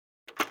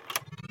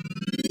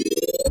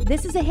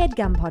This is a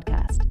HeadGum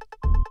podcast.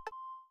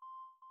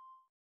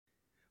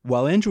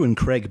 While Andrew and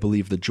Craig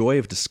believe the joy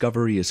of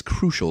discovery is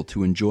crucial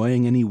to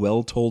enjoying any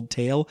well-told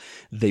tale,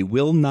 they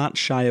will not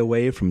shy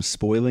away from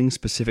spoiling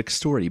specific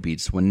story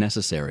beats when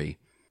necessary.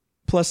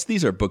 Plus,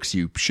 these are books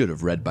you should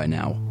have read by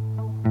now.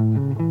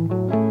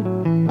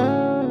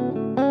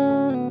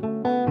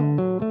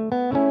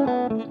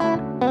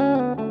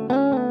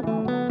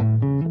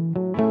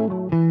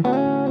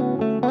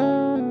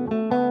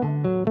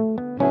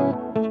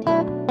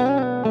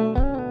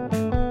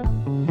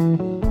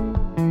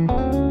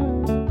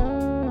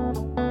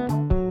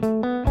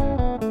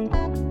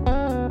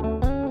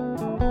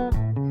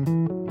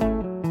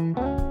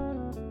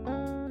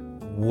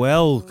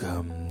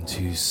 Welcome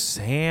to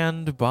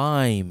Stand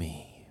By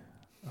Me,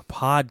 a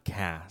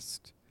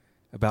podcast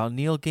about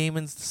Neil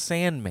Gaiman's The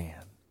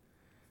Sandman,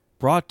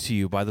 brought to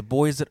you by the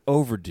boys at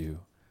Overdue,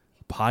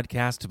 a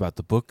podcast about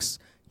the books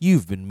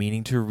you've been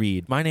meaning to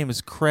read. My name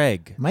is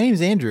Craig. My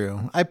name's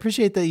Andrew. I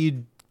appreciate that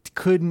you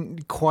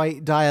couldn't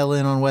quite dial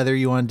in on whether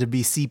you wanted to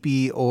be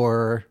seepy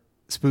or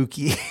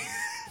spooky.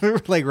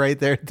 Like right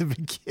there at the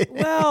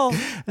beginning. Well,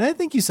 and I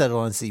think you settled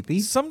on seepy.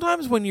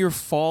 Sometimes when you're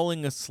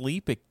falling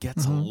asleep, it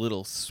gets a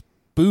little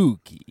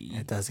spooky.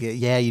 It does get,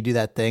 yeah, you do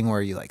that thing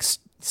where you like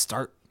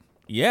start.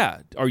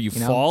 Yeah. Are you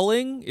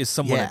falling? Is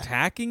someone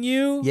attacking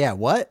you? Yeah,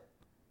 what?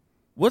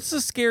 What's the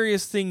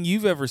scariest thing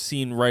you've ever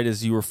seen right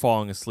as you were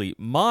falling asleep?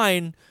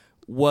 Mine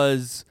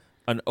was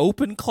an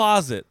open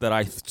closet that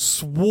I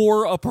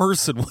swore a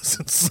person was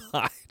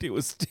inside. It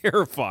was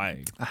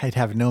terrifying. I'd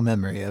have no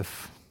memory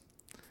of.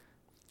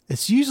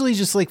 It's usually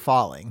just like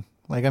falling.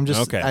 Like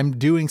I'm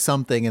doing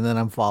something and then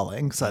I'm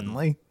falling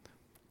suddenly.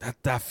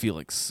 That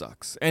feeling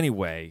sucks.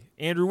 Anyway,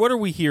 Andrew, what are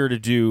we here to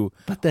do?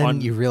 But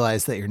then you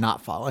realize that you're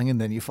not falling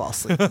and then you fall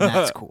asleep. And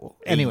that's cool.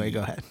 Anyway,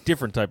 go ahead.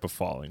 Different type of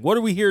falling. What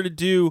are we here to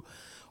do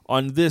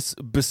on this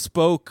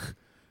bespoke,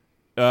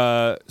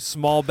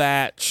 small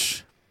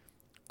batch,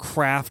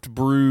 craft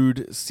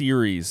brewed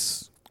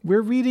series?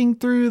 We're reading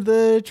through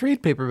the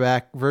trade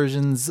paperback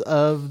versions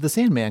of the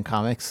Sandman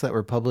comics that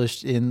were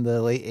published in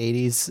the late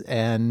 80s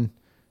and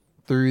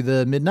through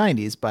the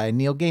mid-90s by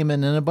Neil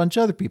Gaiman and a bunch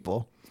of other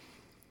people.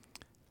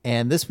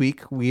 And this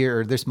week,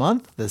 this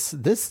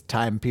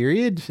time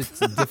period, it's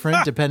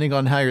different depending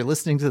on how you're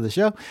listening to the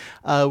show.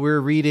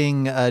 We're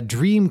reading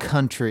Dream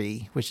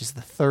Country, which is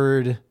the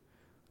third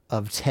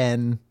of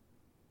 10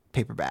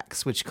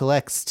 paperbacks, which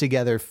collects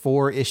together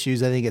 4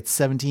 issues. I think it's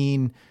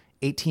 17,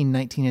 18,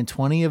 19, and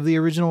 20 of the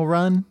original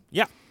run.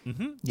 Yeah.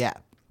 Mm-hmm. Yeah.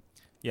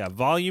 Yeah.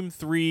 Volume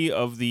 3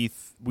 of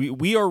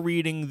we are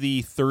reading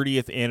the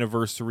 30th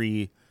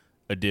anniversary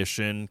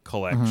edition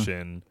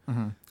collection.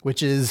 Mm-hmm. Which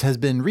has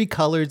been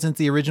recolored since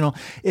the original.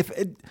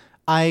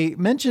 I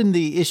mentioned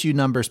the issue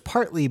numbers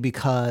partly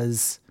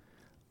because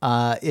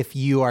if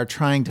you are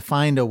trying to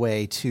find a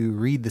way to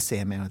read the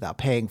Sandman without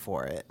paying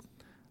for it,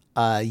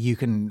 you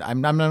can.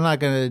 I'm not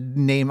going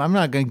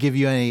to give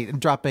you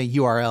drop any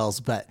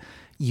URLs, but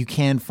you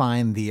can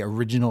find the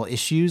original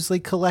issues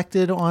like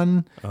collected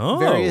on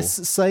various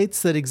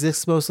sites that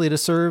exist mostly to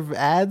serve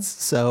ads.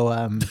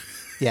 So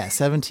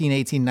 17,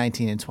 18,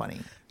 19, and 20.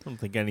 I don't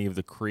think any of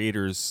the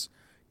creators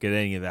get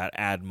any of that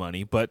ad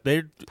money, but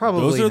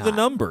probably those are not the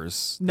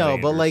numbers. No,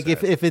 but like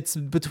if it's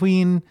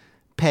between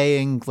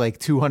paying like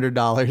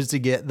 $200 to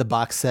get the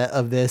box set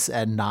of this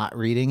and not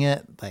reading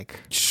it,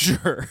 like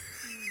sure.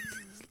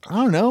 I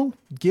don't know.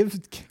 Give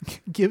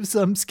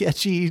some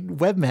sketchy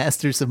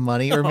webmaster some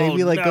money, or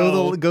maybe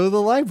go to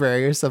the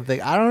library or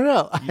something. I don't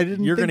know.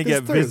 You're going to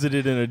get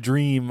visited in a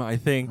dream, I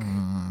think.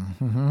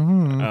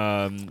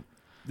 Mm-hmm.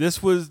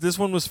 This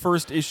one was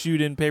first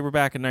issued in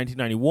paperback in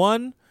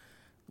 1991,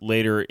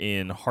 later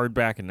in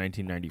hardback in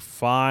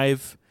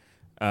 1995,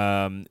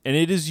 and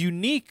it is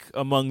unique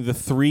among the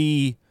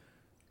 3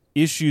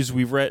 issues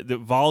we've read, the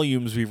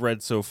volumes we've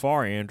read so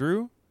far,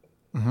 Andrew.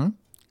 Mm-hmm.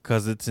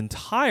 Because it's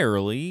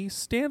entirely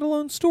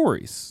standalone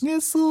stories. Yeah,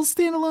 it's little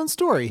standalone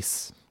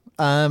stories.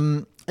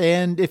 And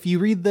if you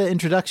read the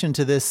introduction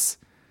to this,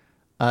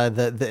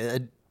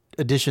 the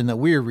edition that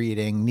we're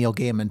reading, Neil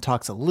Gaiman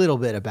talks a little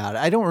bit about it.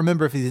 I don't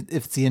remember if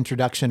it's the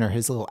introduction or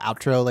his little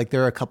outro. Like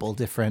there are a couple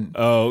different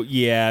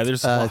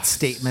there's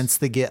statements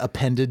that get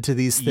appended to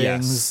these things.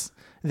 Yes.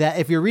 That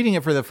if you're reading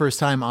it for the first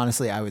time,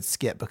 honestly, I would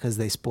skip because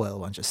they spoil a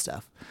bunch of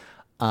stuff.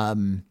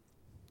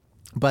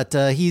 But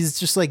he's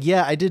just like,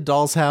 I did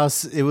Doll's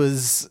House. It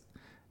was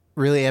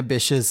really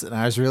ambitious, and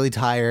I was really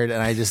tired,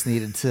 and I just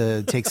needed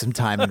to take some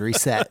time and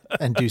reset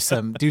and do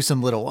some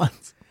little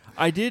ones.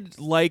 I did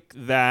like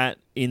that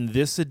in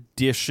this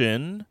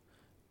edition.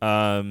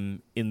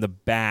 In the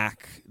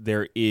back,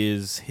 there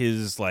is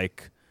his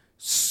like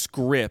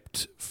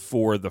script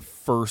for the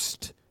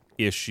first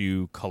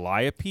issue,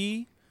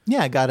 Calliope.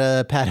 Yeah, I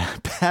gotta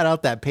pat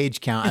out that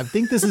page count. I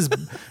think this is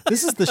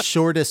the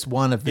shortest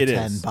one of the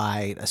 10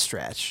 by a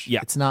stretch.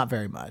 Yeah, it's not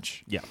very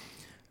much. Yeah,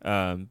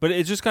 but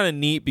it's just kind of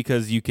neat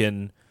because you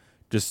can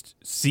just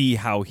see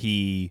how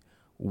he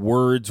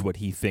words, what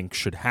he thinks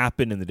should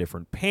happen in the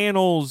different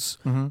panels.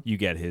 You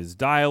get his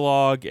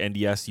dialogue, and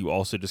yes, you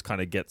also just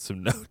kind of get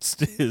some notes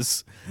to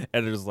his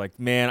editor's like,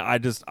 man, I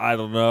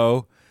don't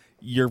know.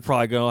 You're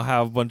probably going to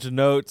have a bunch of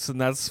notes,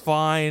 and that's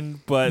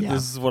fine, but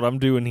this is what I'm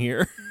doing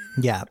here.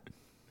 Yeah.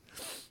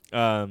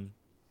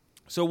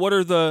 So what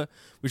are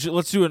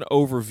let's do an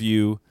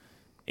overview,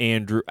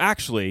 Andrew.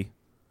 Actually,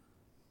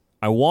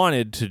 I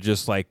wanted to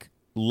just like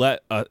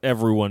let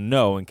everyone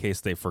know in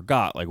case they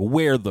forgot, like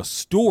where the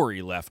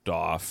story left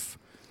off,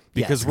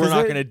 because we're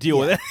not going to deal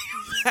with any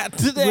of that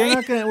today.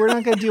 We're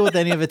not going to deal with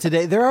any of it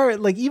today. There are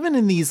like, even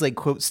in these like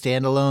quote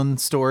standalone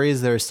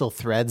stories, there are still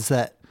threads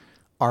that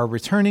are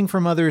returning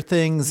from other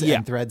things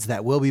and threads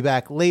that will be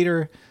back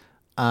later.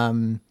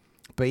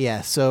 But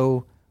yeah,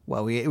 so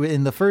we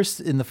in the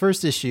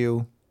first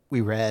issue we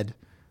read,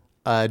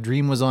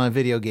 Dream was on a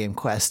video game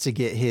quest to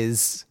get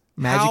his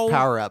magic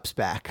power-ups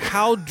back.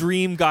 How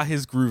Dream got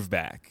his groove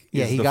back.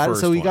 Yeah, he got his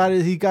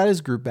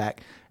groove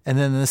back. And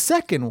then the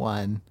second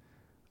one,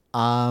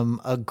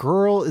 a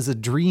girl is a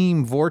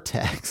dream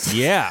vortex.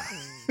 Yeah.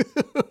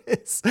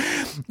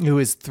 who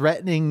is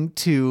threatening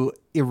to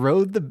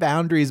erode the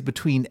boundaries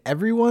between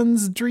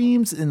everyone's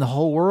dreams in the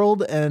whole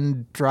world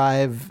and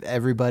drive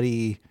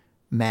everybody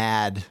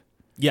mad.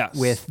 Yes.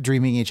 With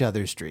dreaming each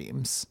other's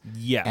dreams.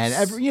 Yes. And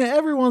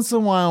every once in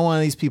a while, one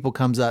of these people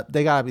comes up.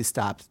 They gotta be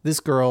stopped.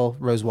 This girl,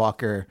 Rose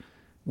Walker,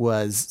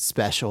 was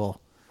special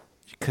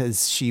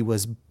because she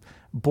was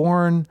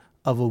born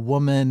of a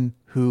woman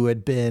who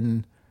had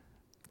been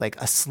like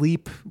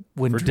asleep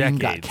when Dream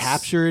got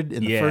captured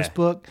in the first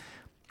book,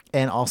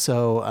 and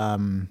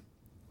also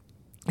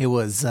it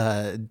was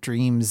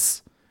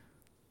Dream's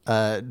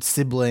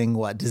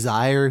sibling,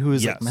 Desire, who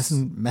was like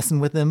messing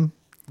with him.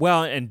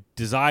 Well, and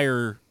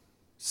Desire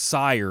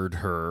sired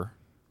her.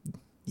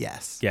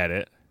 Yes. Get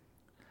it?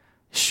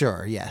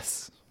 Sure,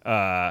 yes.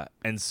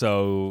 And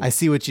so I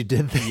see what you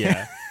did there.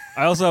 Yeah.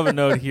 I also have a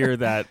note here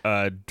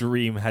that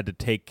Dream had to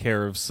take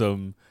care of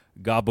some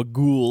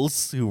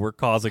gabagools who were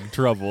causing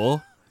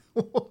trouble.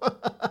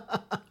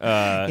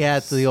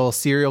 It's the old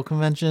cereal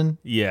convention.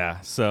 Yeah.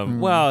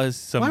 Why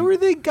were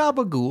they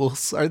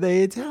gabagools? Are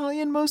they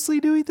Italian mostly,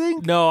 do we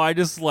think? No, I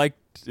just liked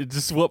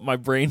just what my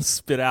brain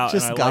spit out.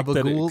 Just and I liked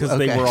that gabagools?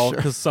 they were all,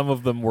 because some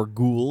of them were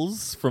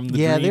ghouls from the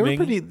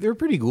dreaming. they were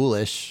pretty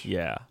ghoulish.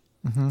 Yeah.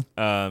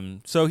 Mm-hmm.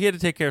 So he had to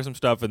take care of some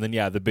stuff, and then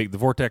the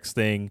vortex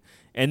thing,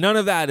 and none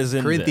of that is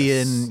in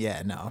Corinthian. this.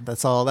 Yeah, no,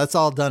 that's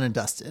all done and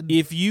dusted.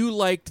 If you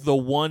liked the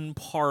one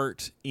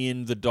part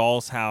in the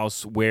Doll's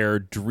House where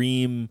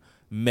Dream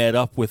met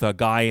up with a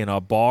guy in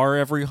a bar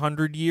every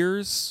 100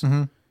 years,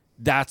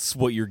 that's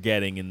what you're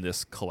getting in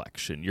this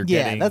collection. You're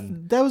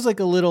getting that was like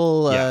a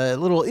little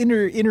little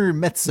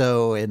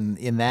intermezzo in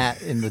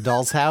the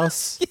Doll's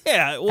House.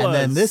 Yeah, it was. And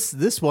then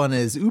this one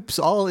is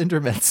all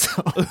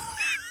intermezzo.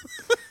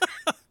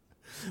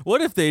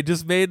 What if they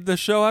just made the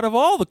show out of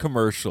all the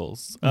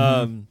commercials?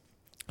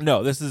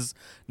 No, this is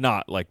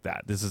not like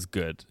that. This is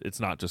good.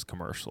 It's not just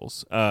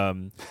commercials.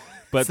 But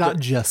it's not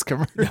just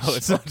commercials. No,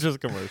 it's not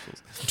just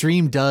commercials.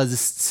 Dream does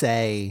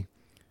say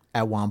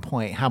at one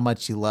point how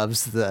much he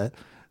loves the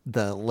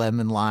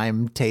lemon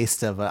lime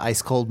taste of an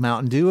ice cold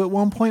Mountain Dew at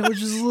one point,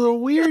 which is a little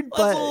weird,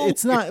 but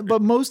it's not.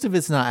 But most of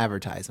it's not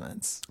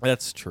advertisements.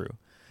 That's true.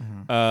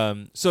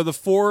 So the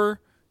 4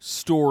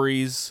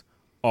 stories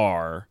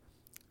are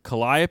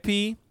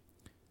Calliope,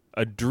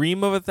 A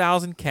Dream of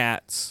 1,000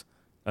 Cats,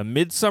 A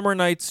Midsummer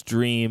Night's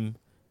Dream,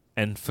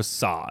 and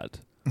Facade.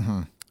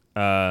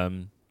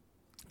 And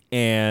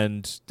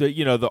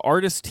the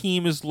artist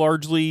team is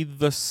largely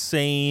the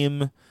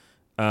same.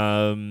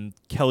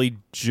 Kelly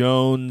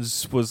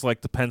Jones was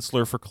like the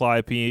penciler for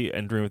Calliope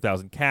and Dream of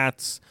 1,000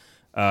 Cats.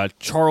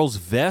 Charles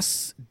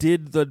Vess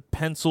did the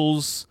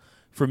pencils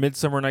for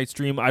Midsummer Night's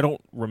Dream. I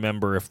don't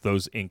remember if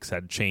those inks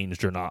had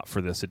changed or not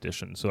for this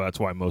edition, so that's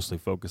why I'm mostly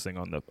focusing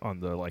on the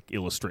like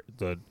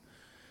the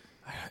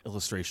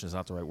illustration is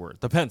not the right word.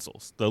 The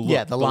pencils, the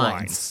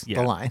lines.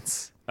 The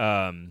lines.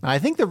 I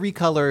think the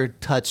recolor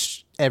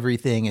touched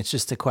everything. It's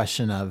just a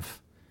question of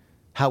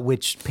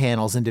which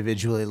panels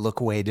individually look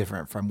way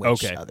different from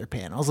which other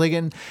panels. Like,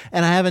 and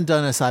I haven't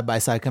done a side by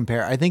side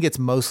compare. I think it's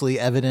mostly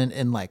evident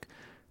in like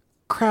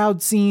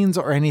crowd scenes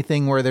or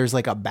anything where there's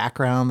like a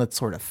background that's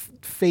sort of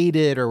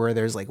faded or where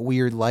there's like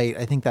weird light.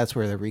 I think that's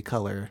where the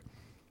recolor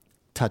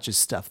touches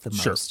stuff the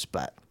most.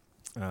 But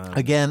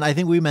again, I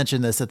think we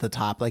mentioned this at the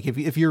top. Like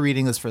if you're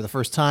reading this for the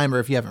first time or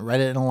if you haven't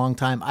read it in a long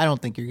time, I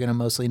don't think you're going to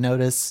mostly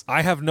notice.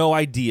 I have no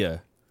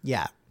idea.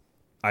 Yeah.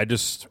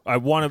 I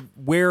want to,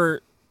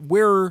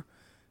 where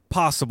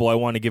possible, I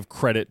want to give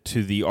credit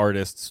to the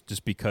artists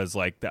just because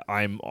like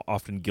I'm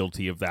often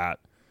guilty of that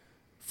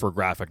for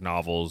graphic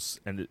novels,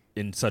 and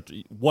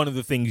one of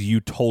the things you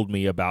told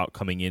me about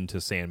coming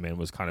into Sandman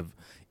was kind of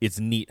it's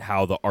neat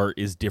how the art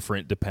is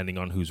different depending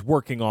on who's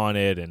working on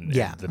it and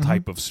the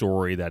type of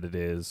story that it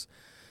is.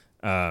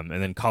 And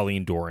then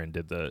Colleen Doran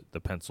did the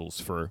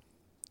pencils for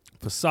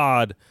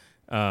Facade.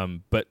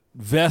 But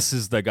Vess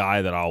is the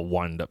guy that I'll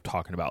wind up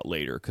talking about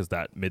later because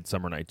that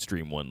Midsummer Night's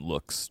Dream one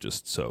looks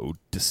just so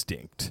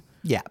distinct.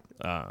 Yeah.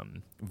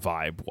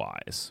 Vibe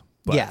wise.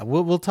 Yeah,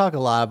 we'll talk a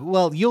lot.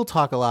 Well, you'll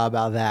talk a lot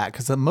about that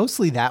because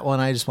mostly that one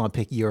I just want to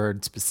pick your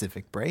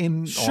specific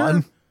brain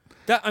on.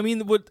 That I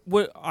mean, what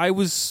I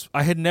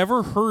had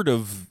never heard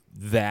of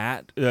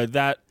that.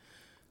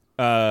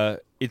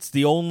 It's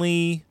the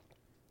only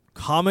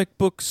comic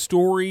book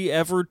story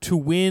ever to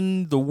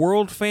win the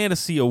World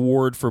Fantasy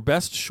Award for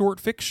Best Short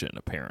Fiction,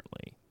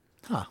 apparently.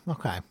 Huh,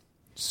 okay.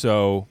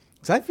 So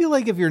I feel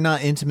like if you're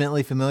not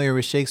intimately familiar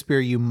with Shakespeare,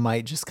 you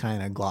might just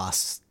kind of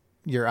gloss.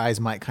 Your eyes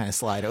might kind of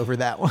slide over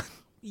that one.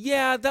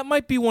 Yeah, that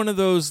might be one of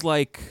those,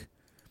 like,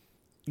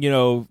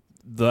 the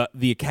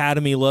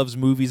Academy loves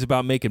movies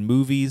about making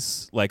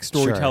movies, like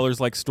storytellers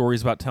like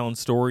stories about telling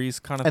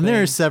stories kind of thing. And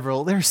there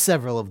are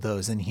several of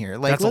those in here.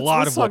 Like, that's a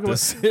lot of what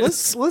this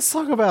is. Let's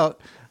talk about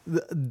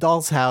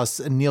Doll's House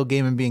and Neil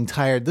Gaiman being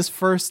tired. This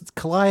first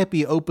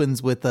Calliope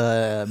opens with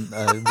a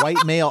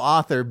white male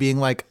author being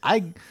like,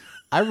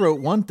 I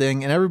wrote one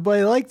thing and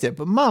everybody liked it,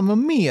 but Mamma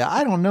Mia,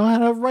 I don't know how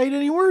to write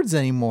any words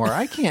anymore.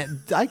 I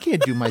can't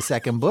do my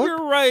second book.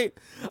 You're right.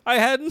 I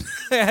hadn't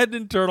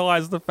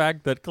internalized the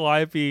fact that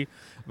Calliope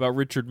about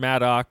Richard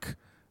Maddock,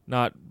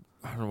 I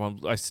don't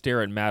know, I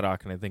stare at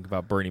Maddock and I think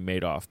about Bernie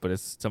Madoff, but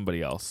it's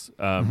somebody else.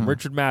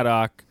 Richard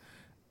Maddock,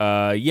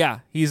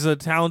 he's a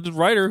talented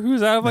writer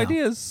who's out of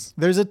ideas.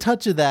 There's a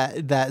touch of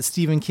that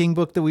Stephen King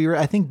book that we were,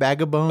 I think,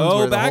 Bag of Bones. Oh,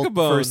 where Bag the of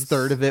Bones. First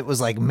third of it was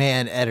like,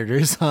 man,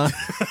 editors, huh?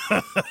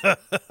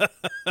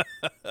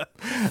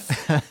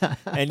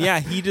 And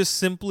he just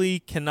simply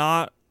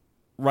cannot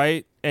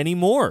write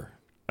anymore.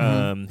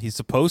 He's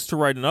supposed to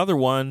write another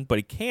one, but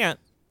he can't.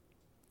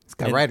 He's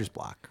got writer's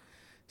block.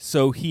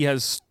 So he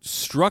has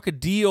struck a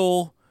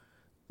deal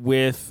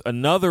with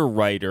another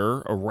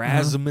writer,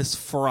 Erasmus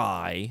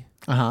Fry,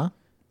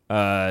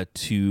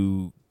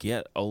 to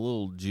get a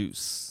little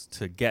juice,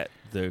 to get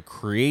the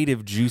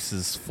creative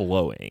juices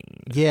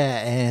flowing. Yeah,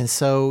 and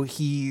so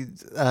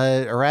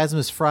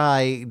Erasmus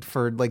Fry,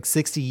 for like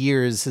 60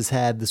 years, has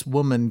had this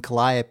woman,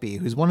 Calliope,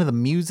 who's one of the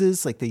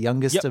muses, like the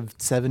youngest of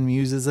 7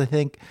 muses, I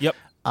think. Yep.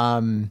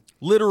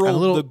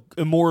 The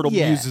immortal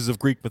muses of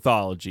Greek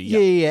mythology.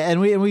 Yeah.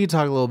 And we can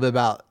talk a little bit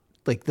about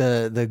like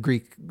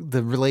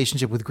the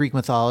relationship with Greek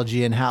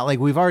mythology and how, like,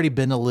 we've already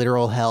been to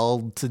literal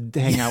hell to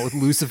hang out with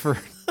Lucifer.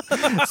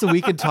 So we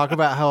could talk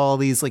about how all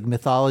these like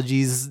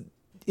mythologies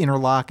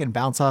interlock and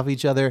bounce off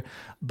each other.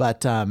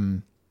 But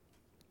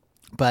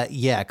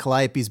yeah,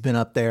 Calliope's been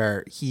up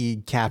there.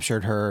 He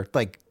captured her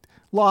like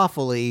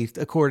lawfully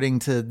according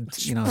to,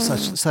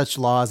 such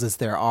laws as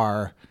there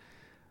are,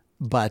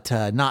 but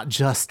not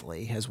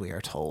justly, as we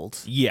are told.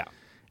 Yeah.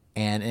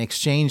 And in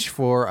exchange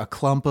for a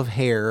clump of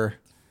hair,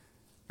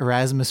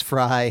 Erasmus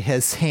Fry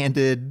has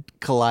handed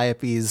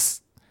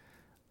Calliope's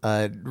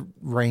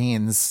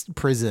reigns,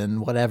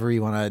 prison, whatever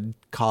you want to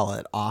call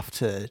it, off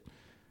to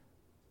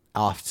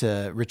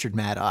Richard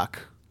Maddock.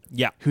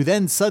 Yeah. Who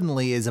then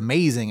suddenly is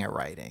amazing at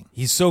writing.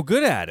 He's so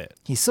good at it.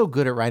 He's so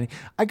good at writing.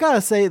 I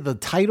gotta say, the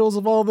titles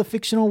of all the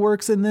fictional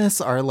works in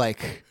this are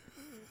like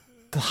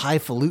the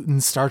highfalutin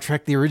Star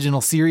Trek the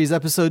Original Series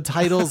episode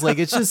titles. Like,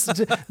 it's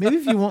just, maybe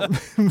if you want,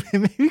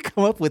 maybe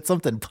come up with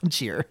something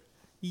punchier.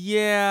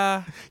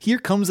 Yeah. Here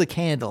Comes a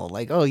Candle.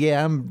 Like, oh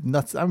yeah, I'm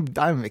nuts.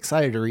 I'm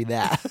excited to read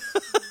that.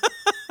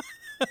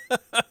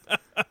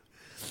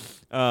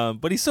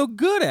 But he's so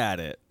good at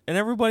it, and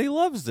everybody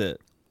loves it.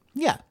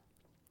 Yeah.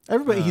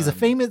 Everybody, he's a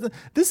famous.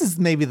 This is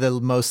maybe the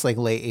most like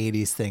late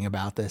 '80s thing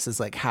about this is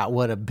like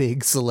what a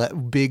big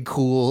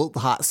cool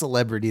hot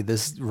celebrity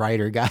this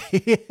writer guy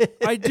is.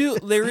 I do.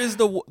 There's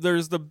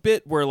the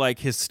bit where like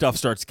his stuff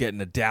starts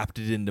getting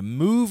adapted into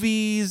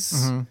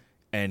movies,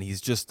 and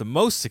he's just the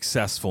most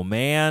successful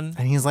man.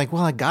 And he's like,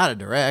 "Well, I gotta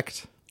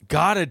direct.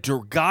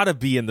 Gotta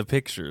be in the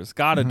pictures.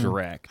 Gotta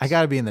direct. I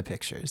gotta be in the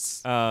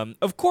pictures."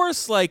 Of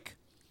course, like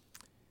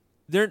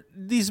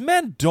these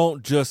men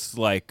don't just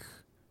like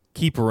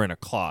keep her in a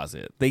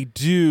closet. They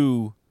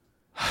do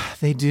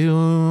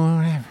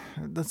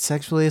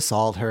sexually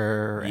assault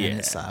her, and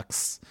it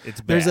sucks.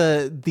 It's bad. There's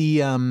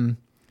the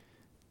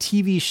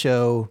TV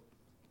show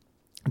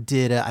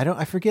did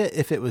I forget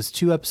if it was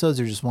 2 episodes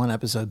or just 1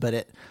 episode, but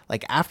it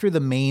like after the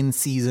main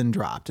season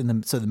dropped,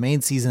 and so the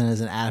main season is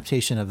an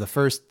adaptation of the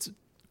first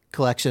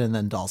collection and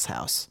then Doll's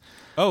House.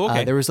 Oh,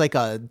 okay. There was like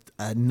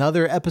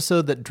another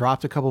episode that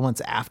dropped a couple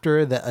months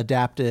after that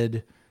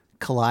adapted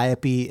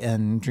Calliope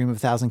and Dream of a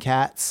Thousand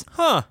Cats.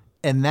 Huh.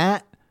 And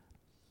that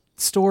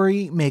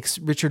story makes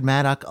Richard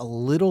Maddock a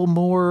little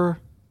more,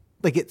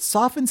 like, it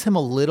softens him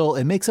a little.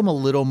 It makes him a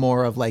little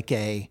more of like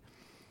a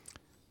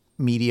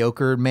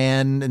mediocre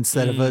man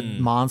instead of a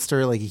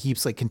monster. Like, he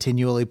keeps like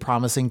continually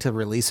promising to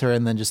release her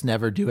and then just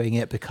never doing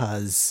it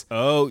because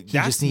he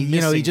just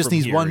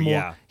needs one more.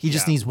 Yeah. He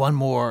just needs one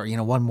more,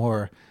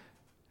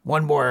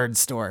 one more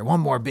story,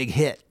 one more big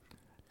hit,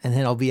 and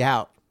then he'll be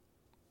out.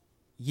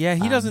 Yeah,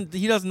 he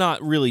does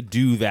not really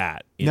do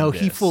that. No,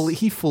 this.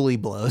 he fully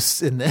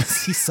blows in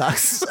this. He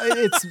sucks.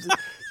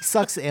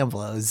 sucks and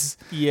blows.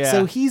 Yeah.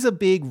 So he's a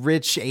big,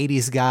 rich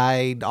 80s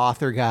guy,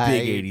 author guy.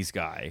 Big 80s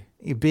guy.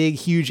 A big,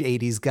 huge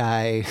 80s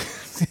guy.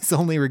 His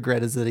only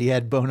regret is that he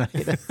had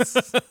bonitis.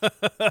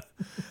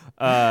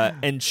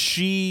 And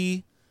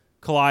she,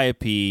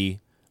 Calliope,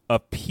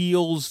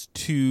 appeals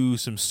to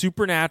some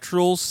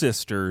supernatural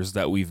sisters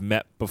that we've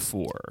met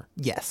before.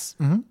 Yes.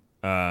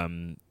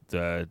 Mm-hmm.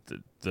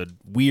 The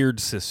weird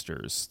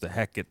sisters, the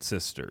Hecate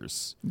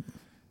sisters.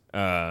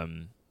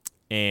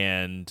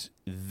 And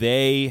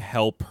they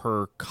help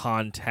her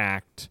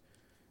contact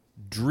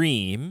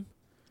Dream.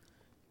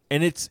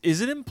 And is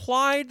it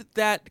implied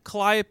that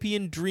Calliope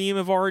and Dream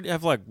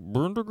have like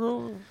burned a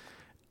girl?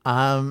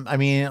 I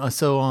mean,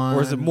 so on.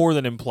 Or is it more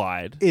than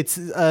implied? It's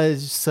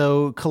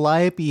so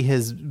Calliope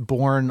has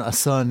born a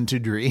son to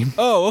Dream.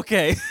 Oh,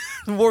 okay.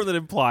 More than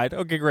implied.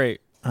 Okay,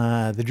 great.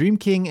 The Dream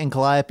King and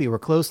Calliope were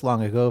close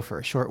long ago for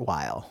a short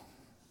while,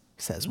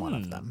 says one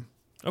of them.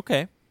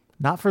 Okay.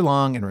 Not for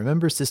long, and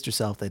remember, sister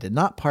self, they did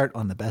not part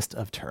on the best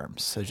of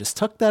terms. So just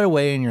tuck that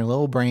away in your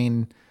little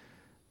brain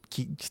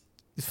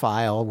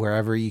file,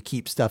 wherever you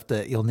keep stuff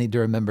that you'll need to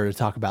remember to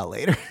talk about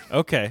later.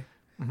 Okay.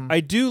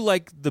 I do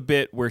like the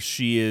bit where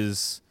she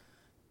is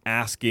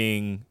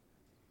asking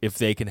if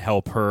they can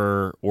help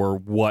her or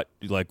what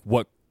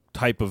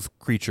type of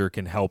creature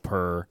can help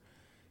her.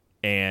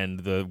 And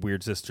the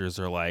weird sisters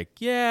are like,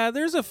 yeah,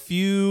 there's a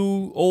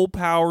few old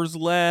powers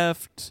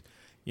left.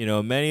 You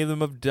know, many of them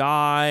have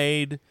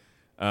died.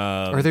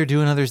 Or they're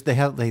doing others.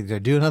 They're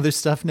doing other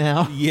stuff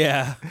now.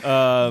 Yeah.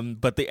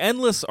 But the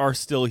Endless are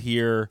still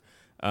here.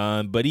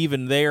 But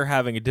even they are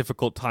having a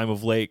difficult time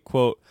of late.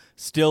 Quote,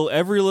 still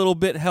every little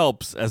bit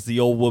helps, as the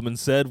old woman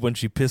said when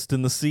she pissed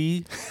in the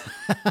sea.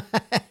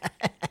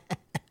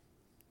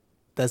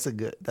 That's a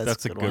good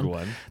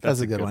one.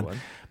 That's a good one.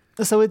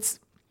 So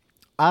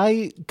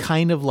I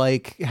kind of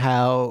like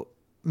how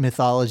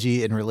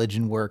mythology and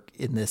religion work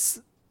in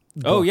this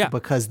book. Oh, yeah.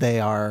 Because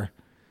they are,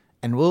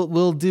 and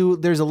we'll do,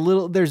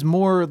 there's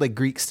more like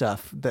Greek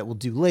stuff that we'll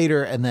do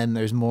later, and then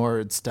there's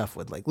more stuff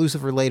with like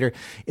Lucifer later.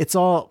 It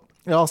all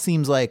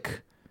seems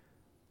like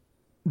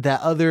that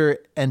other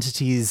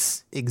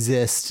entities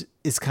exist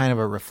is kind of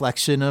a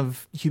reflection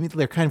of human.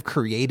 They're kind of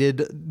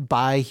created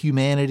by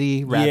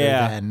humanity rather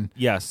than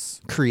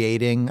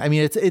creating. I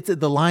mean, it's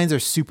the lines are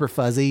super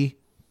fuzzy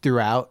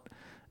throughout,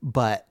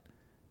 but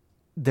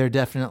they're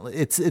definitely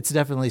it's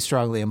definitely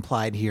strongly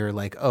implied here.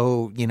 Like,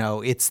 oh, you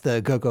know, it's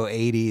the go-go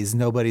 80s.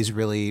 Nobody's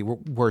really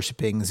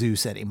worshiping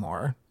Zeus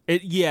anymore.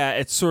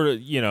 It's sort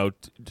of, you know,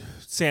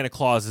 Santa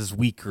Claus is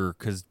weaker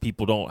because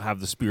people don't have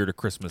the spirit of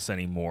Christmas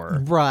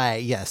anymore. Right,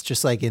 yes.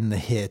 Just like in the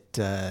hit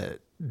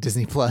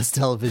Disney Plus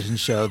television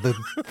show,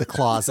 The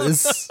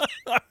Clauses.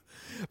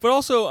 But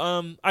also,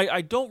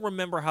 I don't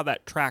remember how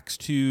that tracks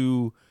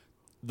to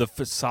the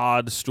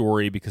facade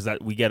story because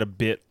that we get a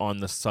bit on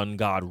the sun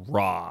god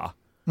Ra.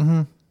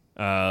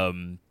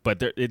 Mm-hmm. But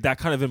that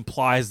kind of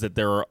implies that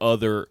there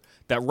are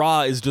that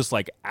Ra is just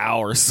like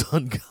our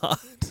sun god.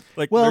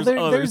 Like, well, there's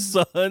other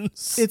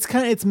suns.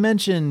 It's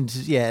mentioned.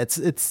 Yeah,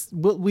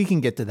 we can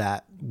get to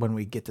that when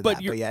we get to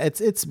that. But yeah,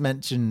 it's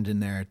mentioned in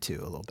there too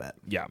a little bit.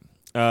 Yeah.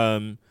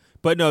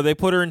 But no, they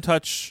put her in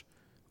touch.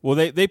 Well,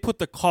 they put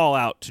the call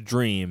out to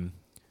Dream.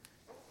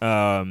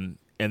 And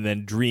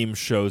then Dream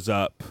shows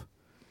up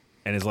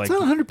and is like, it's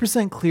not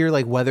 100% clear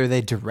like whether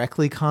they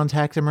directly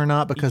contact him or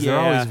not, because they're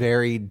always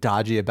very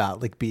dodgy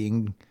about like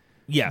being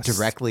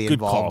directly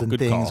involved in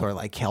things or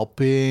like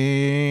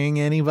helping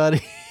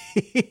anybody.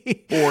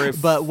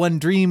 But when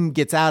Dream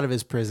gets out of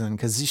his prison,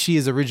 because she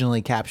is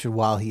originally captured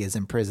while he is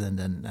imprisoned,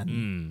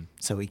 and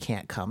so he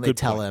can't come. They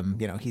tell him,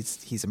 you know,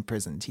 he's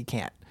imprisoned. He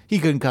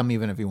couldn't come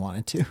even if he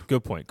wanted to.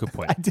 Good point.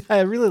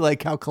 I really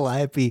like how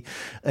Calliope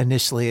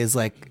initially is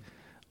like,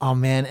 oh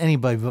man,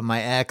 anybody but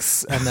my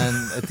ex, and then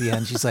at the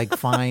end she's like,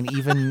 fine,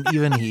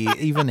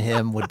 even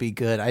him would be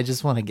good. I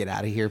just want to get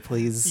out of here,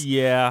 please.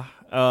 Yeah.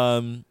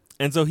 And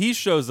so he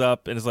shows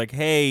up and is like,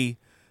 hey,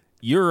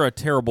 you're a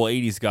terrible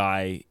 80s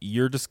guy.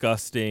 You're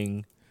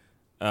disgusting.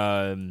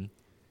 And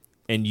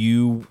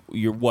you're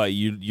what?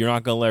 You're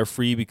not going to let her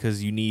free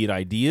because you need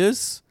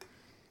ideas?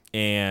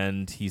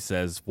 And he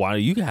says, why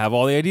don't you have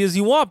all the ideas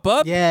you want,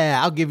 bub?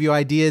 Yeah, I'll give you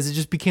ideas. It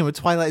just became a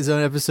Twilight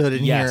Zone episode in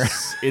here.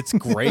 Yes, it's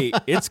great.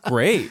 It's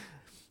great.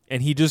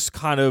 And he just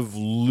kind of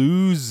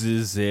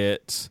loses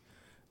it.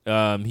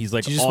 He's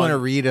like, do you just want to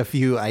read a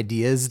few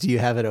ideas? Do you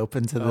have it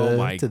open to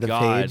the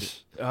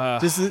page?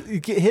 Just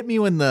hit me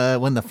when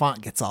the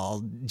font gets all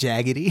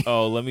jaggedy.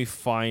 Oh, let me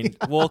find.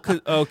 Well,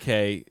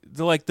 okay,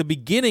 like the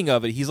beginning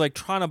of it, he's like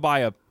trying to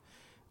buy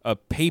a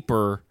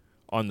paper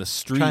on the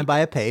street. Trying to buy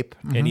a pape,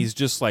 and he's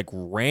just like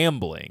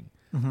rambling.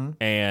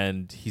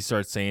 And he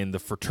starts saying, the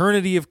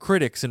fraternity of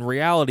critics, in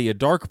reality a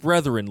dark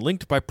brethren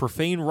linked by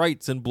profane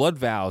rites and blood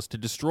vows. To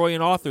destroy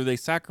an author they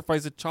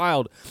sacrifice a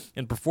child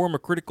and perform a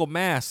critical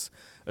mass.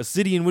 a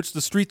city in which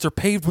the streets are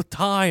paved with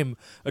time,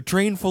 a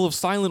train full of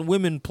silent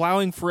women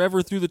plowing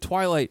forever through the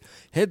twilight,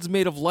 heads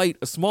made of light,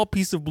 a small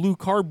piece of blue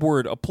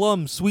cardboard, a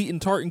plum, sweet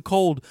and tart and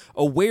cold,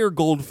 a were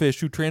goldfish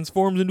who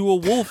transforms into a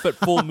wolf at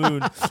full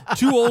moon,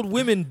 2 old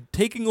women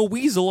taking a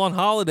weasel on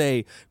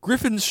holiday,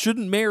 griffins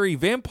shouldn't marry,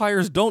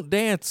 vampires don't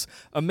dance,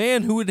 a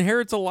man who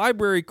inherits a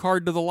library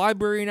card to the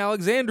library in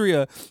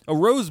Alexandria, a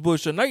rose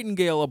bush, a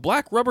nightingale, a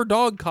black rubber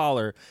dog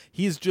collar.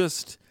 He's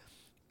just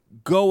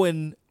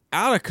going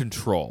out of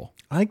control.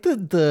 I like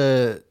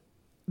the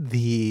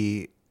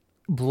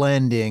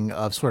blending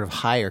of sort of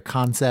higher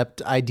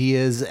concept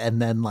ideas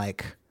and then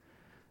like,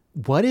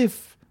 what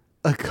if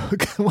a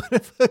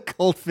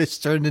goldfish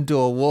turned into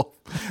a wolf?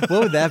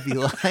 What would that be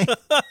like?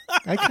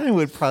 I kind of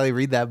would probably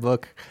read that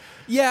book.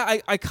 Yeah,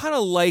 I kind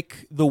of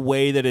like the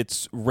way that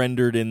it's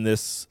rendered in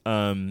this,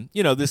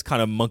 this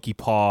kind of monkey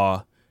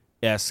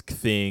paw-esque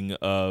thing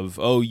of,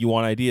 oh, you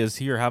want ideas?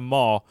 Here, have them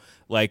all.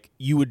 Like,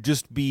 you would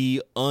just be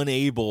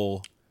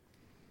unable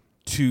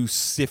to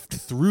sift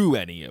through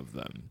any of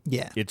them.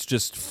 Yeah. It's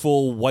just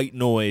full white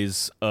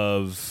noise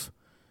of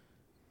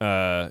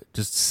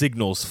just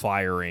signals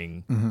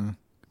firing. Mm-hmm.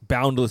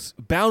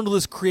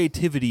 Boundless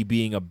creativity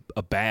being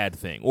a bad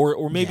thing.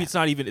 Or maybe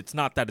Yeah. it's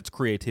not that it's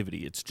creativity,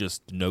 it's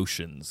just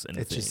notions and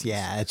things.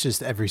 It's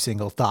just every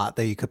single thought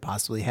that you could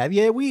possibly have.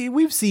 Yeah,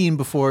 we've seen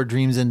before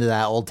dreams into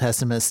that Old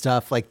Testament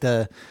stuff, like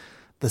the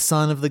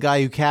son of the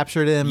guy who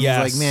captured him.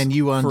 Yes. He's like, man,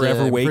 you want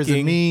Forever to imprison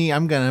waking. me?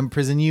 I'm going to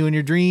imprison you in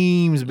your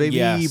dreams, baby.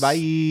 Yes.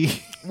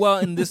 Bye. Well,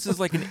 and this is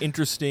like an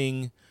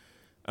interesting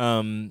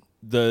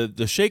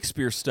the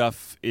Shakespeare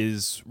stuff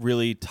is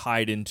really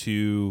tied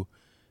into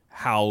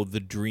how the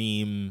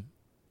dream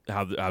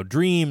how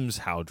dreams,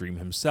 how dream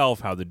himself,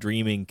 how the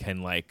dreaming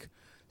can like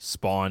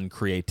spawn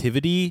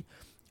creativity,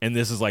 and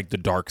this is like the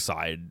dark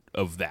side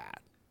of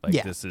that.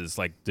 Like this is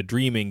like the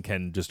dreaming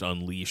can just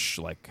unleash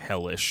like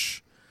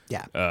hellish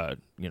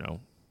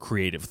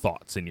creative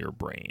thoughts in your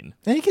brain.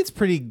 And it gets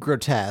pretty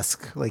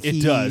grotesque. Like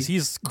It does. He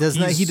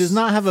does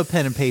not have a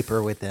pen and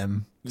paper with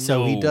him.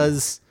 So he No.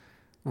 does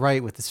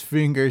write with his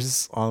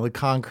fingers on the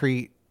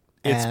concrete.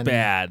 It's and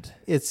bad.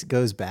 It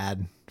goes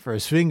bad for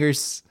his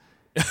fingers.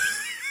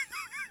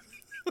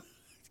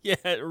 Yeah,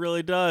 it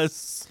really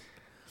does.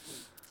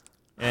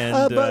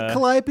 And But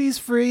Calliope's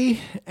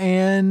free,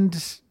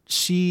 and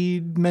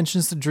she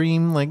mentions the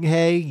dream like,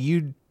 hey,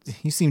 you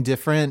seem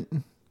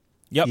different.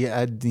 Yep.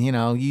 Yeah,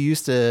 you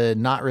used to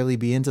not really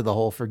be into the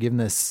whole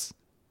forgiveness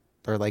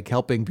or like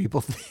helping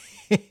people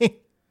thing.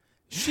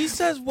 She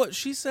says what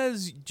she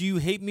says. Do you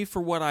hate me for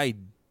what I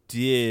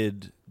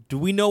did? Do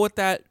we know what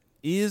that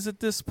is at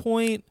this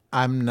point?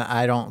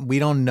 We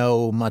don't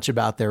know much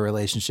about their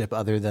relationship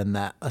other than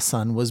that a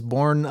son was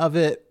born of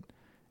it.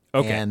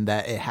 Okay. And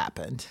that it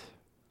happened.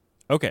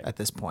 Okay. At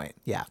this point.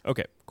 Yeah.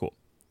 Okay, cool.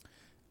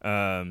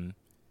 And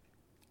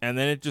then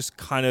it just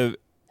kind of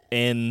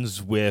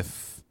ends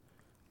with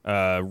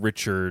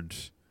Richard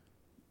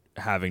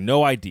having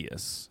no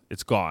ideas.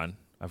 It's gone.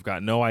 I've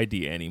got no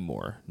idea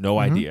anymore. No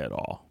idea at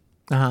all.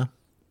 Uh-huh.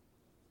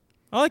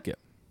 I like it.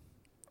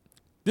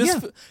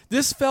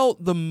 This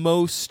felt the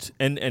most,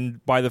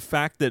 and by the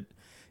fact that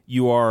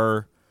you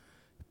are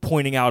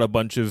pointing out a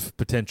bunch of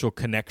potential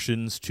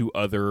connections to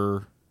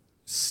other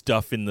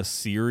stuff in the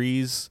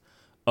series,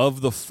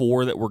 of the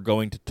 4 that we're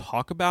going to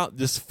talk about,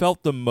 this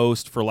felt the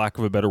most, for lack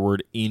of a better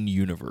word, in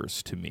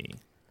universe to me.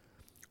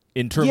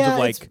 In terms of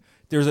like,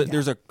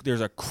 there's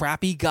a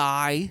crappy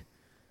guy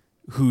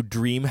who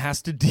Dream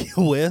has to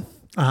deal with.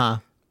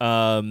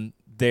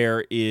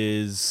 There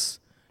is,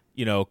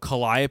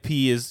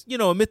 Calliope is,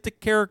 a mythic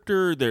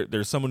character.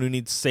 There's someone who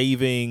needs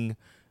saving.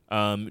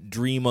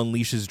 Dream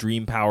unleashes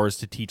dream powers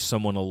to teach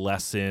someone a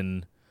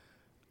lesson.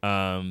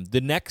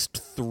 The next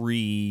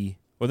 3,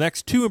 well, the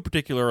next 2 in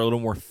particular are a little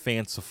more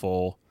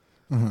fanciful.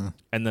 Mm-hmm.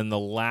 And then the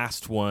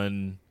last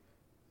one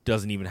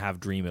doesn't even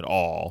have Dream at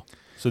all.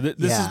 So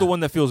this is the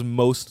one that feels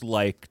most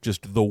like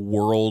just the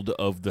world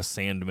of the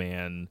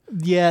Sandman.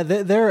 Yeah,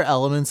 there are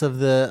elements of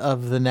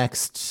the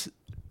next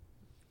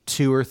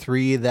 2 or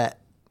 3 that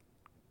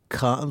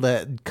come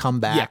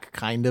back,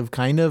 kind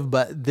of.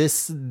 But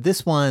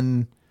this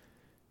one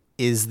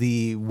is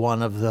the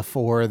one of the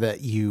 4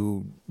 that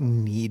you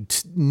need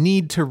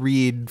to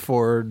read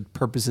for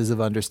purposes of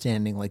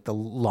understanding like the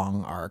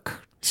long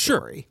arc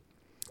story.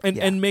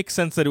 And makes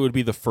sense that it would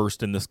be the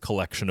first in this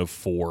collection of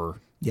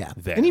 4. Yeah.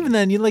 Then. And even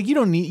then you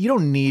don't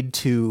need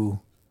to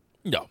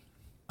No.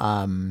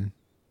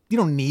 You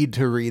don't need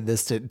to read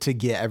this to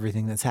get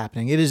everything that's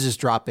happening. It is just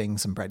dropping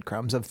some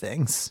breadcrumbs of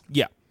things.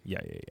 Yeah.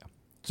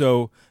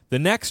 So the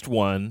next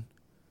one,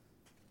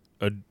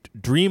 A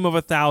Dream of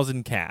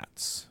 1,000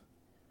 Cats.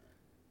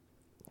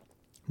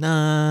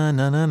 Na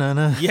na na na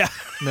na. Yeah.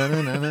 Na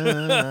na na na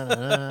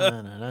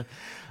na na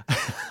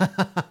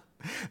na.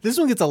 This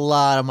one gets a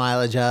lot of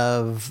mileage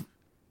of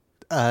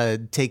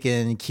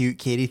taking cute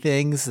kitty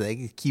things,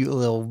 like cute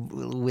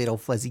little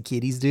fuzzy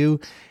kitties do,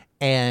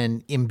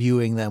 and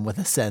imbuing them with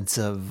a sense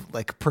of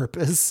like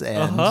purpose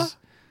and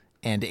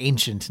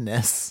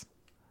ancientness.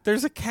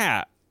 There's a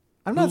cat.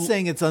 I'm not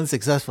saying it's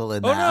unsuccessful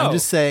in that. no. I'm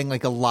just saying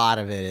like a lot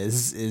of it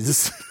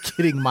is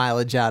getting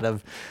mileage out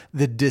of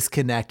the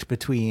disconnect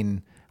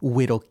between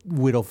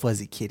whittle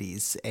fuzzy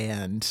kitties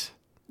and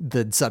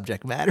the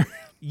subject matter.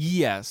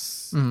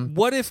 Yes. Mm-hmm.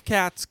 What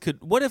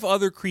if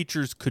other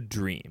creatures could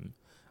dream?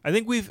 I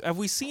think have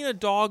we seen a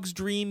dog's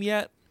dream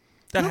yet?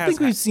 I don't think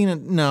we've seen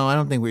it. No, I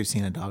don't think we've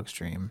seen a dog's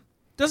dream.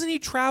 Doesn't he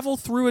travel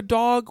through a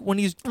dog when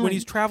he's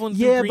traveling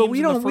through Yeah, dreams? but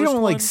we don't one?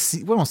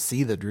 we don't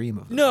see the dream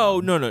of the No.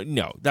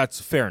 dog.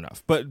 That's fair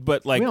enough.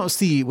 But like we don't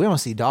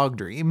see dog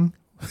dream.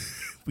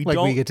 We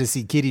get to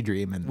see kitty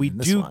dream, and we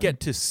do get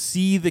to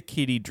see the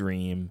kitty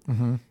dream,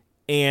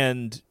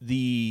 and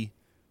the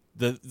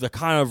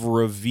kind of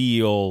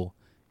reveal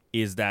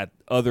is that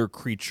other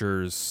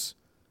creatures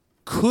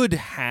could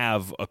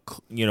have a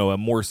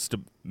more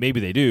maybe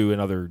they do in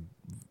other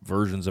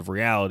versions of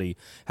reality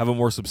have a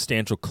more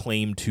substantial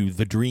claim to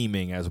the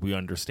dreaming as we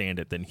understand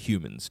it than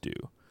humans do,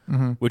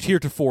 which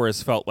heretofore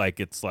has felt like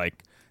it's not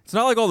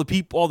like all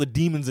the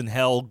demons in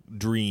hell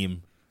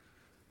dream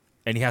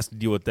and he has to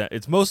deal with that.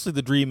 It's mostly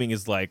the dreaming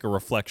is like a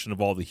reflection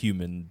of all the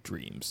human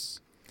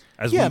dreams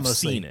as we've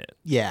mostly. seen it.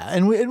 Yeah,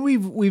 and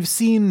we've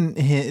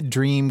seen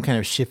Dream kind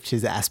of shift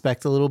his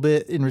aspect a little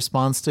bit in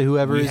response to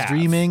whoever is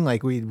dreaming.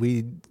 Like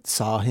we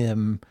saw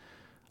him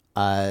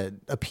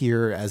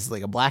appear as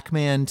like a black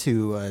man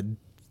to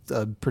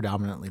a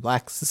predominantly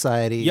black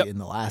society in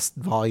the last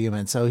volume,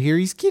 and so here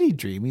he's kitty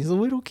dream. He's a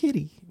little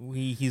kitty.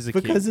 He's a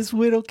because kid. it's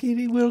little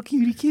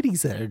cutie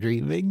kitties that are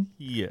dreaming.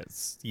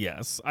 Yes.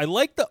 I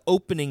like the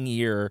opening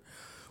here,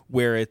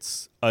 where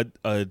it's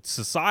a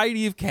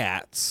society of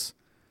cats.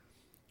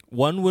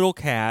 One little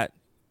cat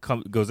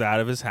goes out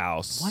of his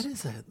house. What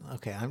is it?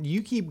 Okay,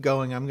 you keep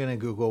going. I'm gonna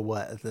Google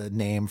what the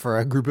name for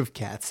a group of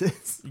cats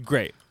is.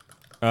 Great.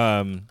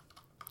 One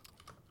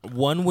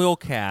will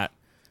cat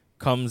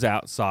comes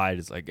outside.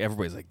 It's like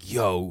everybody's like,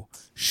 "Yo,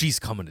 she's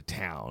coming to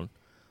town."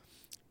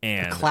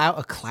 And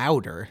a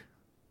clouder.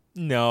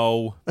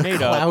 No,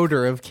 made a up.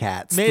 Clouder of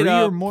cats.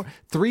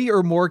 Three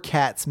or more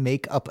cats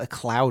make up a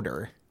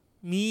clouder.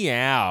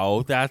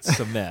 Meow. That's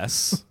a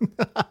mess.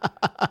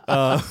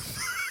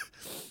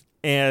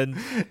 And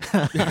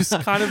there's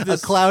kind of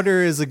this. A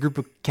clouder is a group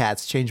of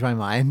cats. Change my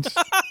mind.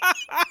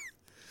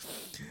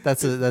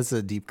 That's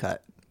a deep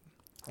cut.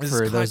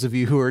 For those of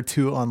you who are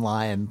too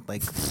online,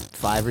 like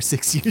 5 or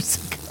 6 years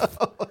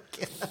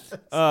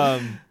ago.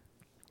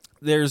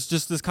 There's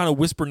just this kind of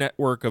whisper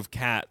network of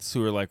cats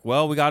who are like,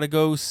 well, we got to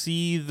go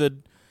see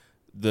the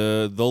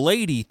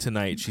lady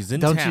tonight. She's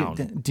in town.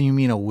 Do you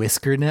mean a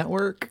whisker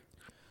network?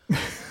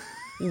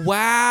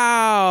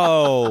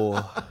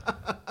 Wow.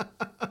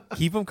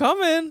 Keep them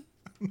coming.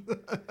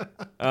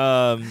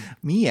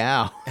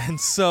 Meow.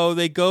 And so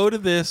they go to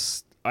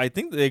this. I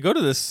think they go to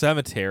this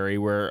cemetery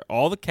where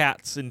all the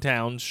cats in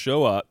town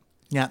show up.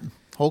 Yeah,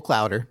 whole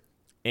clouder.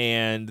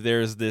 And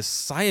there's this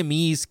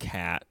Siamese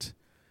cat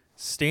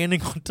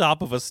standing on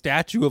top of a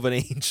statue of an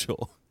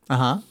angel.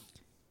 Uh-huh.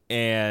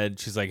 And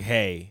she's like,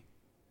 hey,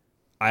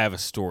 I have a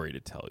story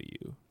to tell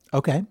you.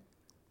 Okay.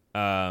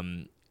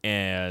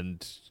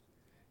 And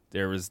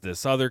there was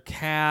this other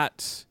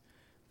cat.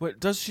 What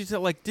does she say?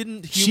 Like,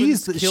 didn't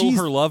humans kill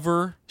her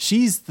lover?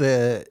 She's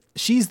the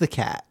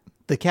cat.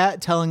 The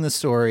cat telling the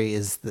story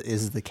is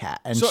the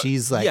cat. And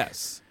she's like,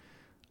 yes.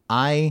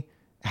 I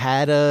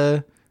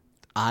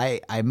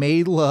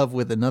made love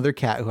with another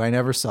cat who I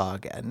never saw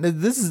again.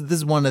 This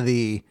is one of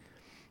the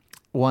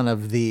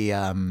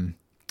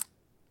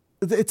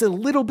it's a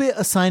little bit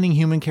assigning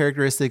human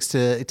characteristics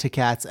to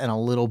cats and a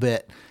little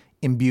bit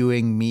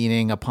imbuing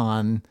meaning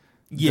upon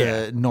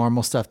the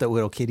normal stuff that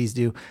little kitties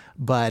do.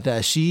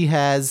 But she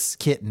has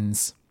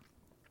kittens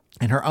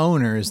and her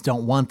owners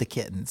don't want the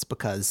kittens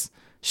because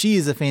she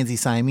is a fancy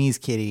Siamese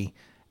kitty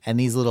and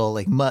these little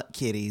like mutt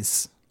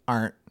kitties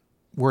aren't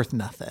worth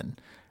nothing.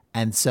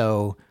 And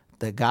so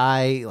the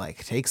guy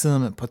like takes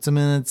them and puts them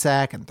in a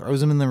sack and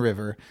throws them in the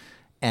river.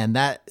 And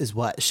that is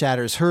what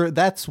shatters her.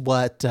 That's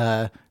what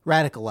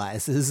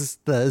radicalizes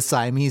the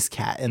Siamese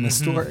cat in the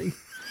story.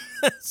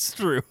 That's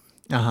true.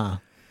 Uh-huh.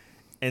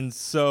 And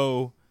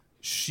so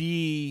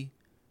she,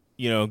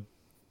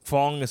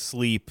 falling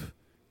asleep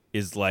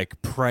is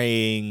like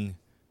praying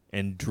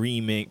and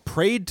dreaming.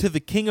 Prayed to the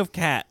king of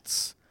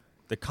cats,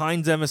 the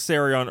kind's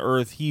emissary on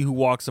earth, he who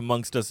walks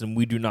amongst us and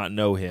we do not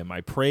know him.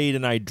 I prayed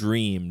and I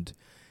dreamed.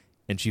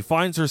 And she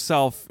finds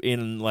herself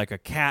in like a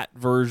cat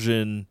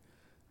version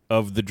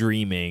of the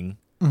dreaming.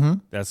 Mm-hmm.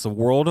 That's a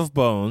world of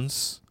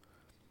bones.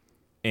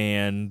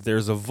 And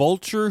there's a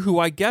vulture who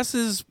I guess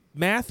is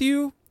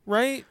Matthew,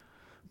 right?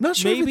 Not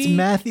sure if it's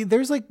Matthew.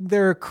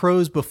 There are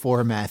crows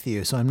before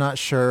Matthew, so I'm not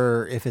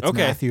sure if it's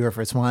Matthew or if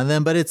it's one of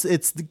them. But it's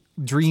the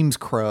Dream's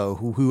crow,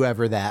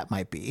 whoever that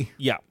might be.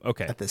 Yeah.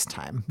 Okay. At this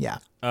time, yeah.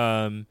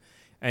 And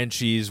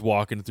she's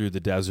walking through the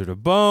desert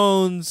of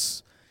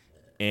bones,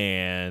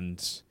 and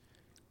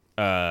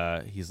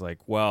he's like,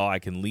 "Well, I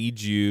can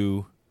lead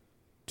you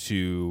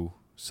to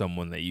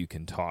someone that you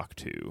can talk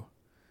to."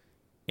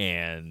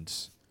 And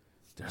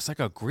there's like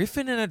a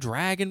griffin and a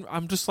dragon.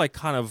 I'm just like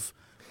kind of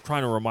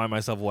trying to remind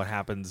myself what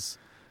happens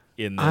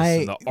in this,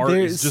 and the art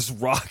is just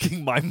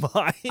rocking my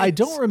mind. I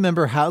don't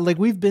remember how. Like,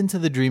 we've been to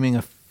the Dreaming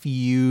a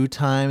few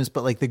times,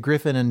 but like the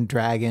Griffin and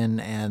Dragon,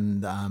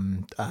 and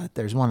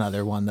there's one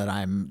other one that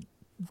I'm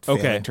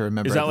failing to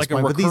remember. Is that like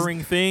a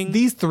recurring thing?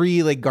 These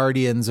three like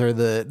guardians are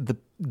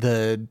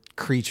the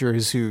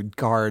creatures who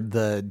guard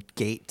the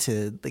gate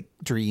to like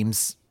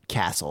Dream's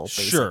castle.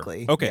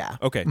 Basically, sure. Okay. Yeah.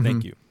 Okay.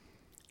 Thank you.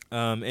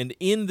 And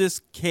in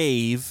this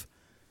cave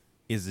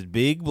is a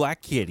big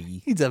black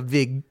kitty. He's a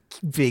big,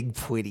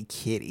 pretty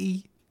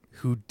kitty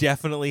who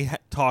definitely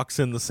talks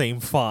in the same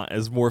font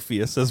as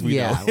Morpheus, as we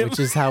know him. which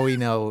is how we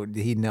know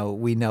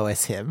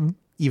as him,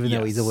 even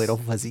though he's a little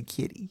fuzzy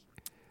kitty.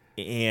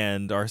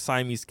 And our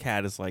Siamese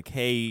cat is like,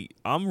 hey,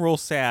 I'm real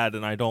sad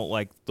and I don't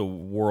like the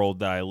world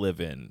that I live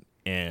in.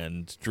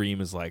 And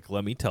Dream is like,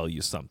 let me tell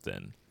you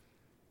something.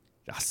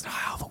 That's not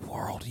how the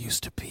world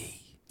used to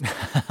be.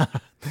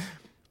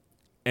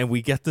 And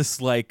we get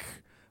this like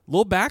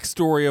little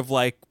backstory of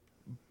like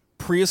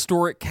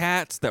prehistoric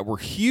cats that were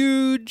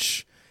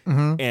huge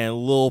and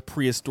little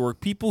prehistoric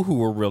people who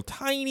were real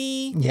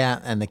tiny. Yeah,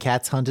 and the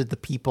cats hunted the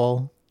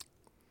people.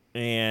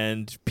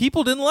 And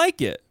people didn't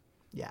like it.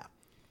 Yeah.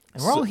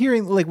 And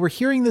we're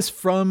hearing this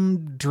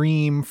from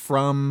Dream,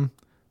 from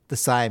the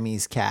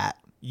Siamese cat.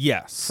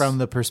 Yes. From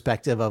the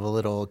perspective of a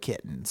little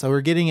kitten. So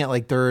we're getting at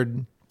like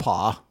third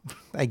paw,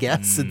 I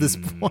guess, at this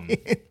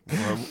point.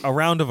 A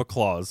round of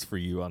applause for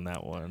you on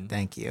that one.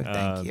 Thank you.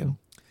 Thank you.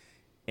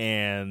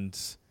 And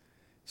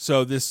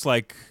so this,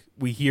 like,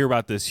 we hear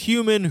about this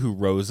human who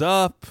rose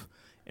up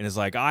and is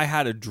like, I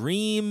had a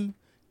dream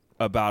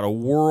about a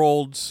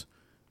world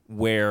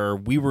where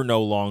we were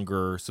no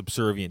longer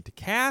subservient to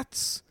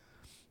cats.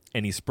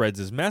 And he spreads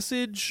his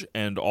message,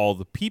 and all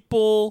the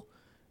people,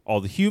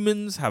 all the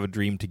humans have a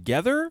dream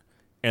together,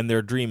 and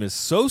their dream is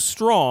so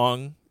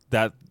strong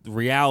that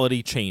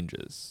reality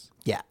changes.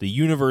 Yeah. The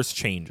universe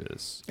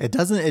changes. It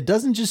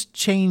doesn't just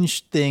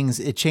change things,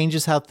 it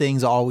changes how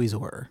things always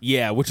were.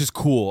 Yeah, which is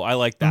cool. I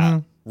like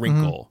that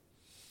wrinkle.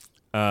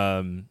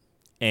 And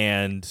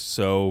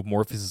so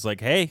Morpheus is like,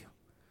 hey,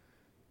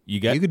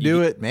 you could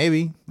do it,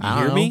 maybe. You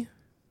hear me?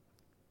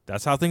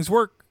 That's how things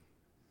work.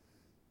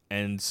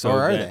 And so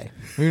or are they?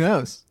 Who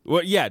knows?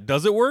 Well, yeah,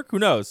 does it work? Who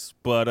knows?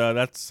 But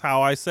that's how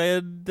I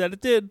said that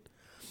it did.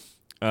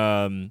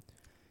 And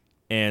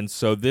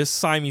so this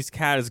Siamese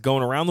cat is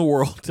going around the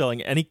world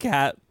telling any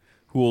cat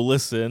who will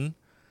listen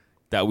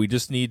that we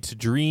just need to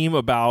dream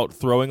about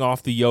throwing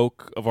off the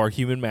yoke of our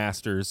human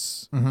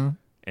masters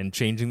and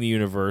changing the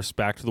universe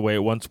back to the way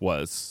it once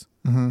was.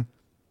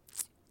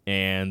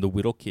 And the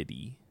little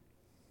kitty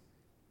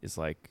is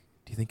like,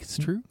 do you think it's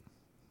true?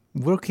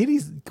 Little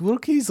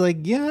kitty's like,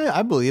 yeah,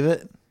 I believe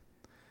it.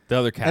 The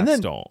other cats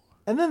don't.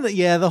 And then,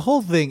 the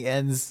whole thing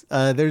ends.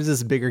 There's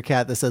this bigger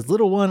cat that says,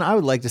 little one, I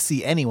would like to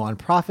see anyone,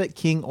 prophet,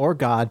 king, or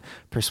god,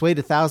 persuade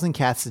 1,000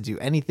 cats to do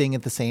anything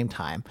at the same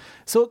time.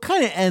 So it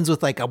kind of ends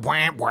with like a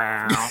wham,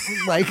 wham,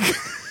 like,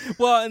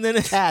 well, and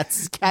then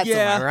cats,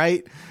 yeah. Am I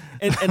right?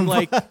 And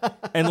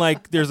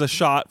like, there's a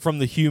shot from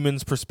the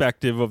human's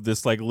perspective of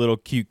this like little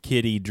cute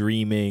kitty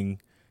dreaming.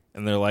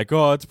 And they're like,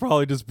 oh, it's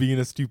probably just being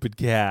a stupid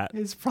cat.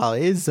 It's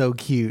so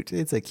cute.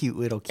 It's a cute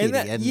little kitty.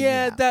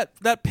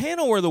 That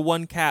panel where the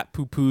one cat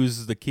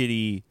poo-poos the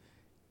kitty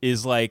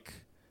is like,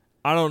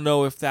 I don't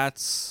know if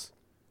that's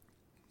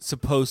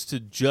supposed to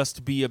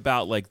just be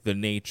about like the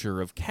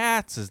nature of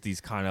cats as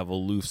these kind of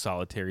aloof,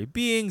 solitary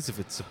beings. If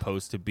it's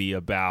supposed to be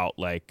about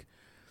like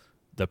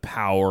the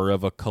power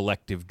of a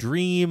collective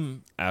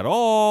dream at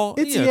all.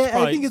 I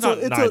think it's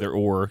neither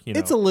or. You know?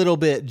 It's a little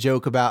bit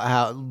joke about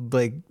how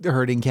like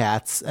hurting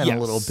cats and a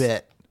little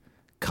bit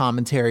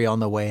commentary on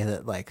the way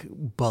that like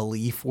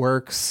belief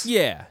works.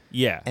 Yeah.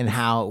 And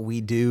how we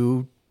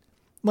do,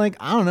 like,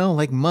 I don't know,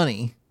 like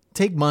money.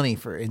 Take money,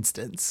 for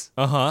instance.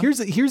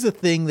 Here's a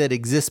thing that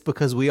exists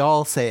because we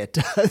all say it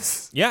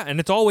does. Yeah, and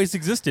it's always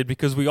existed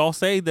because we all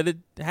say that it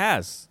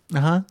has.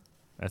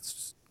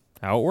 That's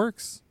how it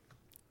works.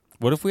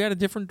 What if we had a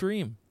different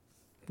dream?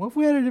 What if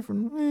we had a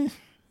different... it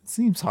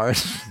seems hard.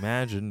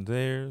 Imagine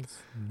there's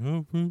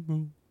no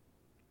poo-poo.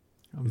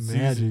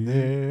 Imagine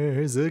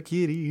there's a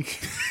kitty.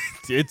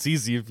 It's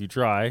easy if you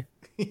try.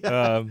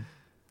 Yeah.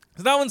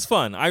 So that one's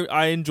fun.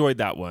 I enjoyed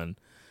that one.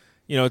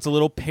 You know, it's a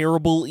little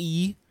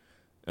parable-y,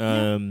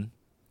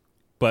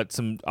 but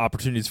some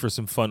opportunities for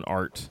some fun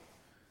art.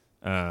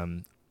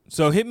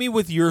 So hit me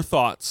with your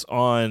thoughts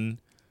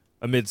on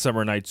A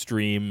Midsummer Night's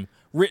Dream,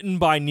 written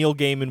by Neil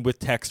Gaiman with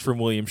text from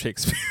William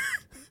Shakespeare,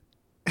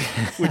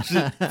 which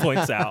it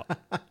points out.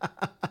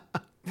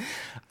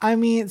 I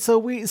mean, so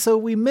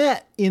we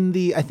met in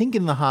the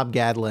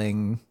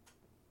Hobgadling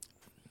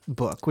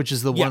book, which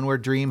is the one where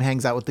Dream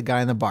hangs out with the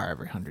guy in the bar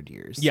every 100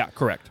 years. Yeah,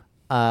 correct.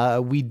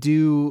 We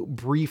do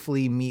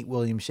briefly meet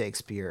William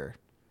Shakespeare.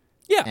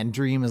 Yeah, and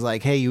Dream is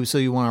like, "Hey, you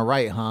want to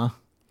write, huh?"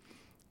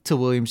 To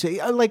William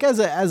Shakespeare, like as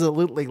a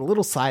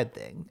little side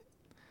thing.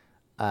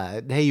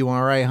 Hey, you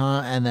want to write,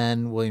 huh? And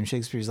then William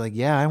Shakespeare's like,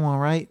 yeah, I want to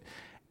write.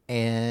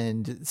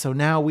 And so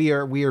now we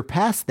are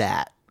past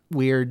that.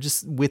 We are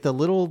just with a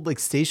little like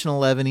Station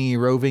 11-y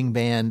roving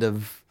band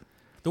of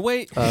The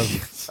way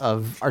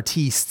of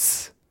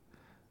artistes.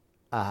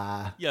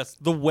 Yes,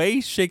 the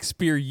way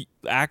Shakespeare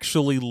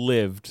actually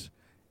lived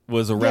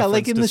was a reference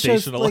like in to the show,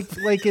 Station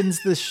 11. like in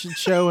the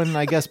show, and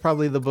I guess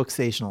probably the book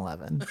Station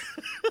 11.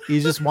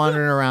 He's just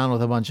wandering around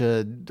with a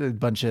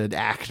bunch of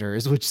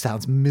actors, which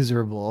sounds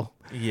miserable.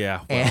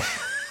 Yeah, well.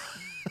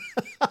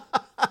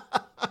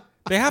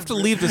 They have to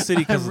leave the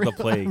city because of the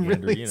plague, I'm Andrew.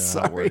 really You know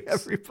sorry, how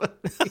it works. everybody.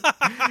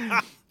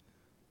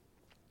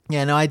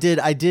 Yeah, no, I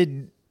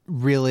did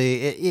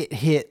really. It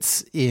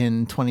hits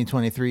in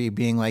 2023,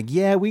 being like,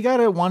 yeah, we got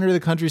to wander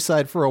the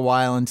countryside for a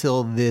while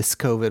until this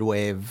COVID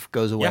wave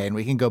goes away, Yeah. and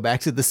we can go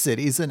back to the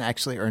cities and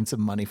actually earn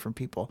some money from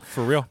people.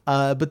 For real.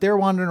 But they're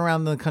wandering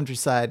around the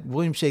countryside.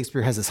 William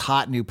Shakespeare has this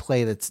hot new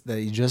play that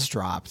he just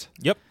dropped.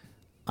 Yep.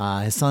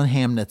 His son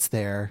Hamnet's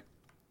there.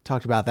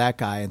 Talked about that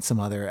guy in some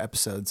other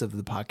episodes of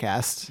the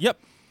podcast. Yep.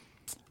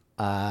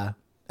 And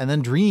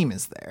then Dream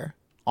is there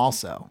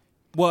also.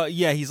 Well,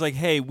 yeah, he's like,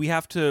 hey, we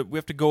have to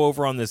go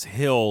over on this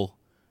hill.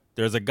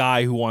 There's a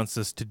guy who wants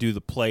us to do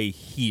the play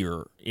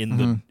here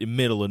in the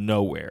middle of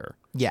nowhere.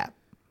 Yeah.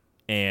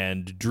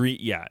 And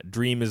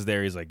Dream is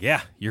there. He's like,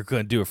 yeah, you're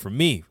gonna do it for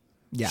me.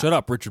 Yeah. Shut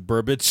up, Richard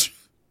Burbage.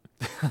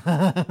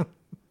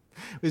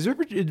 Is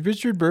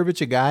Richard Burbage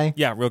a guy?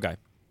 Yeah, real guy.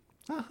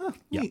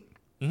 Yeah.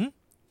 Neat.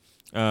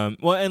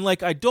 Well, and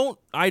like I don't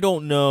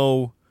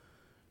know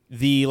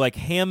the like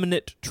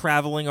Hamnet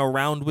traveling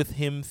around with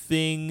him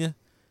thing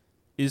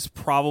is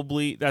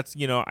probably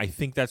I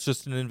think that's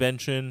just an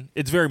invention.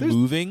 It's very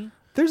moving.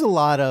 There's a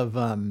lot of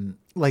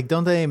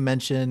don't they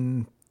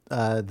mention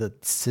the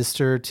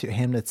sister to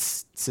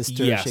Hamnet's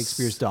sister, Yes.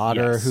 Shakespeare's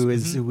daughter,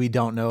 Yes. who we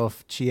don't know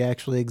if she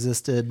actually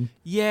existed.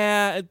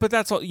 Yeah, but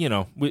that's all. You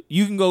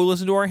can go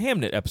listen to our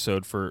Hamnet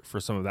episode for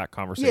some of that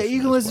conversation. Yeah, you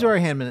can listen to our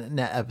Hamnet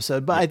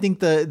episode, but I think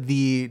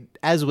the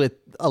as with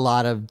a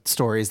lot of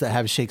stories that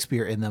have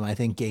Shakespeare in them, I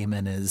think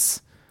Gaiman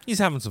is He's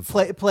having some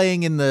fun.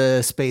 playing in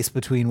the space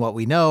between what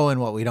we know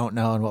and what we don't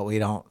know and what we're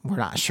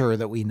not sure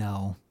that we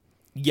know.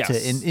 Yes.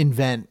 To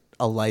invent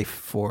a life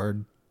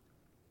for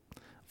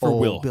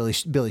Will.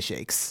 Billy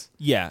Shakes.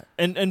 Yeah,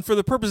 and for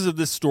the purposes of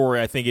this story,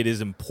 I think it is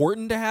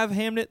important to have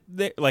Hamnet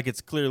there. Like,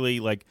 it's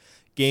clearly like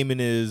Gaiman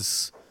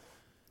is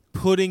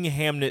putting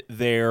Hamnet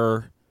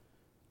there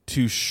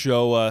to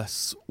show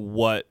us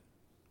what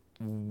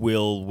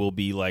Will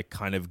be like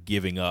kind of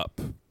giving up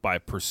by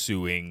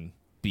pursuing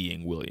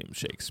being William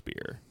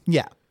Shakespeare.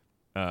 Yeah.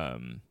 So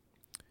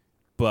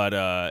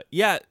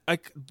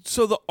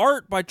the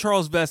art by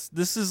Charles Vest,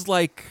 this is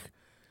like,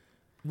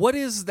 what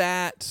is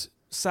that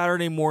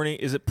Saturday morning?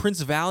 Is it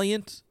Prince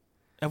Valiant?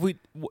 Have we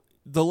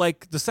the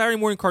Saturday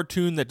morning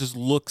cartoon that just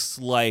looks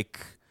like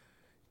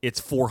it's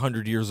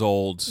 400 years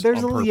old?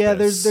 There's a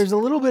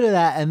little bit of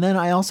that, and then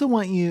I also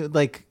want you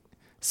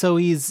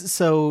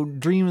so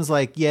Dream is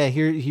like, yeah,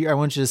 here I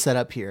want you to set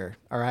up here.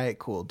 All right,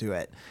 cool, do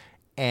it.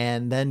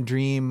 And then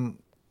Dream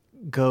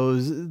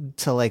goes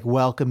to like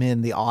welcome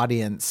in the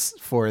audience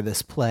for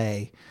this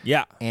play.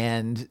 Yeah.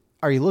 And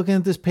are you looking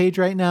at this page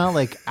right now?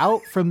 Like,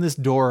 out from this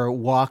door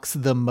walks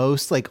the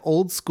most like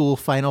old school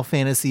Final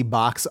Fantasy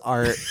box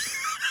art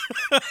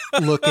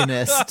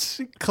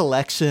lookingest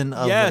collection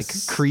of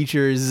like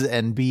creatures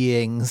and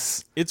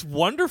beings. It's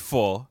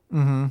wonderful.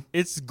 Mm-hmm.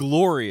 It's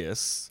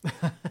glorious.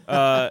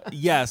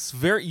 Yes,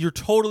 you're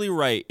totally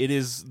right. It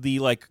is the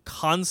like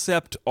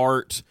concept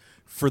art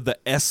for the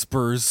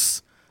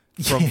Espers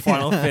from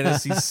Final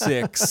Fantasy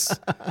VI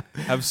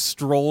have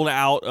strolled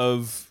out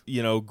of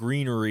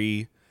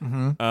greenery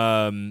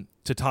to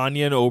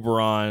Tanya and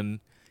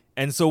Oberon.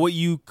 And so what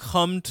you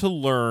come to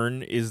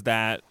learn is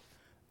that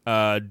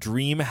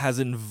Dream has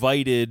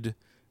invited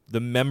the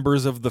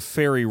members of the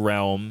fairy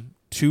realm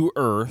to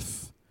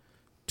Earth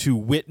to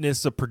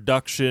witness a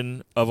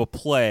production of a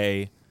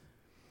play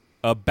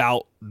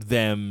about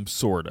them,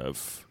 sort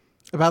of.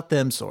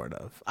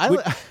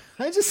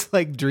 I just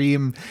like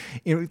Dream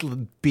going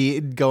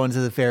to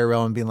the fairy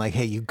realm and being like,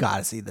 hey, you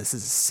gotta see this.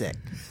 This is sick.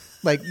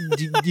 Like,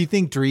 do you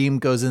think Dream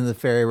goes into the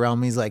fairy realm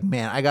and he's like,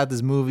 man, I got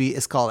this movie.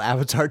 It's called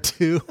Avatar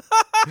 2.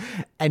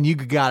 And you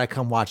gotta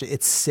come watch it.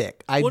 It's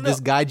sick. This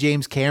guy,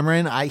 James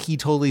Cameron, he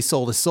totally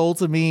sold his soul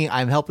to me.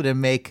 I'm helping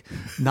him make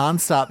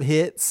nonstop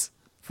hits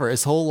for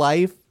his whole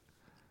life.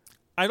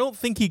 I don't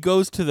think he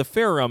goes to the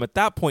fairy realm. At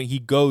that point, he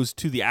goes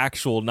to the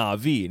actual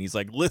Na'vi, and he's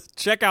like,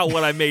 check out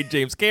what I made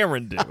James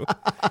Cameron do.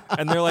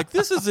 And they're like,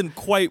 this isn't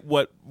quite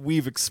what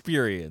we've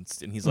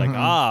experienced. And he's like,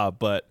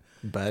 but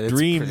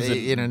dreams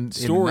and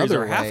stories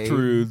are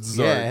half-truths.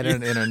 Yeah,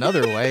 in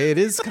another way, it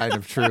is kind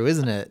of true,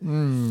 isn't it?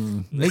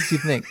 Makes you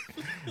think.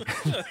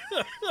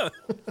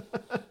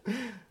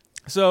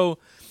 So,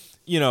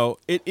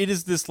 it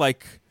is this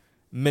like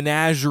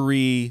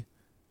menagerie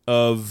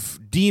of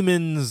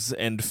demons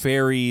and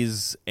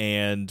fairies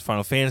and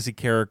Final Fantasy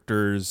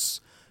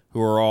characters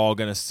who are all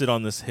going to sit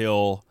on this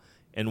hill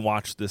and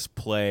watch this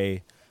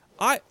play.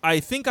 I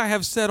think I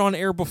have said on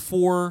air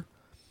before,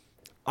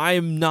 I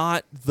am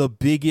not the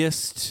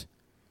biggest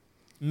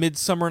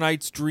Midsummer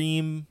Night's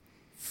Dream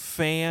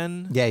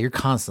fan. Yeah, you're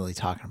constantly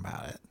talking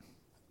about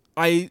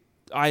it.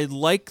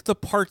 like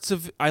parts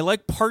of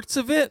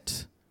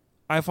it.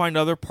 I find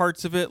other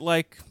parts of it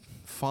like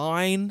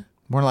fine.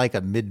 More like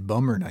a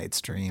Midsummer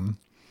Night's Dream.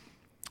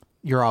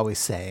 You're always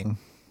saying.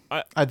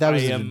 That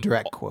was a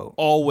direct quote.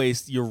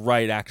 Always, you're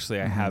right.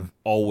 Actually, I have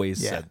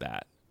always said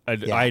that.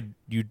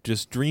 You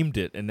just dreamed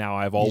it, and now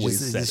I've always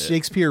said it.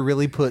 Shakespeare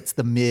really puts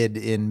the mid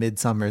in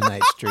Midsummer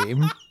Night's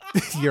Dream.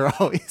 You're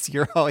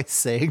always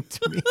saying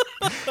to me.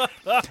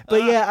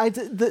 But yeah,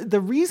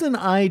 the reason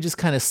I just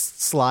kind of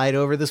slide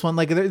over this one,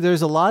 like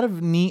there's a lot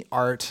of neat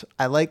art.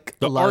 I like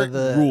a lot of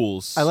the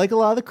rules. I like a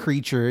lot of the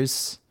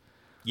creatures.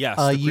 Yes,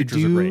 the you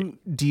creatures are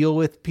great. Deal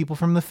with people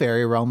from the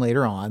fairy realm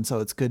later on,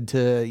 so it's good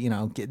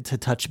to get to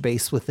touch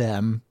base with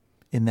them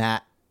in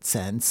that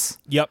sense.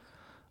 Yep.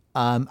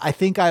 I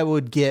think I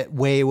would get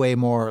way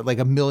more, like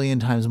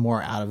 1,000,000 times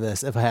more out of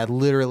this if I had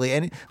literally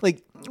any,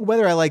 like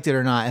whether I liked it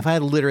or not, if I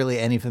had literally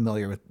any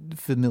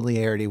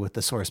familiarity with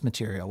the source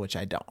material, which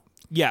I don't.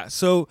 Yeah.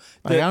 So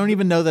I don't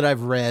even know that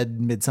I've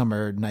read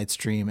Midsummer Night's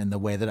Dream in the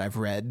way that I've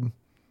read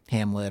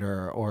Hamlet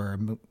or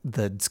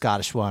the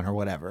Scottish one or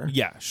whatever.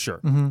 Yeah, sure.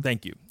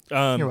 Thank you.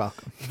 You're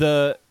welcome.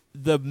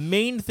 The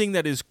main thing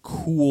that is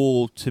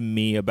cool to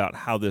me about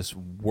how this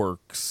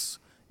works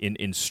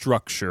in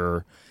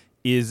structure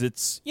is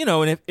it's,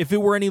 and if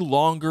it were any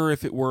longer,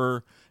 if it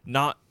were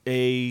not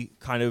a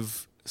kind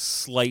of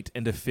slight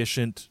and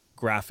efficient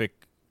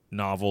graphic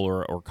novel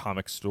or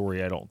comic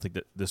story, I don't think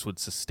that this would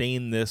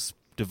sustain this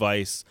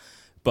device.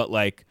 But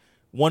like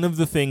one of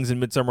the things in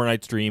Midsummer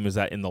Night's Dream is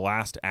that in the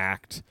last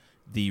act,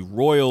 the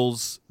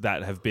royals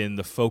that have been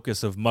the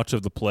focus of much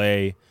of the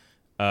play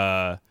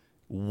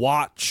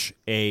watch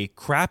a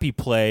crappy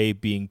play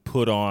being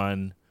put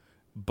on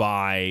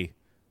by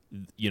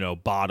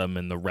Bottom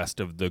and the rest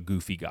of the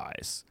goofy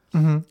guys.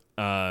 And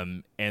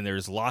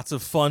there's lots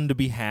of fun to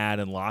be had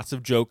and lots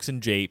of jokes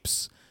and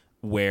japes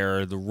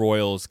where the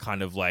royals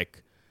kind of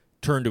like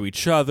turn to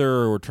each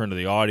other or turn to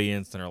the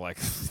audience and are like,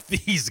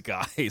 these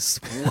guys,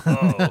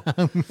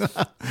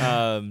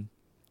 whoa.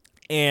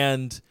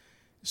 And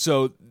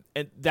so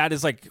that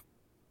is like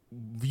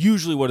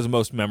usually what is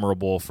most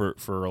memorable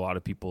for a lot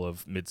of people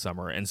of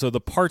Midsummer. And so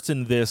the parts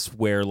in this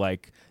where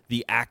like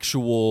the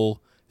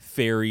actual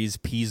fairies,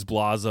 Peas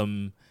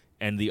Blossom,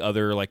 and the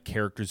other like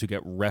characters who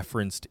get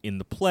referenced in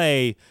the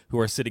play who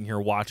are sitting here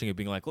watching it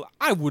being like, well,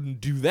 I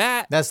wouldn't do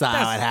that. That's not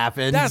how it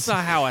happened. That's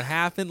not how it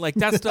happened. Like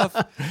that stuff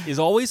is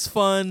always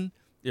fun.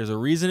 There's a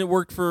reason it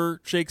worked for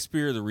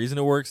Shakespeare. The reason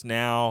it works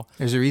now.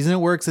 There's a reason it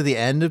works at the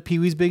end of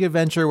Pee-wee's Big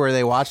Adventure where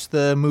they watch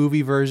the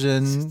movie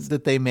version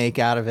that they make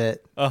out of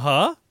it.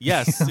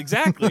 Yes,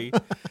 exactly.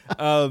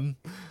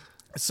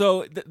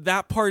 So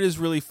that part is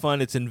really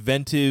fun. It's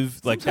inventive.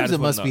 Like Sometimes it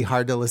must be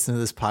hard to listen to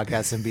this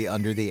podcast and be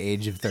under the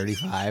age of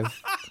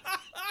 35.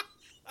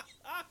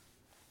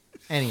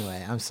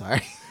 Anyway, I'm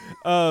sorry.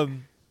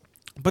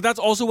 But that's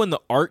also when the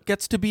art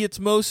gets to be its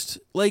most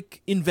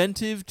like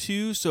inventive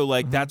too. So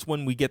like that's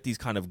when we get these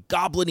kind of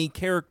goblin-y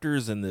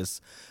characters and this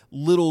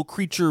little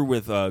creature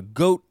with a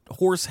goat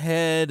horse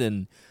head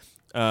and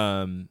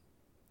I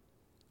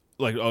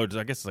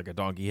guess it's like a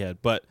donkey head,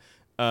 but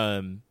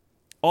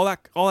all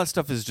that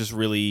stuff is just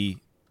really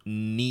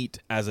neat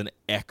as an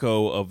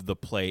echo of the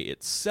play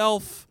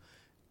itself.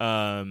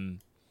 And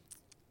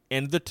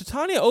the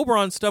Titania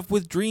Oberon stuff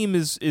with Dream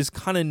is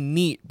kind of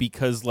neat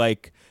because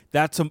like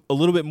that's a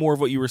little bit more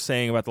of what you were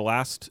saying about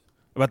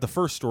the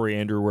first story,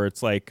 Andrew, where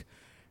it's like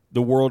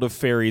the world of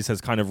fairies has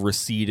kind of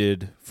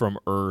receded from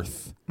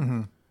Earth,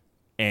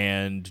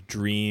 and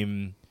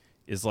Dream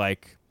is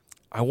like,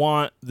 I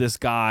want this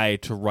guy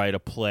to write a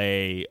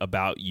play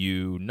about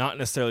you, not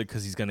necessarily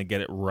because he's going to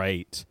get it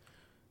right,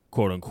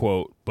 quote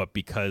unquote, but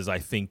because I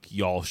think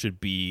y'all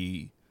should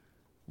be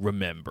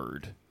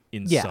remembered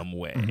in some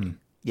way.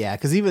 Yeah,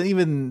 because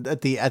even at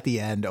the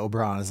end,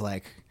 Oberon is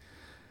like,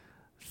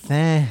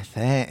 thanks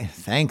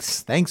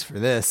for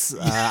this.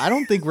 I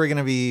don't think we're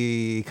gonna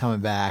be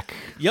coming back.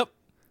 Yep,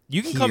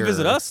 you can come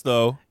visit us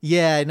though.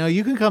 Yeah, no,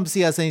 you can come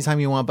see us anytime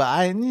you want.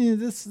 But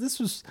this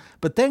was.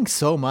 But thanks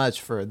so much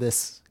for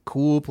this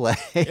cool play.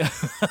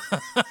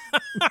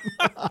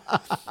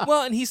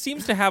 Well, and he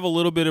seems to have a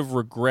little bit of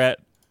regret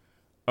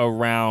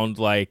around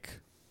like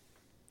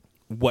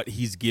what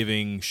he's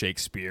giving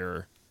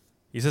Shakespeare.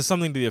 He says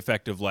something to the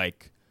effect of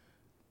like,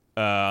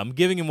 I'm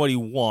giving him what he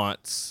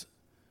wants,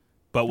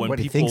 but when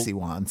he thinks he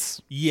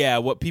wants. Yeah,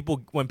 when people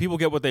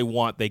get what they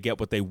want, they get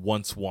what they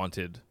once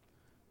wanted.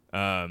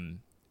 And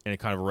a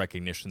kind of a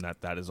recognition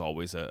that is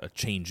always a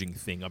changing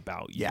thing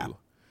about you. Yeah.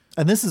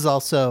 And this is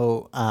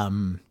also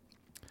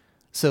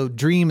so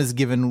Dream has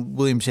given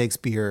William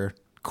Shakespeare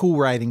cool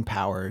writing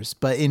powers,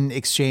 but in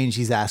exchange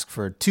he's asked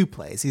for 2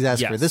 plays. He's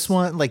asked for this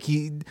one, like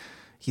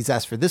he's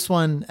asked for this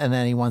one, and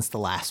then he wants the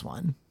last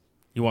one.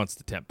 He wants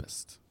The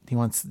Tempest. He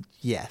wants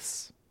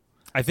yes.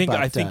 I think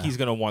he's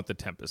going to want The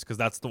Tempest because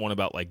that's the one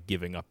about like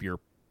giving up your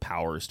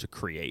powers to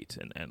create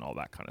and all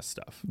that kind of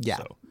stuff. Yeah.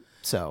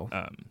 So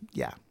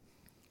yeah.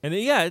 And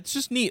yeah, it's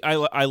just neat.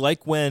 I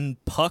like when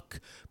Puck,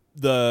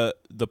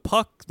 the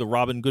Puck, the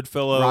Robin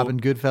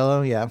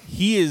Goodfellow, yeah.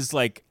 he is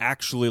like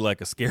actually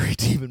like a scary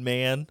demon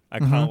man. I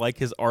kind of like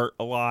his art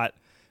a lot.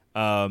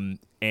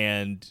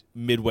 And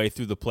midway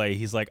through the play,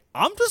 he's like,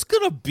 I'm just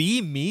gonna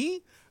be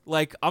me.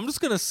 Like, I'm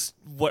just gonna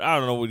I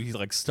don't know what he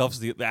like stuffs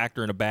the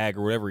actor in a bag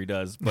or whatever he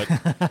does, but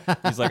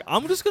he's like,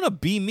 I'm just gonna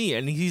be me.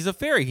 And he's a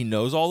fairy. He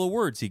knows all the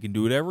words. He can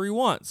do whatever he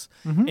wants,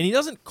 and he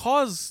doesn't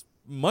cause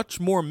much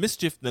more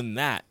mischief than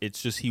that.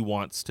 It's just he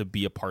wants to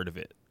be a part of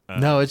it.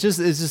 No, it's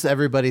just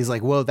everybody's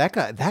like, whoa,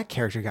 that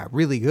character got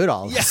really good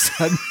all of a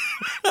sudden.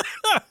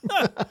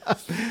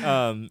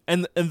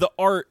 And the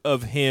art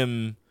of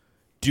him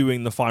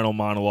doing the final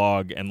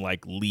monologue and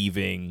like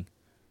leaving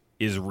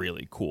is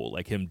really cool.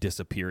 Like him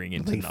disappearing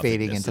into like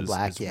fading into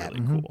black. is yeah,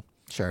 really cool.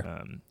 Sure.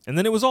 And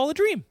then it was all a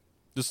dream,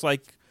 just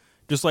like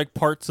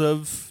parts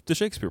of the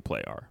Shakespeare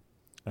play are.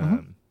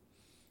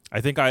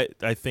 I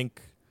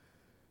think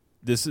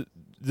this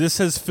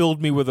has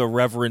filled me with a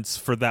reverence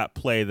for that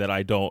play that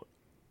I don't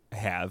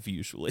have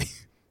usually.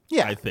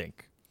 Yeah, I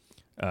think,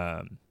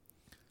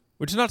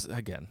 which is not,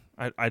 again,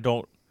 I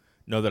don't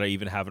know that I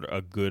even have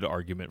a good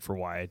argument for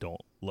why I don't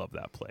love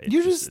that play.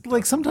 You're just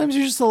like, sometimes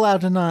you're just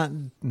allowed to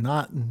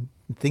not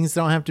things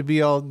don't have to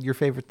be all your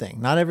favorite thing.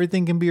 Not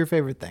everything can be your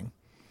favorite thing.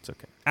 It's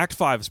okay. Act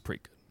 5 is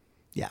pretty good.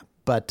 Yeah,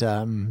 but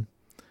the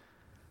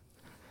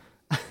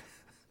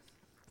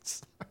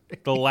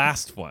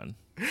last one.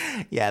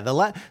 Yeah, the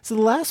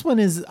last one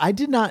is, I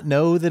did not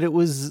know that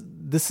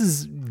this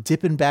is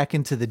dipping back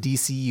into the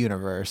DC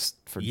universe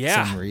for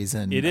some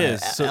reason. It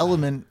is.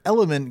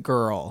 Element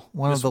Girl,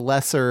 one of the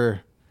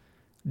lesser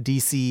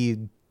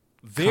DC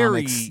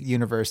comics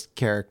universe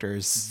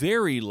characters.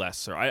 Very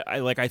lesser.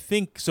 I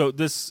think so.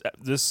 This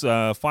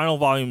final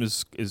volume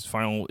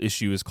final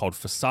issue is called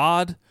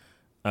Facade.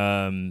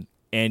 And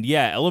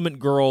yeah, Element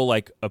Girl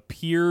like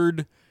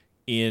appeared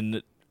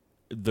in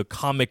the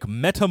comic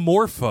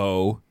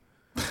Metamorpho.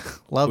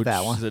 Love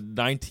that one. Which is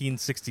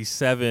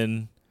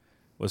 1967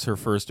 was her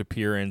first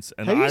appearance,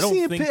 and have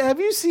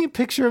you seen a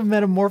picture of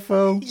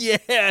Metamorpho?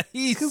 Yeah,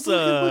 he's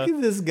look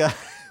at this guy.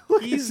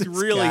 He's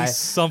really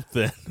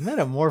something.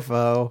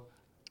 Metamorpho.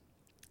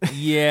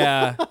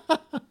 Yeah,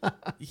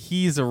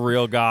 he's a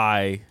real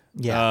guy.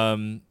 Yeah.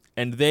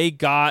 And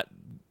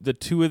the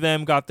two of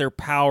them got their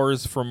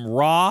powers from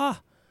Ra,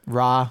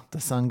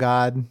 the sun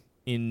god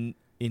in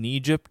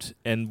Egypt,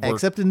 and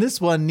except in this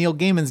one, Neil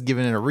Gaiman's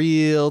given it a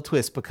real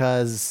twist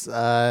because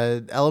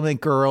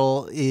Element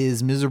Girl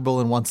is miserable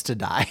and wants to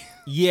die.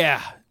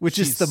 Yeah, which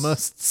is the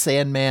most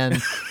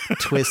Sandman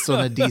twist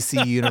on a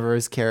DC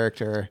universe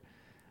character.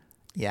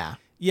 Yeah.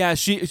 Yeah,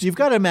 you've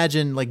got to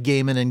imagine like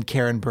Gaiman and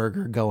Karen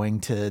Berger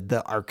going to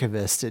the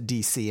archivist at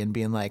DC and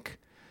being like,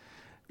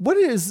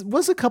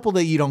 what's a couple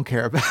that you don't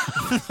care about?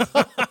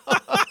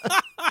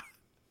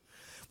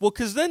 Well,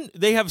 because then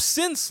they have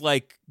since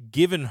like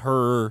given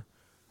her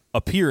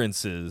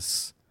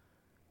appearances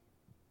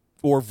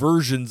or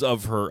versions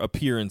of her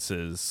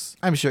appearances.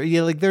 I'm sure.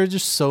 Yeah, like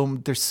there's so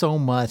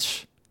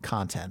much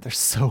content. There's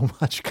so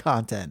much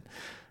content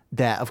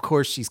that of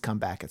course she's come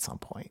back at some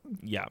point.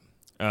 Yeah.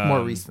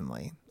 More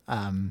recently.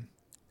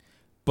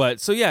 But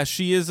so yeah,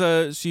 she's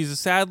a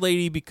sad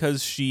lady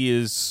because she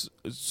is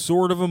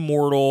sort of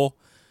immortal.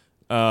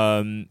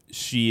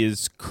 She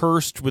is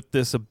cursed with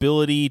this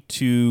ability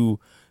to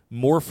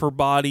morph her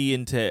body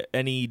into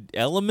any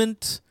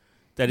element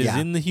that is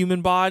in the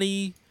human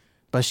body.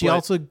 But she's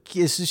not like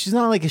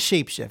a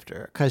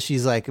shapeshifter because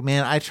she's like,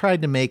 man, I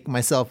tried to make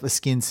myself a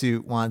skin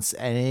suit once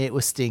and it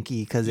was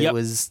stinky because it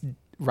was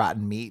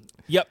rotten meat.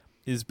 Yep,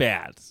 is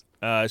bad.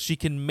 She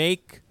can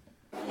make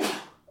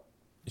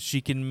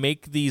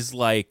these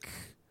like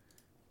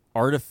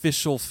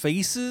artificial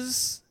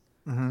faces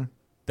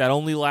that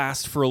only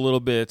last for a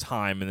little bit of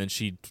time, and then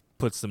she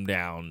puts them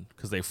down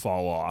because they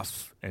fall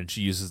off, and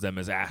she uses them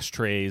as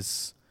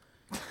ashtrays.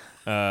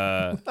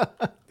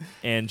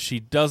 And she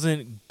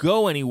doesn't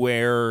go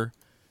anywhere.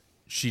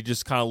 She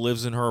just kind of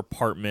lives in her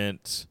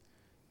apartment.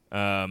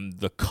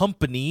 The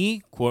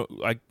company,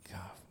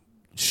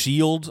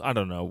 Shield, I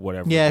don't know,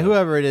 whatever. Yeah,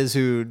 whoever it is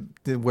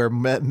where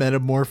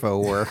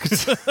Metamorpho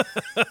works.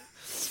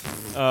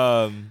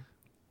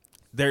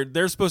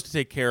 They're supposed to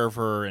take care of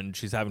her, and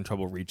she's having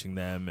trouble reaching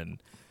them.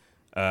 And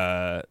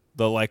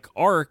the like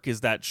arc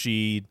is that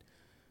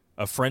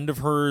a friend of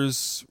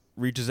hers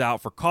reaches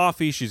out for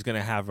coffee. She's going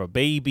to have a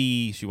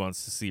baby. She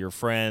wants to see her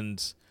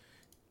friend.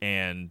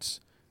 And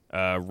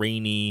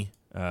Rainy,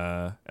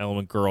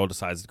 Element Girl,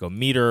 decides to go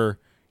meet her.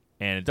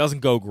 And it doesn't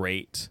go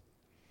great.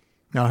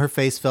 No, her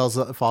face falls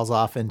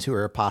off into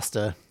her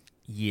pasta.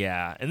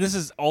 Yeah. And this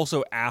is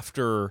also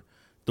after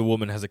the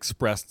woman has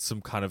expressed some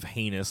kind of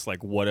heinous,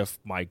 like, what if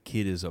my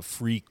kid is a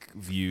freak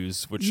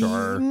views, which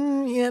are...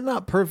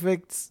 not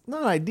perfect.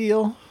 Not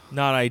ideal.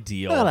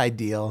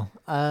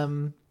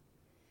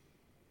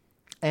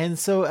 And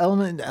so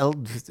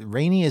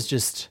Rainy is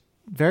just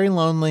very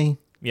lonely.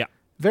 Yeah.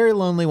 Very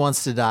lonely,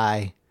 wants to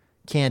die.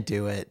 Can't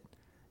do it.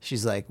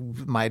 She's like,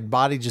 my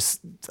body just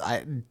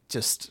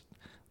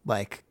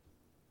like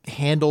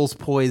handles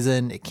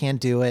poison. It can't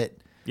do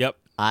it. Yep.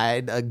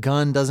 A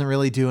gun doesn't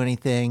really do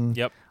anything.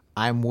 Yep.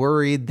 I'm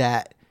worried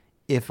that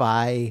if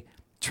I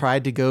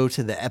tried to go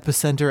to the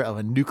epicenter of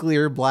a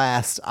nuclear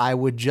blast, I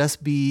would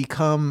just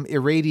become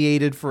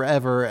irradiated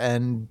forever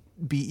and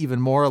be even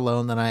more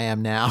alone than I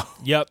am now.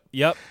 Yep.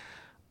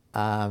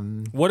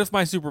 What if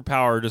my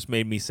superpower just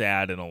made me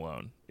sad and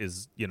alone?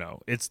 It's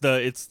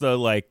the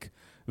like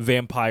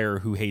vampire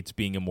who hates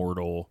being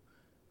immortal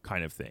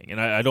kind of thing. And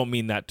I don't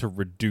mean that to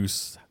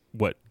reduce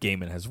what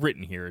Gaiman has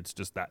written here. It's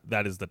just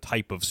that is the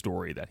type of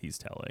story that he's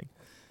telling.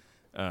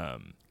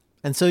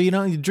 And so,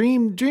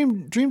 Dream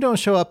don't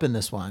show up in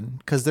this one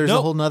because there's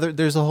a whole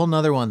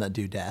nother one that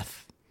do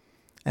Death,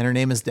 and her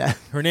name is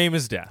Death. Her name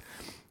is Death.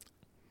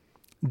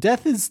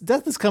 Death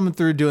is coming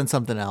through doing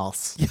something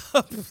else.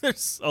 Yep.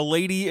 There's a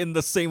lady in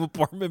the same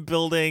apartment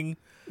building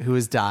who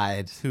has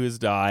died,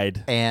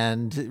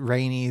 and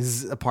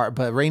Rainey's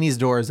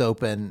door is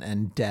open,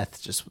 and Death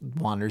just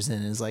wanders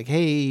in and is like,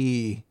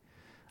 "Hey,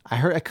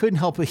 I couldn't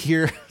help but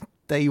hear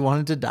that you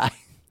wanted to die,"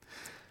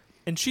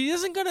 and she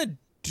isn't gonna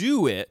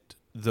do it.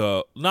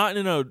 Death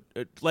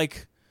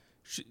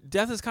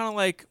is kind of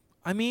like,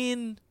 I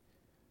mean,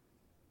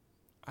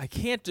 I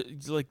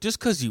can't, like, just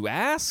because you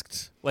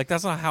asked, like,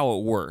 that's not how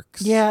it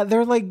works. Yeah,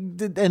 they're like,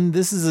 and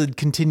this is a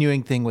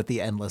continuing thing with the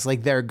Endless.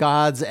 Like, they're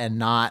gods and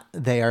not,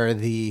 they are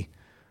the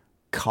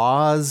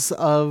cause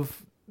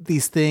of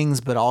these things,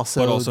 but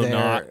also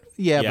not.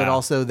 Yeah, but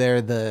also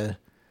they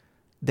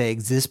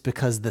exist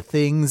because the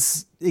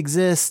things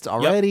exist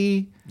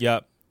already.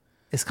 Yep.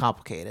 It's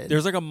complicated.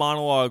 There's like a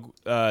monologue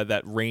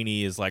that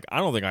Rainey is like, I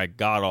don't think I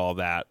got all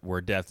that, where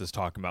Death is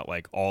talking about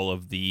like all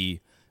of the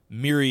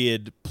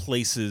myriad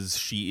places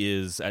she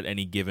is at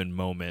any given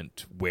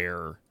moment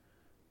where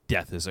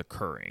death is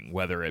occurring,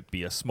 whether it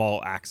be a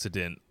small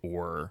accident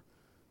or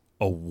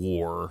a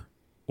war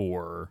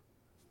or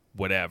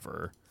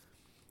whatever.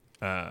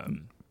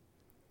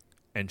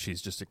 And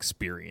she's just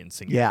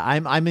experiencing it. Yeah,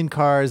 I'm in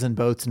cars and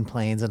boats and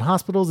planes and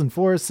hospitals and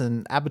forests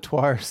and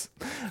abattoirs.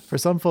 For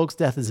some folks,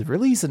 death is a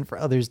release, and for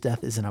others,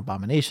 death is an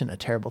abomination, a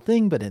terrible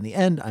thing. But in the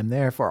end, I'm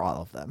there for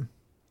all of them.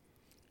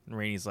 And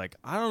Rainey's like,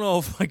 I don't know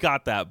if I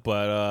got that,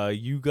 but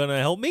you gonna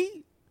help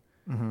me?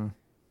 Mm-hmm.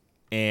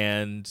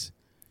 And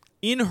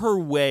in her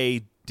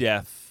way,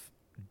 Death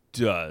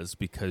does,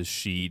 because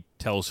she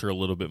tells her a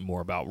little bit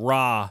more about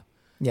Ra.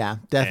 Yeah,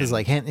 Death is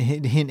like, hint,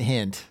 hint, hint,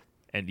 hint.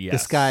 And yes,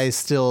 this guy is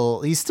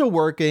still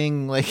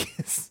working. Like,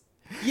 his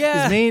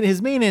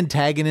main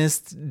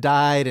antagonist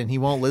died, and he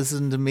won't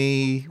listen to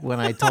me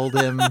when I told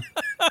him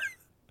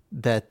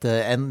that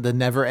the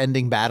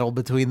never-ending battle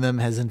between them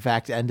has in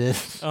fact ended.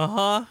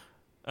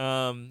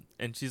 And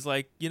she's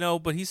like,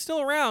 but he's still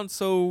around.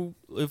 So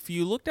if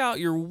you looked out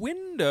your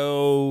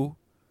window,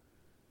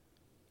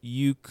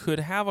 you could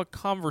have a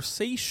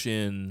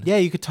conversation. Yeah,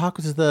 you could talk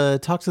to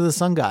the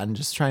sun god and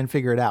just try and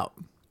figure it out.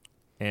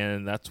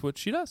 And that's what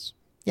she does.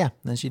 Yeah,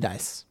 then she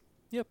dies.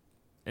 Yep.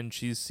 And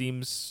she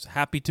seems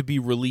happy to be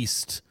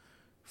released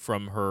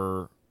from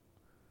her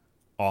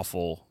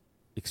awful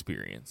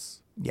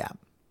experience. Yeah.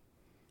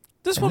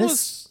 This one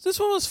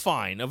was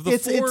fine. Of the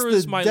four, it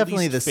was my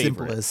definitely least the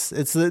favorite.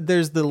 simplest.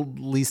 There's the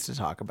least to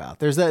talk about.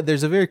 There's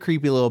a very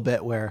creepy little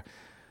bit where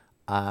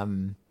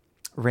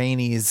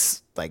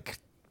Rainey's like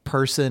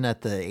person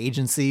at the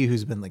agency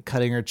who's been like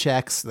cutting her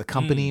checks, the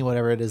company,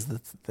 whatever it is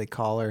that they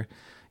call her,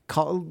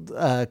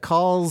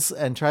 calls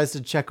and tries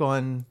to check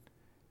on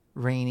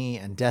Rainey,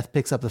 and Death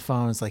picks up the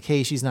phone. It's like,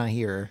 hey, she's not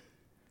here.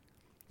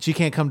 She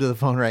can't come to the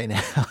phone right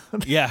now.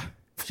 Yeah.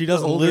 She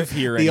doesn't live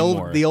here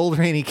anymore. The old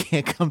Rainey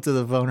can't come to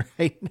the phone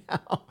right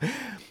now.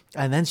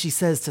 And then she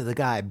says to the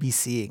guy, be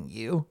seeing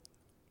you.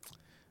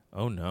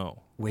 Oh,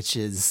 no. Which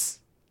is,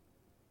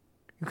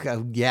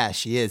 yeah,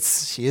 she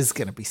is. She is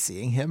going to be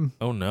seeing him.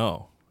 Oh,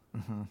 no.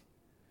 Mm-hmm.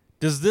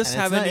 Does this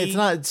have any... It's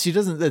not, she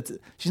doesn't,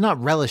 she's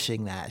not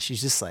relishing that.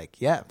 She's just like,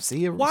 yeah, see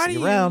you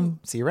around.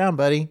 See you around,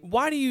 buddy.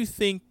 Why do you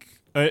think,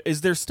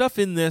 is there stuff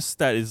in this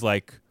that is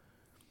like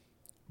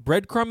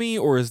breadcrumby,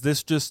 or is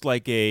this just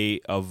like a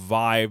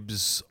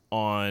vibes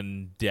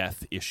on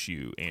death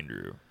issue,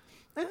 Andrew?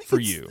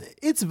 For you,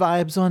 it's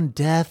vibes on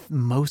death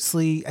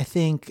mostly, I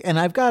think, and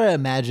I've got to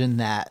imagine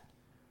that,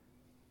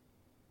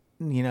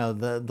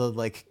 the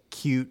like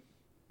cute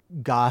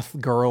goth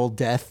girl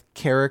Death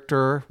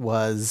character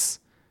was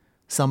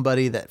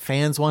somebody that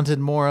fans wanted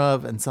more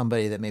of, and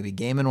somebody that maybe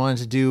Gaiman wanted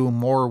to do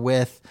more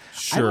with.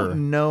 Sure. I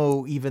don't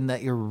know even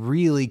that you're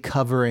really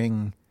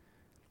covering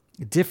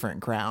different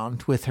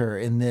ground with her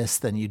in this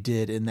than you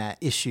did in that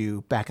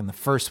issue back in the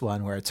first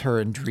one, where it's her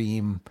and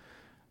Dream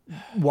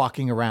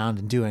walking around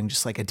and doing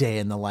just like a day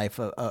in the life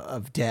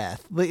of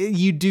Death.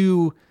 You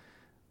do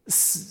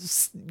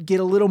get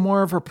a little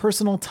more of her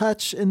personal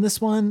touch in this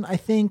one, I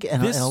think,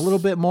 and a little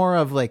bit more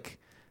of like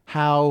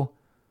how,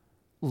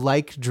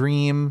 like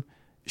Dream,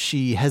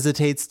 she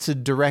hesitates to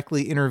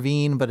directly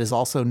intervene, but is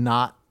also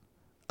not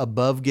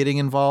above getting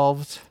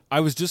involved. I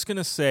was just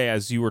gonna say,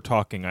 as you were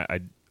talking,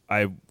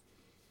 I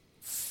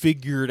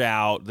figured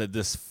out that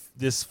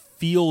this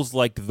feels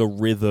like the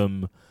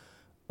rhythm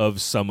of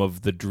some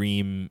of the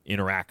Dream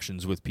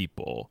interactions with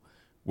people,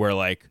 where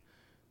like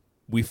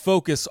we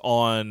focus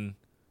on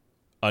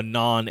a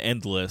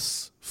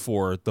non-endless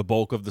for the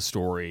bulk of the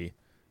story,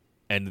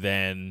 and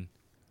then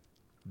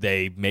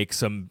they make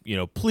some,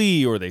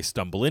 plea, or they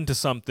stumble into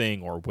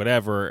something or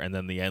whatever, and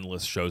then the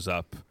endless shows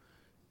up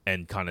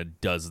and kind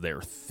of does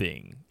their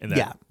thing. And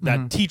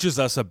that teaches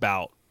us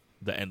about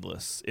the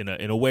endless in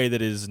a way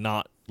that is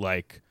not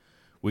like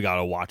we got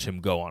to watch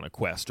him go on a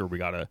quest, or we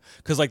got to,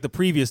 because like the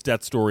previous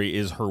Death story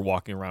is her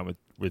walking around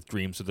with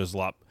dreams. So there's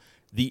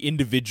the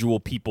individual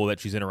people that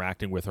she's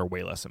interacting with are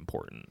way less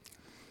important.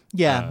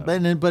 Yeah,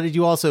 but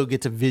you also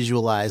get to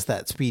visualize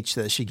that speech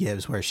that she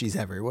gives where she's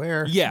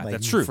everywhere. Yeah,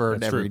 that's true. For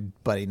that's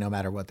everybody, no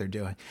matter what they're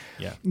doing.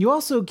 Yeah. You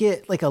also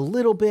get like a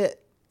little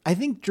bit, I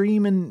think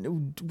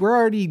we're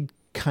already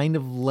kind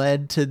of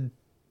led to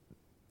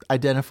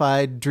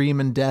identify Dream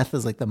and Death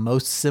as like the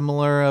most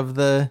similar of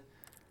the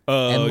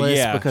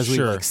endless, because we've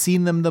like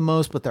seen them the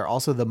most, but they're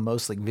also the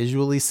most like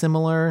visually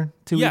similar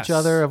to each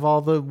other of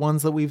all the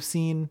ones that we've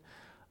seen.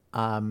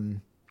 But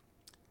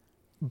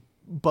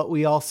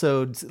we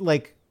also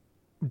like,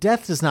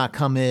 Death does not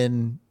come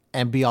in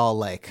and be all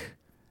like,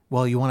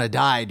 well, you want to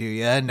die, do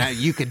you? Now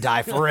you could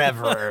die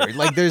forever.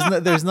 Like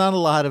there's not a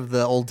lot of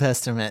the Old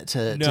Testament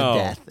to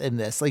Death in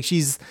this. Like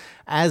she's,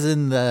 as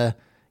in the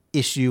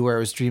issue where it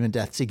was Dream and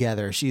Death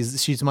together,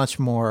 she's much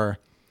more,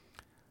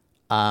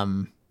 I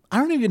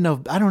don't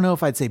know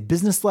if I'd say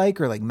businesslike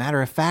or like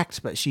matter of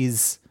fact, but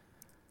she's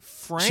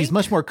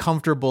much more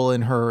comfortable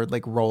in her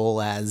like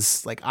role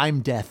as like, I'm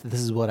Death.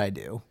 This is what I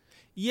do.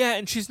 Yeah.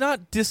 And she's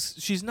not,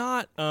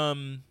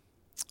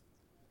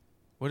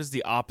 what is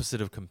the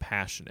opposite of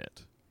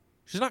compassionate?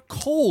 She's not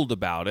cold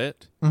about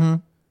it.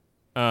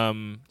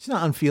 Mm-hmm. She's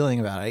not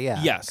unfeeling about it.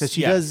 Yeah. Yes.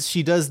 Because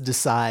she does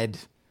decide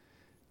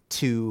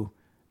to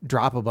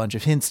drop a bunch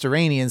of hints to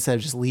Rainey instead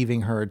of just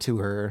leaving her to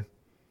her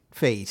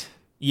fate.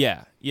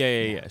 Yeah.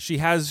 She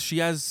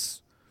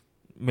has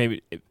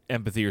maybe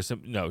empathy or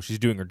something. No, she's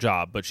doing her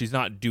job, but she's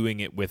not doing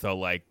it with a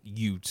like,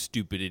 you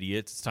stupid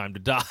idiot, it's time to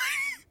die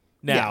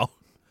now. Yeah.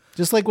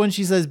 Just like when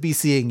she says, be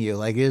seeing you.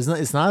 Like it's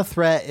not a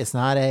threat. It's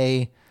not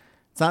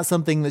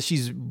something that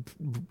she's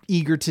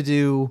eager to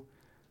do,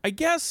 I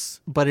guess.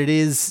 But it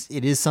is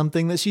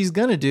something that she's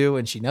going to do,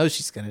 and she knows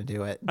she's going to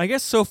do it. I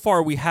guess so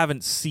far we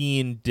haven't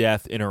seen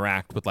Death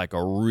interact with like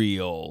a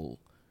real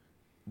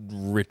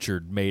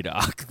Richard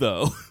Madoc,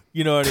 though.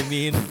 You know what I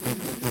mean?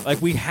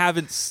 Like we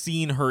haven't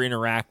seen her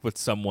interact with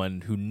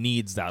someone who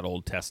needs that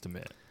Old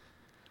Testament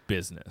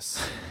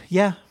business.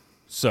 Yeah.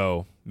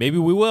 So maybe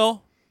we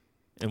will.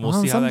 And we'll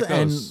see how that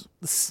goes.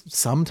 And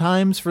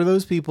sometimes for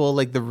those people,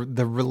 like the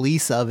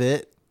release of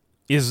it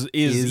is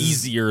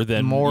easier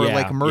than more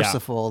like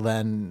merciful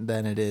than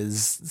it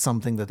is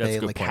something that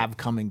they like point. Have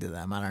coming to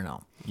them. I don't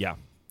know. Yeah.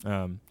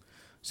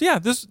 So yeah,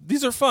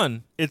 these are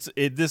fun.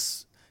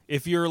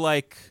 If you're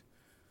like,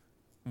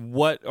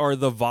 what are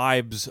the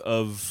vibes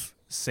of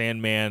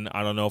Sandman?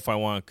 I don't know if I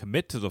want to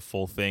commit to the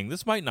full thing.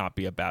 This might not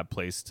be a bad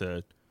place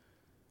to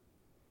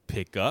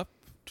pick up,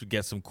 to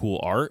get some cool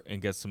art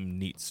and get some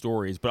neat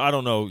stories, but I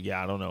don't know.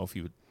 Yeah, I don't know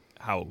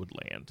how it would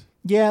land.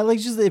 Yeah, like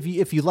just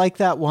if you like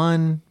that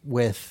one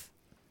with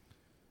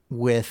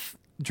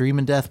Dream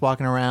and Death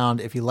walking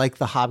around, if you like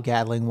the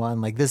Hobgaddling one,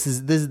 like this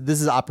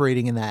is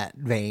operating in that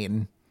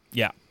vein.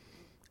 Yeah.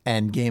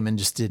 And Gaiman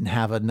just didn't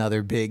have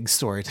another big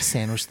story to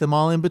sandwich them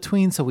all in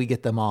between, so we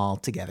get them all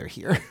together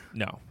here.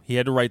 No, he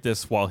had to write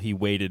this while he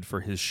waited for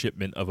his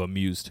shipment of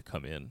Amuse to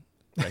come in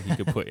that he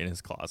could put in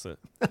his closet.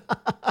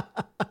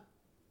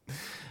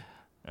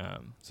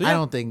 So yeah. I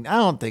don't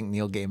think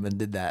Neil Gaiman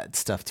did that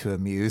stuff to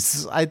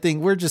Amuse. I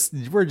think we're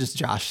just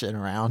joshing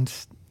around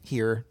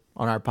here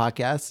on our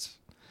podcast.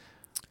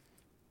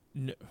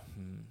 No.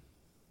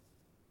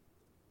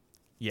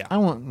 Yeah.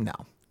 No.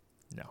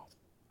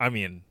 I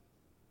mean,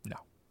 no.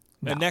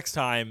 And next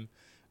time,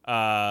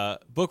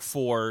 book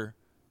 4,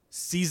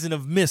 Season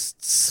of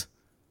Mists.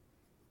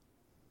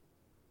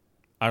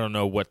 I don't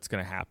know what's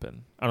going to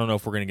happen. I don't know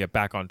if we're going to get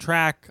back on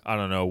track. I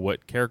don't know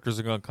what characters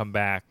are going to come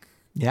back.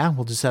 Yeah,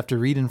 we'll just have to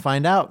read and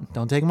find out.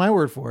 Don't take my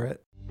word for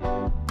it.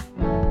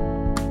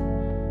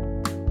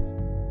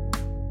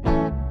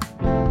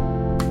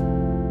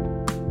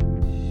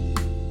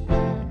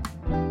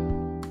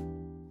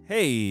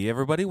 Hey,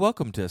 everybody.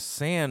 Welcome to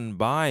Stand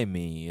By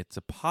Me. It's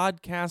a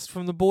podcast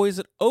from the boys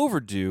at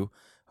Overdue,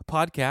 a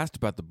podcast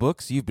about the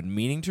books you've been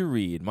meaning to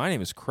read. My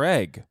name is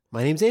Craig.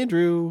 My name's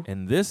Andrew.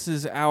 And this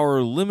is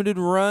our limited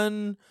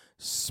run,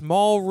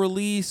 small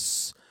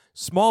release,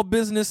 Small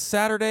Business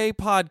Saturday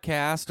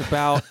podcast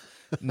about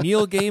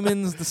Neil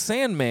Gaiman's The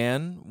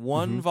Sandman,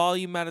 one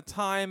volume at a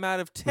time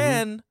out of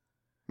 10.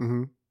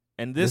 Mm-hmm.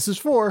 And this is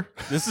 4.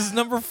 This is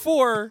number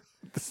 4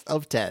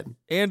 of 10.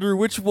 Andrew,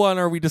 which one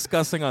are we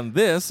discussing on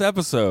this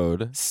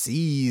episode?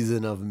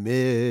 Season of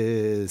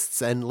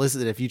Mists. And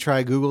listen, if you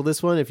try Google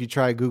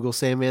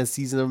Sandman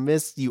Season of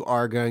Mists, you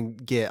are going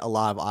to get a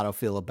lot of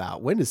autofill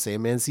about when does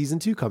Sandman Season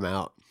 2 come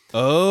out.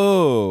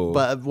 Oh.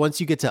 But once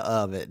you get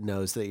to it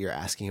knows that you're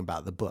asking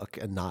about the book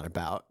and not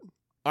about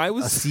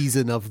a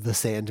season of the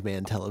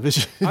Sandman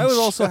television. I was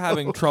also show.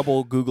 having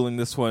trouble Googling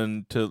this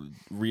one to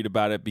read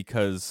about it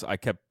because I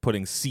kept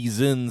putting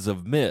seasons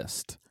of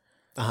Mist.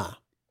 Uh-huh.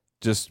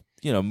 Just,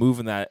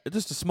 moving that.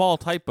 Just a small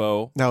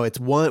typo. No, it's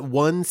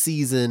one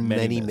season,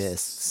 Many many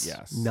mists. mists.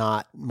 Yes.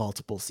 Not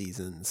multiple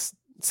seasons,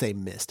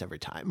 same mist every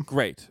time.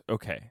 Great.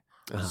 Okay.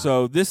 Uh-huh.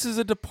 So this is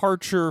a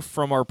departure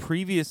from our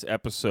previous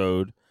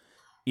episode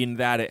in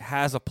that it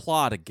has a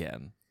plot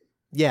again.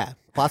 Yeah,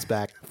 plot's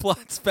back.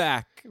 Plot's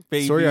back,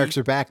 baby. Story arcs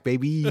are back,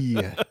 baby.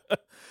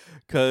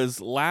 Because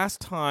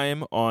last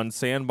time on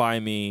Stand By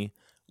Me,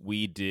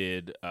 we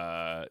did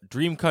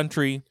Dream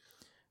Country,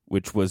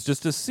 which was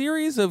just a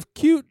series of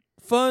cute,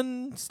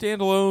 fun,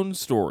 standalone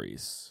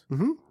stories.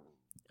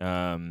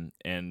 Mm-hmm.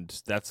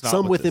 And that's not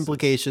Some what with this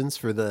implications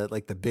for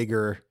the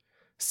bigger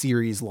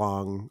series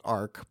long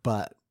arc,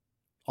 but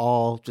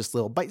all just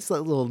little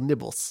bite-sized little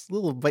nibbles,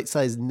 little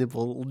bite-sized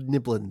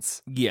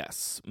nibblins.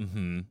 Yes.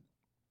 Mm-hmm.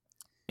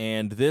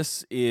 And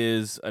this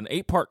is an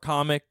 8-part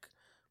comic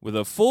with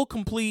a full,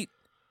 complete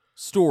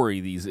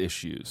story, these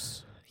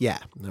issues. Yeah,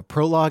 a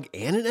prologue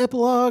and an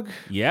epilogue.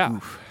 Yeah.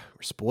 Oof,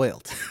 we're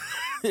spoiled.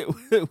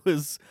 It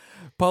was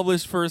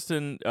published first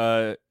in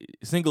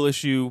single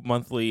issue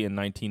monthly in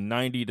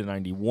 1990 to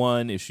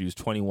 91, issues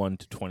 21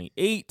 to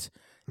 28.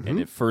 And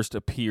it first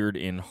appeared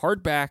in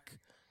hardback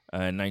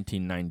in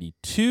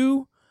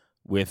 1992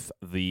 with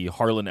the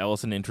Harlan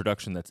Ellison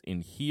introduction that's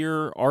in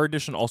here. Our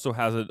edition also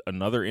has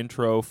another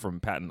intro from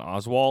Patton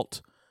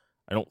Oswalt.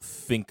 I don't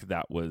think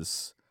that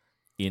was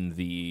in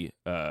the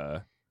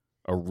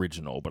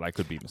original, but I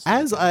could be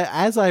mistaken.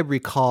 As I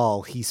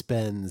recall, he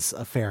spends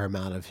a fair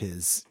amount of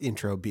his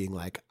intro being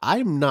like,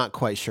 "I'm not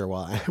quite sure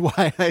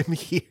why I'm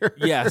here."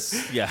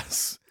 Yes.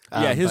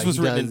 Yeah, his was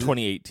written in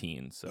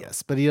 2018. So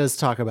yes, but he does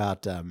talk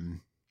about,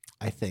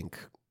 I think,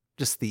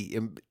 just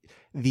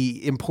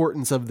the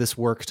importance of this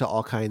work to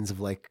all kinds of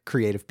like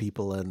creative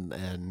people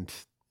and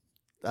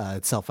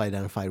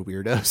self-identified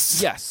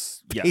weirdos.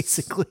 Yes.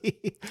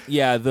 Basically.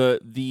 Yeah, the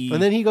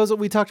And then he goes,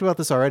 we talked about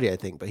this already, I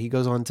think, but he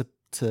goes on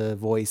to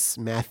voice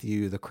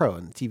Matthew the Crow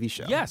in the TV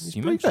show. Yes, He's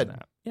you pretty mentioned good.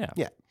 that.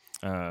 Yeah.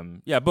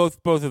 Yeah, both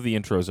of the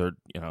intros are,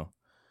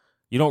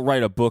 you don't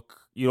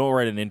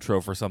write an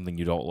intro for something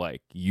you don't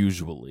like,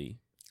 usually.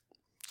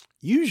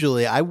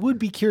 Usually, I would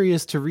be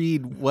curious to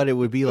read what it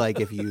would be like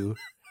if you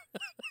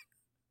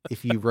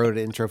wrote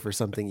an intro for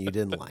something you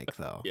didn't like,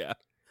 though. Yeah.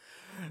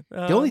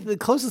 The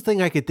closest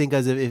thing I could think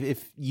of is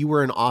if you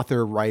were an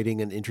author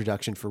writing an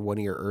introduction for one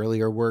of your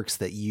earlier works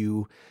that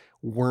you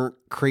weren't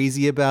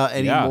crazy about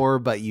anymore,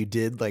 but you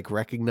did like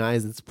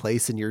recognize its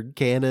place in your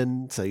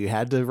canon, so you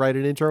had to write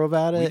an intro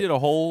about it. We did a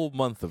whole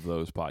month of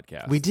those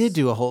podcasts. We did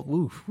do a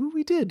whole.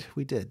 We did,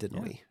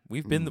 didn't we?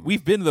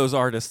 We've been those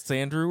artists,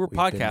 Andrew. We're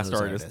podcast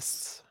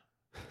artists.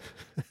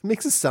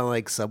 Makes us sound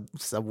like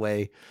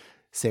Subway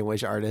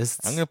sandwich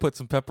artists. I'm going to put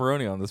some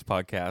pepperoni on this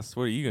podcast.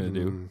 What are you going to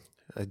do?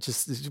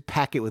 Just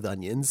pack it with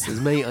onions.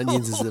 As many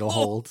onions as it'll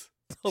hold.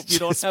 Hope you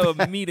don't have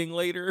a meeting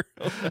later.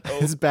 Oh, no.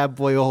 This bad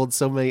boy will hold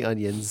so many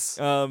onions.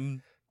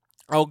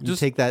 I'll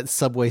just take that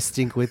Subway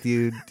stink with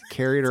you,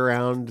 carry it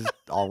around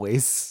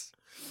always.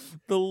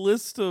 The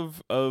list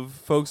of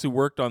folks who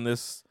worked on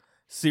this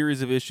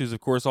series of issues,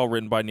 of course, all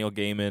written by Neil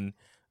Gaiman.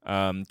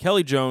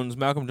 Kelly Jones,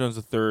 Malcolm Jones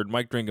III,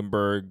 Mike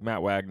Dringenberg,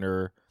 Matt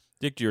Wagner,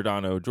 Dick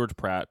Giordano, George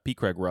Pratt, P.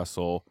 Craig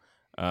Russell.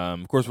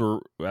 Of course,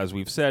 as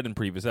we've said in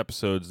previous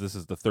episodes, this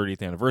is the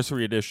 30th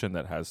anniversary edition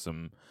that has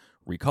some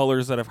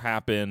recolors that have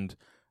happened.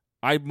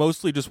 I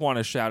mostly just want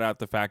to shout out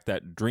the fact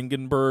that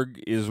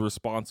Dringenberg is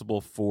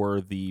responsible for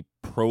the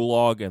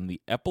prologue and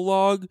the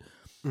epilogue,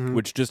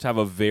 which just have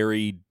a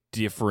very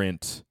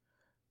different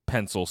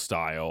pencil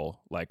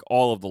style. Like,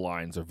 all of the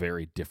lines are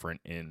very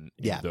different in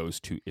those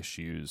two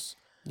issues.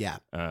 Yeah.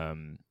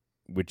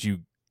 Which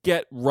you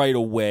get right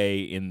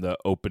away in the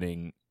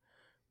opening,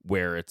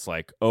 where it's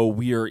like, oh,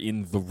 we are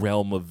in the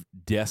realm of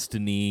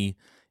destiny,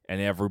 and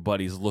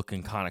everybody's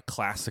looking kind of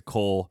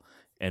classical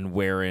and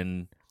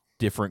wearing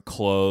different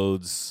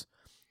clothes,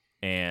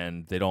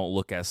 and they don't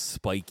look as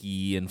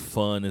spiky and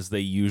fun as they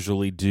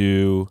usually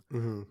do.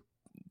 Mm-hmm.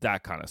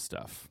 That kind of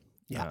stuff.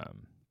 Yeah.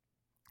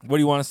 What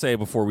do you want to say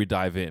before we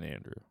dive in,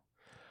 Andrew?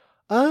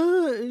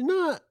 I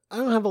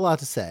don't have a lot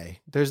to say.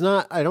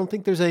 I don't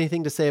think there's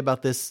anything to say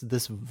about this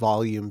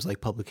volume's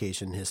like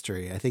publication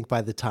history. I think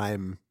by the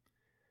time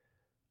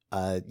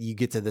you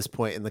get to this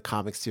point in the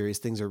comic series,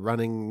 things are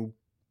running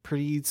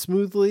pretty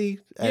smoothly.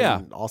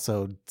 And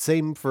also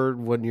same for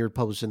when you're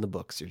publishing the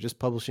books. You're just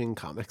publishing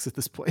comics at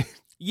this point.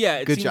 Yeah,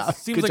 it seems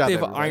Good like job, they've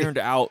everybody. ironed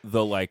out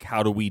the like,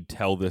 how do we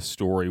tell this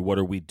story? What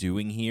are we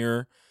doing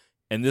here?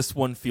 And this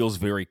one feels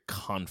very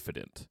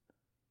confident.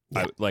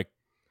 Yeah.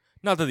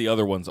 Not that the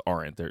other ones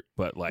aren't there,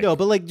 but like no,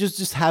 but like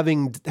just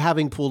having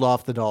pulled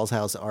off the Doll's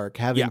House arc,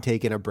 having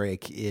taken a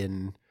break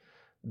in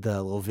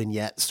the little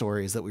vignette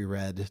stories that we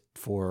read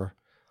for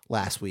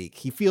last week,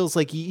 he feels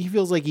like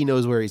he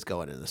knows where he's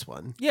going in this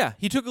one. Yeah,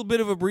 he took a bit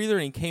of a breather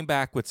and he came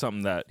back with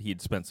something that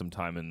he'd spent some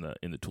time in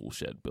the tool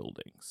shed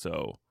building.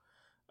 So,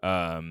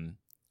 I don't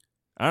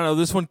know.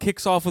 This one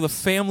kicks off with a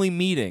family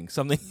meeting.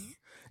 Something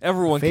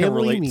everyone can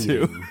Family relate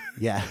to. meeting.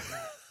 Yeah.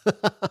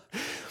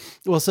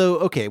 Well, so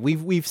okay,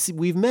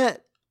 we've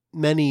met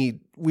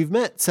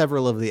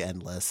several of the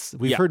Endless.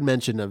 We've Yeah. heard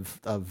mention of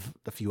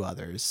a few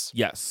others.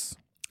 Yes.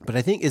 But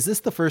I think, is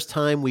this the first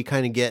time we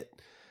kind of get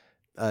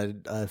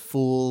a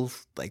full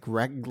like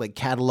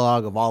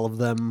catalog of all of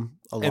them?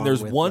 Along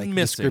there's with, one like,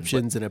 missing,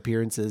 descriptions and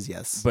appearances.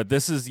 Yes, But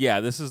this is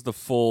the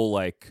full,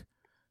 like,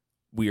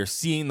 we are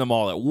seeing them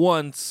all at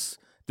once.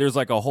 There's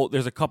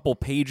a couple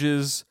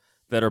pages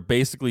that are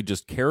basically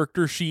just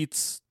character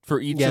sheets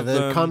for each of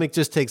them. The comic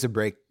just takes a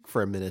break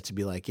for a minute to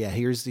be like, yeah,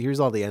 here's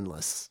all the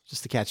Endless,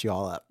 just to catch you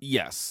all up.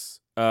 Yes.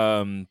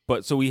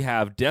 But so we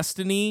have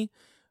Destiny,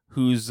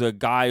 who's a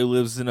guy who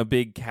lives in a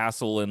big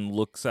castle and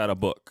looks at a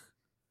book.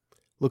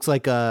 Looks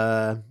like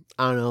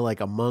like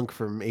a monk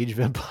from Age of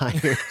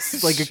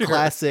Empires, like Sure. a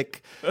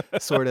classic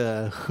sort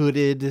of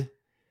hooded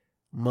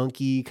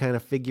monkey kind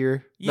of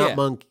figure. Yeah.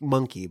 Not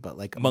monkey, but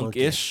like a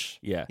Monkish. monkish.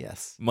 Yeah.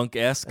 Yes.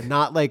 Monk-esque.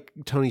 Not like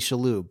Tony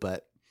Shalhoub,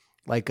 but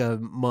like a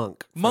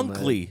monk. From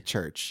Monkly. a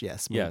church.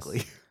 Yes. Yes.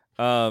 Monkly.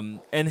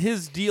 And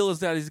his deal is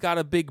that he's got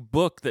a big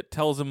book that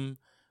tells him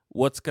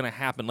what's going to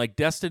happen. Like,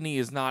 Destiny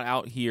is not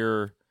out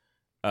here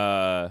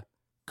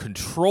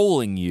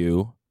controlling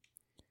you.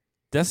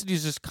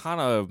 Destiny's just kind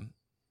of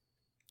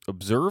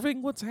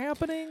observing what's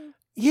happening.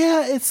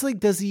 Yeah, it's like,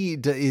 does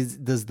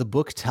the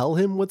book tell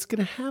him what's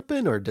going to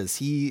happen, or is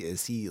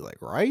he like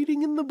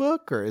writing in the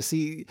book, or is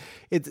he?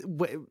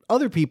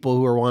 Other people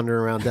who are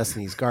wandering around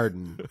Destiny's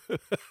Garden.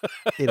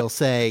 It'll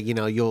say,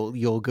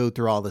 you'll go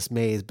through all this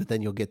maze, but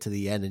then you'll get to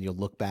the end and you'll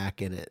look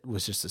back and it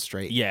was just a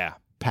straight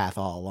path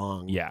all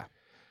along. Yeah.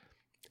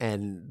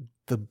 And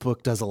the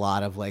book does a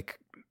lot of like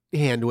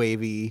hand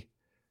wavy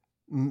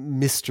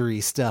mystery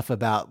stuff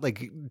about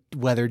like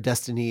whether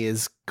destiny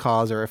is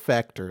cause or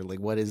effect, or like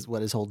what his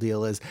whole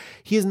deal is.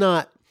 He doesn't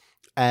have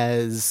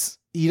as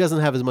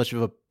much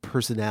of a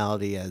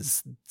personality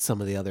as some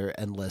of the other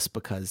Endless,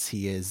 because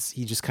he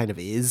just kind of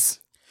is.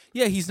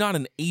 Yeah, he's not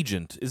an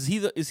agent. Is he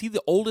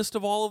the oldest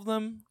of all of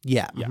them?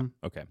 Yeah. Yeah. Mhm.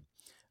 Okay.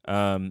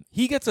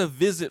 He gets a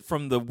visit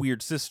from the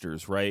Weird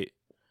Sisters, right?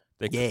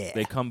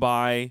 They come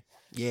by.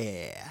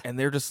 Yeah. And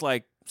they're just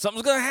like,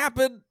 something's gonna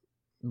happen.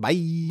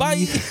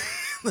 Bye.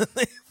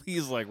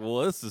 He's like, well,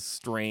 this is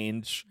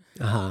strange.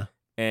 Uh-huh.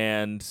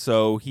 And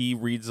so he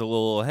reads a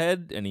little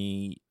ahead, and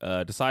he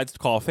decides to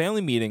call a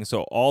family meeting.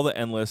 So all the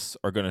Endless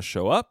are going to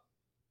show up.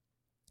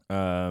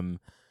 We're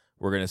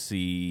going to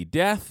see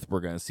Death.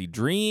 We're going to see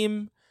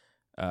Dream,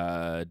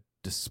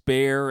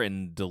 Despair,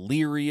 and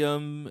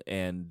Delirium,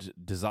 and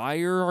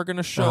Desire are going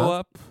to show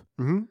up.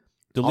 Mm-hmm.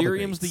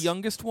 Delirium's the greats.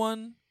 youngest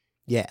one.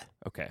 Yeah.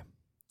 Okay.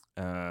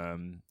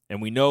 And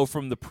we know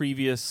from the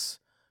previous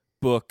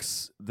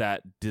books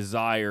that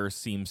Desire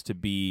seems to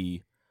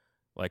be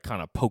like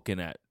kind of poking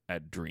at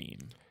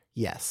Dream.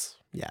 Yes.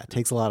 Yeah. It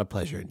takes a lot of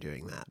pleasure in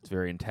doing that. It's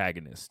very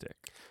antagonistic.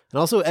 And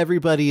also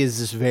everybody is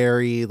just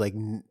very like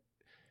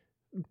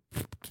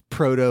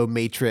proto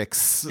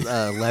Matrix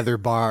leather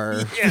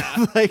bar.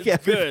 Yeah, like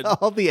good.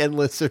 all the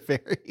Endless are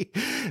very,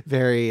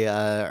 very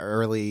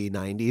early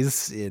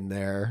 90s in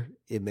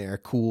their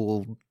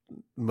cool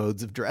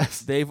modes of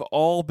dress. They've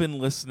all been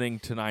listening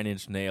to Nine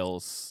Inch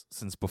Nails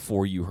since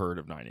before you heard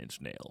of Nine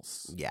Inch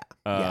Nails. Yeah.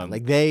 Yeah.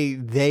 Like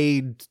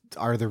they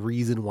are the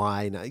reason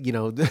why, they're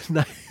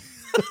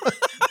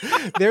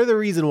the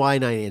reason why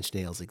 9 Inch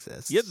Nails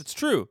exists. Yes, it's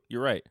true.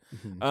 You're right.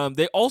 Mm-hmm.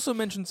 They also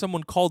mentioned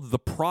someone called the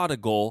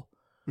Prodigal,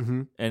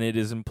 Mm-hmm. and it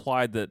is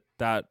implied that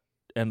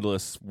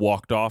Endless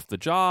walked off the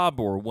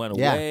job or went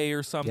away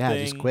or something. Yeah,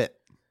 just quit.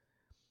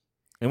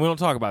 And we don't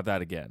talk about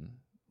that again.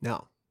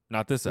 No.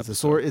 Not this It's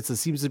episode.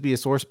 seems to be a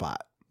sore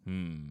spot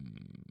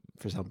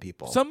for some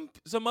people.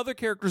 Some other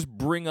characters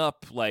bring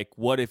up, like,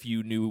 what if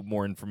you knew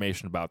more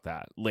information about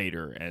that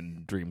later?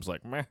 And Dream's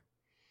like, meh.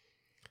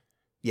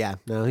 Yeah,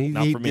 no,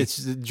 Not for me.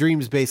 it's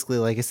Dream's basically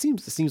like it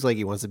seems like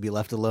he wants to be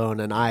left alone,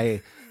 and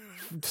I,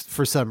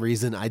 for some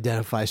reason,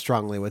 identify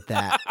strongly with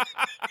that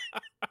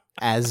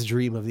as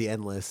Dream of the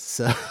Endless.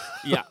 So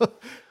Yeah.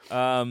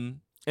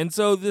 And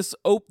so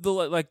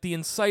the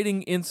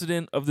inciting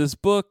incident of this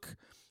book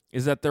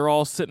is that they're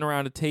all sitting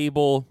around a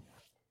table,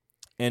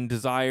 and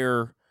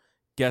Desire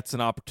gets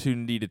an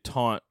opportunity to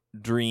taunt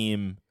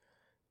Dream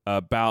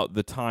about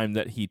the time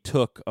that he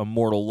took a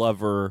mortal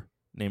lover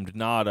named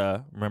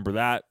Nada. Remember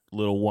that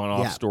little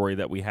one-off story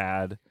that we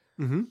had?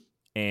 Mm-hmm.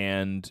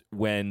 And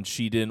when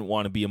she didn't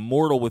want to be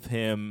immortal with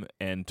him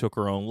and took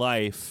her own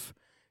life,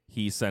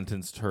 he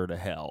sentenced her to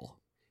hell.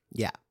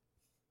 Yeah,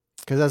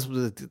 because that's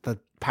the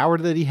power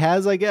that he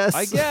has, I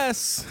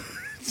guess.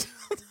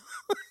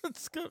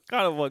 It's kind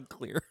of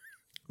unclear.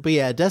 But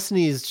yeah,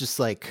 Destiny is just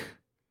like,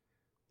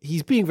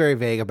 he's being very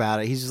vague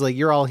about it. He's just like,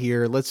 you're all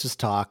here. Let's just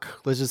talk.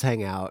 Let's just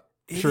hang out.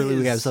 Surely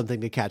we have something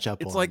to catch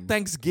up on. It's like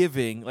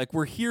Thanksgiving. Like,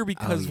 we're here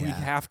because we yeah.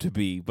 have to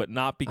be, but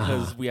not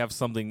because we have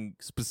something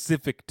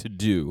specific to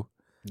do.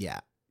 Yeah.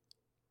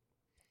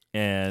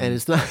 And And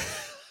it's not.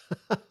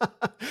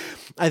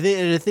 I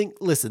think.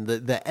 Listen,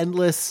 the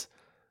Endless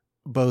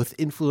both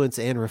influence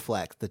and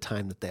reflect the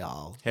time that they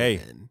all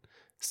live in.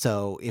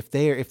 So if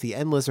the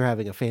Endless are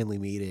having a family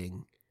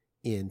meeting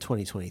in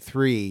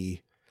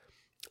 2023,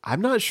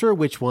 I'm not sure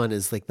which one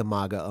is like the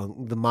MAGA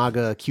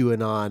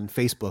QAnon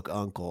Facebook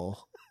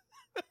uncle.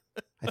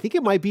 I think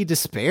it might be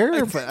Despair.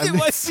 It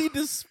might be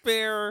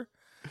Despair.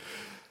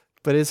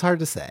 But it's hard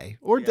to say.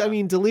 Or, Yeah. I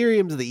mean,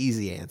 Delirium's the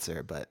easy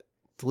answer, but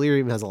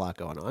Delirium has a lot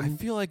going on. I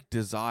feel like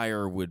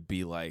Desire would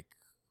be like,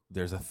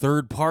 there's a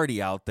third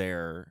party out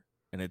there,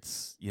 and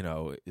it's,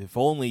 if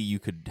only you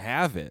could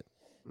have it,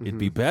 it'd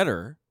be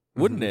better,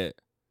 wouldn't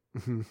it?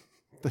 Mhm.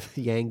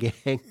 The Yang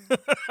Gang.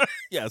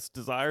 Yes,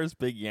 Desire's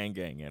big Yang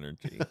Gang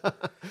energy.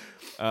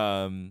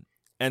 And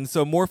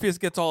so Morpheus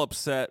gets all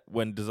upset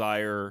when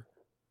Desire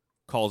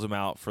calls him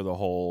out for the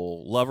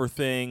whole lover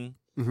thing.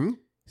 Mm-hmm.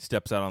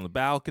 Steps out on the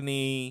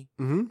balcony.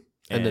 Mm-hmm.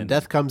 And then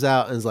Death comes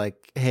out and is like,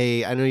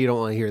 hey, I know you don't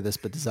want to hear this,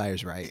 but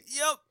Desire's right.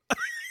 Yep.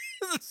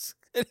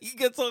 And he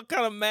gets all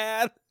kind of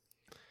mad.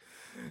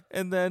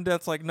 And then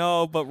Death's like,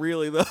 no, but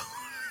really though.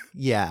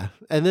 Yeah.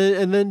 And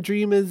then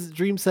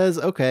Dream says,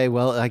 okay,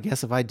 well, I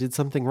guess if I did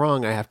something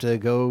wrong, I have to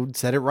go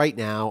set it right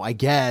now. I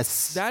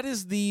guess. That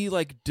is the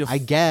I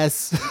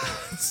guess.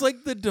 It's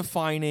like the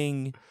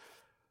defining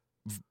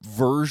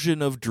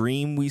version of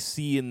Dream we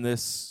see in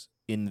this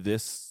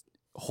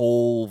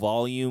whole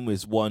volume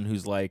is one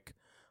who's like,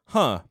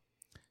 I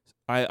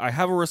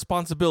have a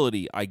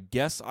responsibility. I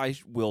guess I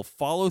will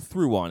follow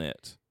through on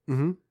it.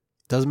 Mm-hmm.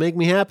 Doesn't make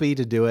me happy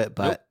to do it,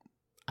 but Nope.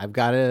 I've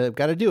got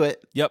to do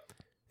it. Yep.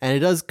 And it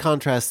does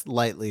contrast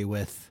lightly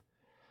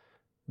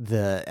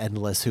the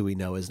Endless, who we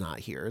know is not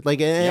here.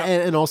 Like,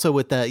 and also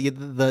with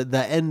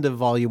the end of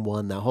Volume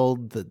 1,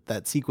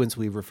 that sequence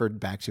we've referred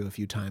back to a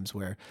few times,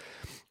 where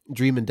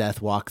Dream and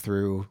Death walk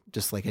through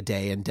just like a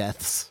day in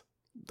Death's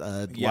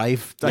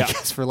life, I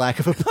guess, for lack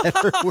of a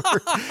better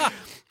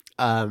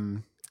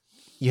word.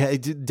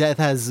 Death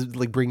has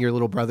like bring your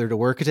little brother to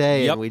work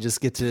today, and we just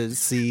get to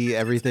see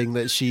everything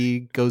that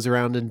she goes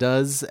around and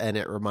does, and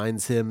it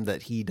reminds him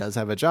that he does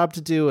have a job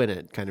to do, and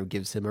it kind of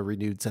gives him a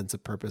renewed sense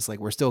of purpose. Like,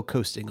 we're still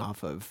coasting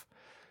off of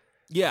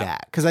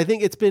that, because I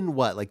think it's been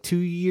like 2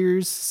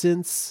 years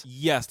since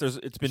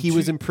it's been he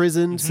was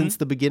imprisoned since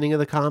the beginning of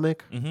the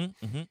comic,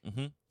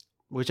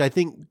 which I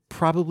think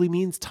probably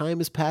means time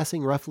is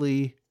passing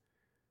roughly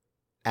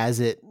as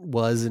it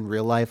was in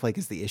real life, like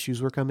as the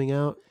issues were coming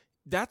out.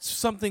 That's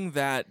something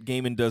that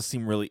Gaiman does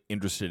seem really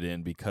interested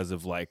in because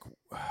of like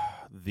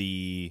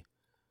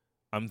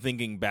I'm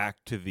thinking back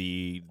to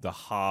the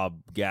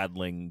Hob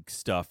Gadling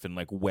stuff and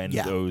like when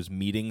those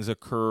meetings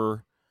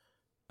occur.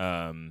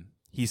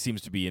 He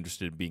seems to be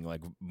interested in being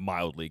like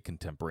mildly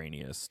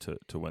contemporaneous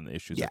to when the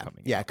issues are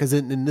coming out. Yeah, because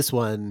in this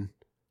one,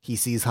 he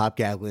sees Hob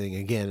Gadling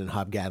again, and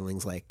Hob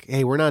Gadling's like,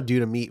 hey, we're not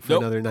due to meet for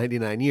another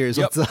 99 years.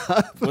 Yep. What's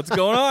up? What's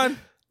going on?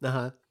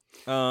 Uh-huh.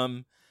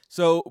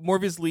 So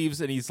Morpheus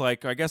leaves, and he's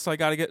like, I guess I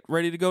got to get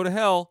ready to go to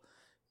hell.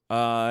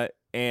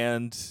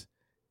 And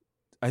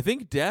I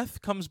think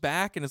Death comes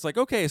back, and it's like,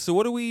 okay, so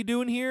what are we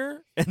doing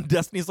here? And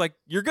Destiny's like,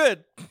 you're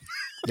good.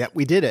 Yep,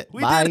 we did it.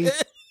 Bye. Did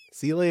it.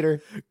 See you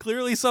later.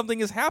 Clearly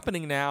something is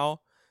happening now.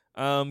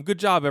 Good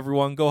job,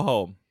 everyone. Go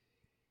home.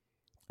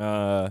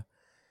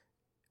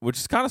 Which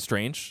is kind of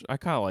strange. I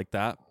kind of like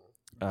that.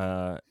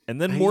 And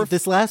then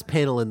this last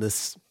panel in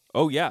this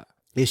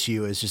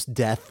issue is just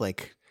Death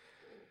like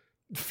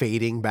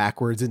fading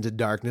backwards into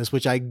darkness,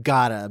 which I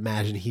gotta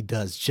imagine he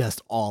does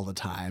just all the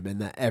time, and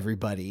that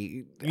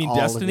everybody, you mean all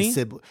Destiny? of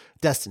his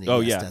Destiny.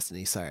 Oh, yes, yeah.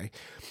 Destiny. Sorry.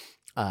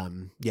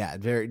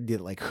 Very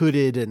like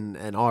hooded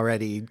and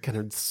already kind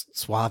of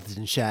swathed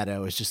in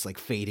shadow is just like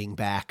fading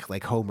back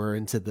like Homer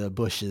into the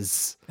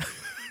bushes.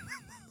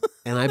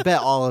 And I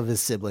bet all of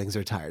his siblings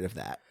are tired of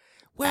that.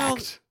 Well,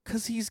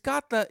 because he's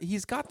got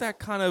that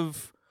kind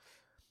of,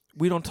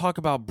 we don't talk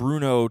about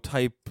Bruno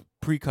type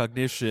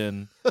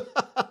precognition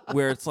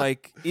where it's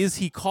like, is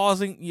he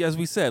causing, as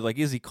we said, like,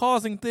 is he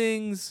causing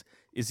things?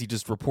 Is he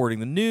just reporting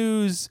the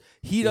news?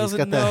 He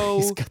doesn't know.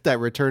 He's got that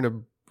return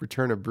of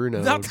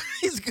Bruno.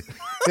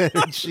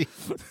 energy.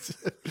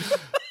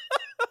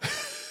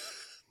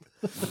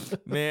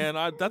 Man,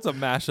 that's a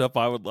mashup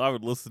I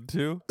would listen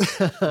to.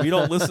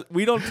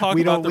 We don't talk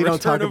about the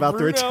return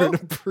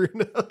of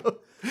Bruno.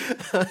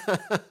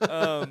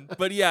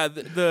 But yeah,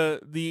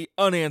 the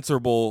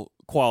unanswerable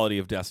quality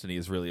of Destiny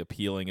is really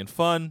appealing and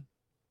fun.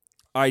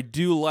 I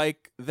do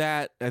like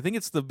that. I think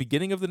it's the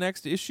beginning of the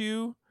next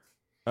issue.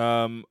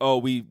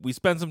 We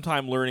spend some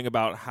time learning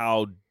about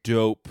how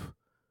dope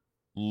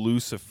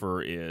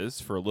Lucifer is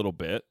for a little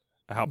bit,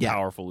 how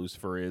powerful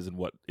Lucifer is, and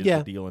what is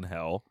the deal in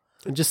hell.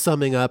 And just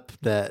summing up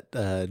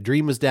that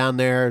Dream was down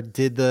there,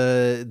 did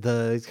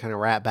the kind of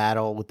rap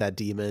battle with that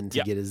demon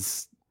to get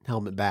his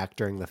helmet back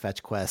during the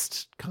Fetch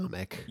Quest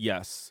comic.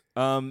 Yes.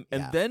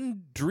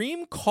 Then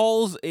Dream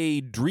calls a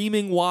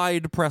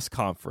Dreaming-wide press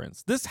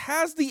conference. This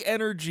has the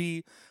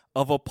energy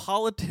of a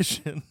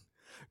politician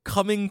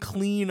coming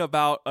clean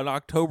about an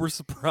October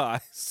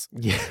surprise.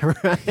 Yeah,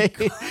 right.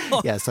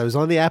 Yes, I was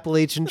on the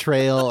Appalachian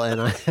Trail, and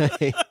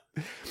I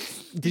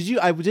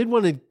did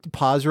want to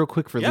pause real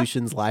quick for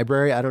Lucian's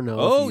library. I don't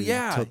know if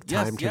you took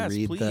time to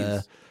read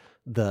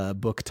the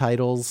book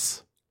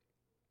titles.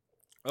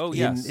 Oh,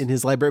 yes. in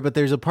his library, but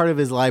there's a part of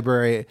his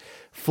library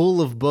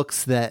full of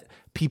books that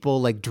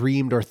people like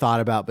dreamed or thought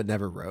about but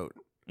never wrote.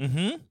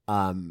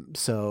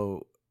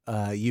 So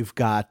you've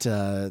got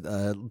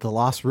The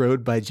Lost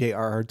Road by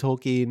J.R.R.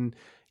 Tolkien.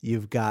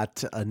 You've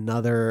got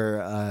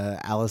another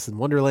Alice in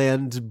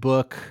Wonderland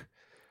book.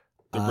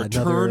 The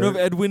Return of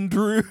Edwin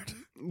Drood.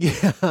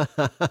 Yeah.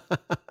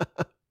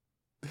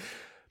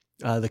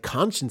 The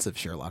Conscience of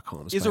Sherlock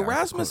Holmes. Is by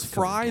Erasmus Arthur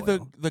Fry Conan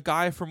Doyle. the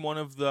guy from one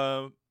of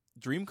the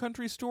Dream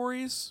Country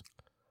stories?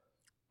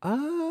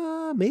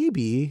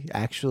 Maybe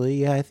actually.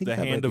 Yeah, I think The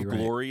that Hand might of be right.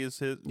 Glory is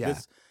his. Yeah.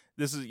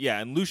 This is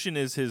and Lucian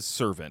is his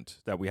servant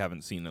that we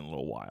haven't seen in a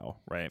little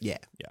while, right? Yeah.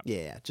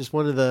 Just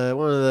one of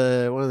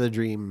the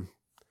Dream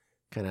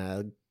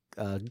kind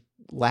of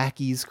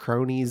lackeys,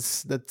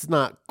 cronies. That's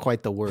not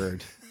quite the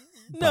word.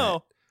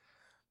 No,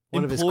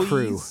 one of his crew.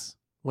 Employees?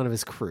 One of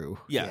his crew.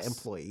 Yes. Yeah,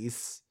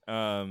 employees.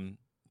 And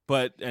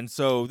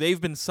so they've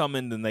been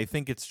summoned, and they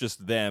think it's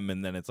just them,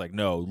 and then it's like,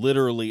 no,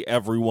 literally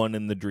everyone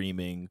in the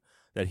Dreaming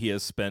that he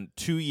has spent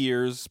 2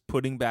 years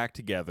putting back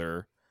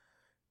together.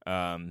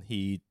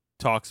 He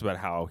talks about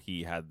how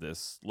he had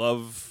this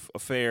love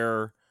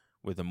affair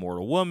with a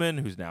mortal woman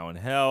who's now in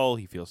hell.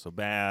 He feels so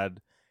bad,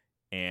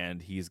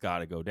 and he's got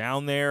to go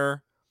down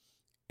there,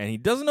 and he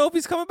doesn't know if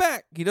he's coming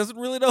back. He doesn't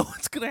really know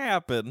what's going to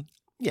happen.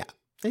 Yeah.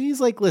 And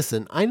he's like,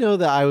 listen, I know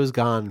that I was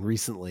gone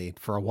recently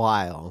for a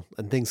while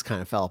and things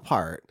kind of fell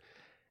apart.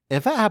 And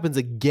if that happens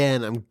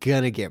again, I'm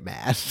going to get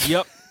mad.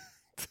 Yep.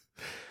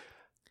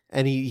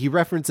 And he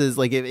references,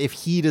 like, if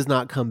he does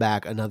not come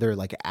back, another,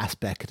 like,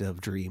 aspect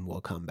of Dream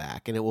will come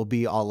back. And it will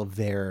be all of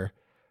their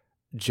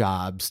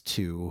jobs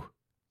to,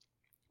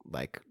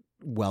 like,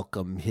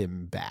 welcome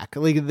him back.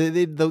 Like,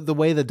 the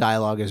way the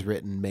dialogue is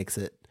written makes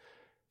it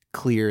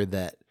clear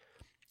that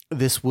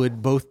this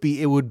would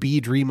it would be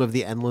Dream of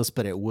the Endless,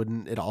 but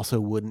it also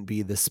wouldn't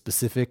be the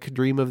specific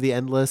Dream of the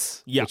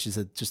Endless, which is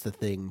just a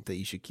thing that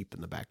you should keep in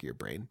the back of your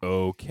brain.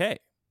 Okay.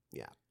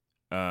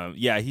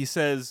 Yeah. He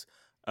says,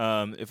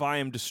 if I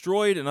am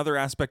destroyed, another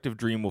aspect of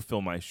Dream will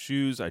fill my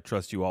shoes. I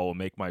trust you all will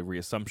make my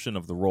reassumption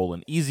of the role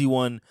an easy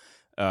one.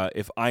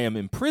 If I am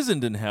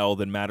imprisoned in hell,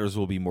 then matters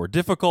will be more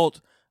difficult.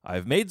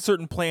 I've made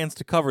certain plans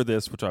to cover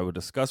this, which I will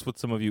discuss with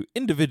some of you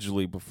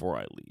individually before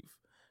I leave.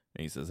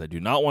 And he says, I do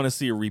not want to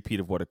see a repeat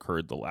of what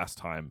occurred the last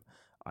time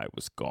I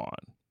was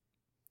gone.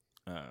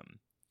 And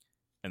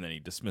then he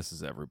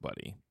dismisses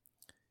everybody.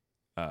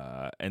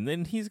 And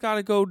then he's got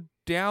to go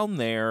down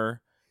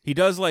there. He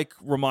does, like,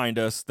 remind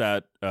us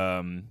that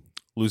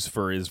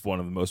Lucifer is one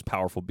of the most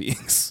powerful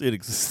beings in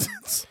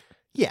existence.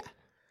 Yeah.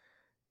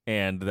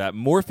 And that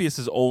Morpheus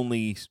is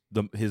only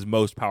his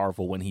most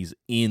powerful when he's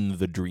in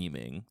the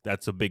Dreaming.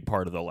 That's a big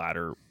part of the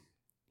latter,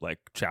 like,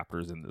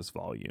 chapters in this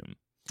volume.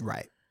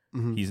 Right.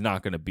 Mm-hmm. He's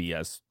not going to be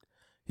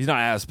he's not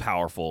as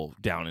powerful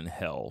down in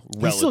hell.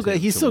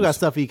 He's still got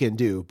stuff he can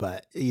do,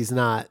 but he's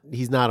not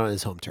on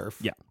his home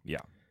turf. Yeah.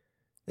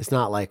 It's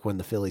not like when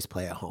the Phillies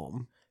play at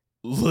home.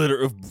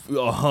 Literally,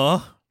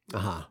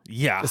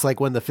 yeah. It's like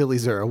when the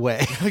Phillies are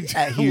away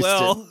at Houston.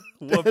 Well,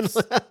 whoops.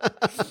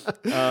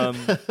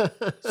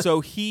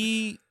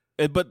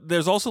 But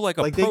there's also like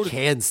a they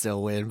can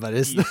still win, but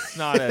it's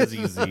not as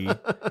easy.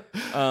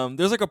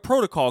 There's like a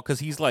protocol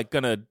because he's like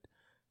gonna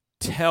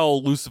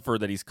tell Lucifer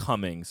that he's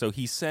coming, so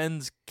he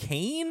sends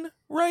Cain,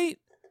 right?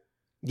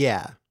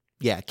 Yeah.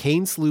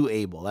 Cain slew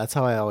Abel. That's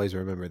how I always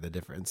remember the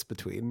difference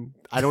between.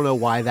 I don't know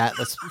why that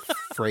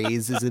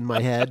phrase is in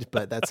my head,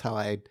 but that's how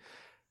I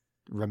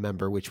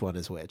remember which one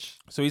is which.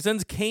 So he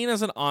sends Cain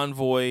as an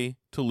envoy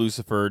to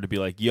Lucifer to be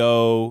like,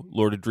 "Yo,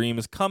 Lord of Dream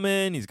is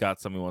coming. He's got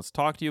something he wants to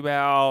talk to you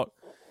about,"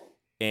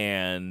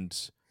 and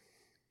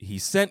he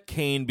sent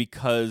Cain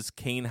because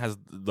Cain has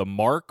the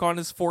mark on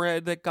his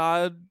forehead that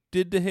God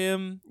did to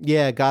him.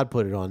 Yeah, God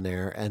put it on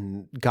there,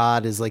 and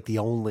God is like the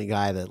only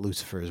guy that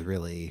Lucifer is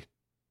really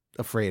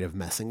afraid of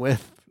messing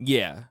with.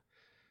 Yeah.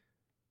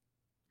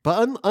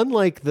 But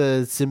unlike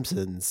the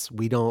Simpsons,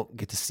 we don't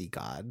get to see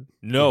God.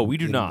 No, we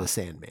do not. The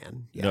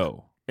Sandman. Yeah.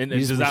 No. And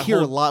we hear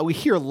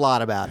a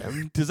lot about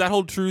him. Does that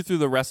hold true through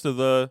the rest of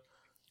the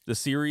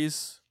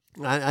series?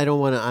 I don't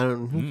want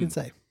to. Who can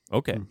say?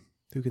 Okay.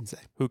 Who can say?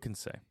 Who can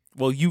say?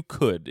 Well, you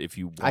could if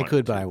you wanted I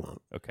could, to. but I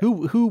won't. Okay.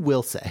 Who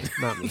will say?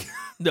 Not me.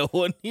 No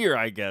one here,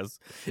 I guess.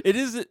 It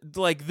is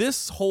like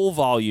this whole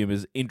volume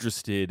is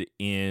interested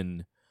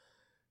in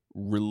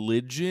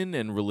religion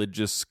and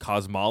religious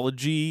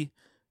cosmology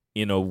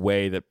in a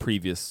way that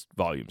previous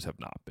volumes have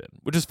not been,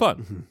 which is fun.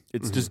 Mm-hmm.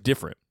 It's just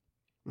different.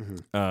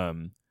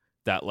 Mm-hmm.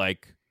 That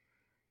like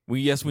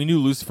we knew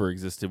Lucifer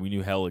existed, we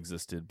knew hell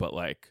existed, but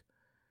like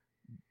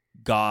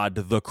God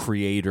the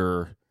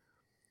creator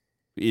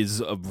is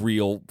a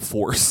real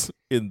force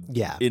in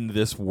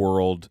this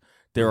world.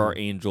 There are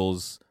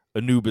angels.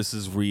 Anubis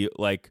is real.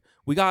 Like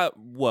we got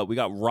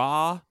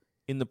Ra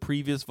in the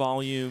previous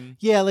volume.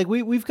 Yeah, like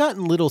we've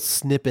gotten little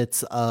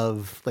snippets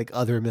of like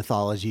other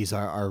mythologies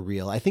are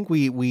real. I think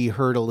we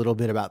heard a little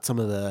bit about some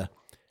of the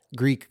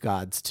Greek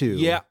gods too.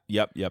 Yeah.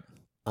 Yep.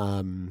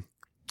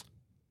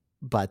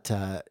 But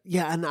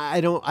and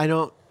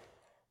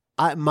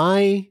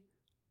my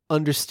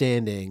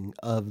understanding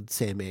of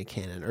Sandman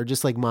canon, or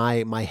just like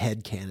my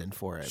head canon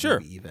for it, Sure.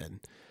 maybe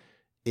even,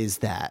 is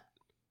that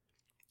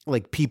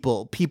like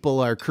people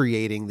are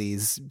creating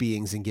these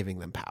beings and giving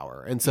them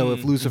power. And so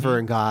if Lucifer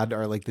and God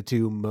are like the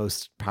two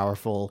most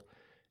powerful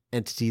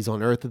entities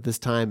on earth at this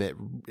time,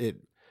 it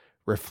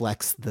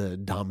reflects the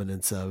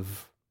dominance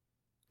of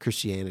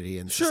Christianity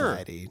in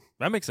society.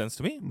 That makes sense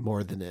to me.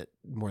 More than it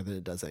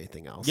does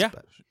anything else. Yeah.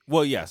 But,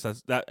 Well, yes,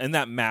 that's that, and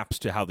that maps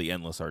to how the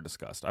endless are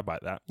discussed. I buy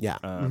that. yeah.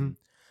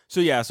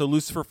 So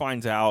Lucifer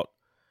finds out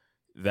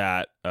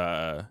that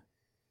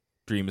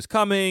Dream is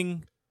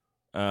coming,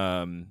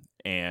 and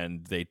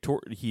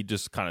he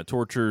just kind of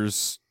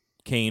tortures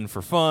Cain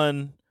for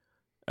fun,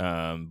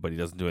 but he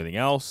doesn't do anything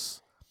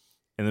else.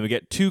 And then we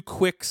get 2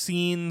 quick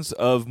scenes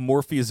of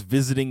Morpheus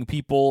visiting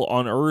people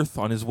on Earth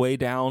on his way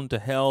down to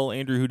hell.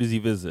 Andrew, who does he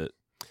visit?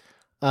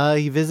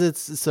 He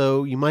visits.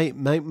 So you might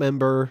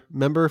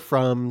remember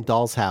from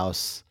Doll's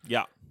House.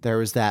 Yeah, There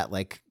was that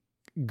like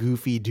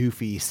goofy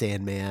doofy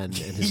Sandman and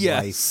his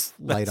Yes,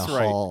 wife Lyda that's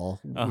right. Hall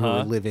Uh-huh. who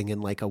were living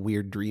in like a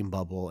weird dream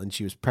bubble, and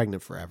she was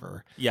pregnant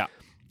forever. yeah.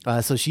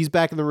 So she's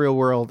back in the real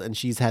world, and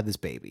she's had this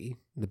baby.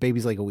 The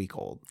baby's like a week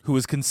old. Who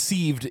was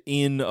conceived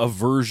in a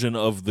version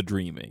of the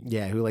dreaming.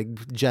 Yeah, who like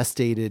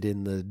gestated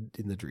in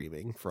the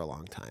dreaming for a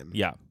long time.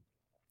 Yeah.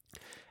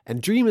 And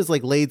Dream has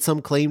like laid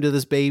some claim to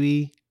this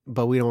baby,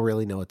 but we don't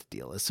really know what the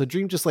deal is. So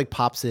Dream just like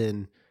pops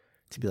in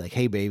to be like,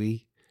 "Hey,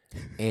 baby."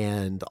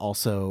 And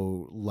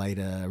also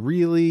Lyda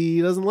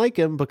really doesn't like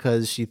him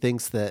because she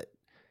thinks that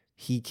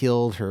he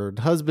killed her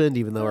husband,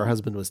 even though her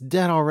husband was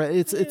dead already.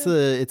 It's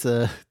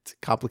a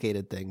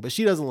complicated thing, but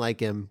she doesn't like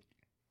him.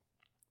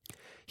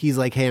 He's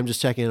like, "Hey, I'm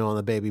just checking in on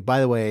the baby.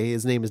 By the way,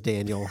 his name is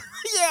Daniel.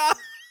 Yeah.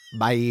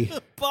 Bye."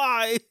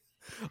 Bye.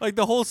 Like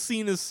the whole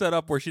scene is set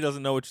up where she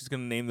doesn't know what she's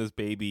going to name this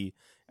baby.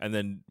 And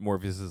then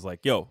Morpheus is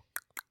like, "Yo,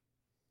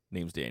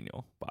 name's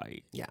Daniel.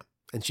 Bye." Yeah.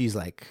 And she's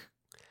like,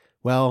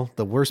 "Well,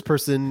 the worst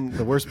person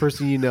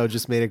you know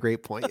just made a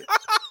great point."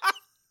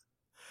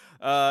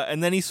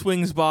 And then he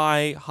swings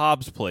by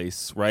Hobbs'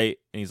 place, right?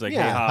 And he's like,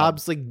 "Hey, Hobbs."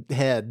 Hobbs like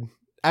head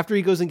after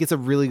he goes and gets a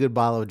really good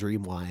bottle of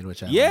Dream wine,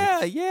 which I Yeah,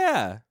 liked.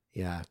 yeah.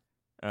 Yeah.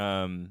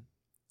 And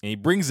he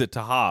brings it to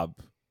Hobb,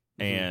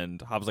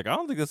 and Hobbs like, "I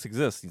don't think this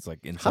exists." He's like,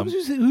 Hobbs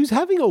who's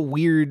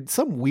having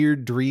some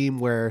weird dream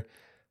where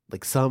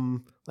like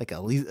some like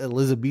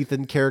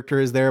Elizabethan character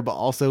is there, but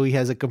also he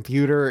has a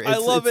computer. I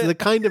love it's it. the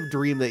kind of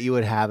dream that you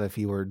would have if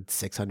you were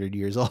 600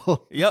 years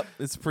old. Yep,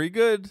 it's pretty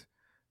good.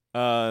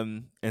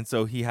 And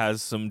so he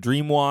has some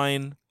dream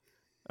wine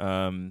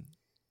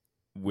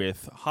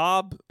with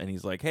Hobb, and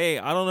he's like, "Hey,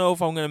 I don't know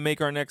if I'm going to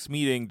make our next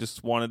meeting.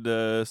 Just wanted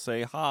to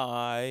say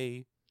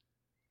hi."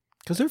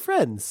 Because they're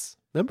friends,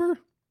 remember?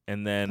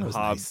 And then That was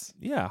Hobb,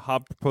 nice.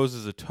 Hobb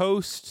proposes a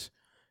toast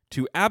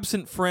to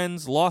absent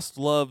friends, lost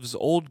loves,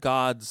 old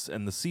gods,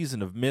 and the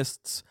season of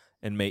mists,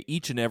 and may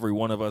each and every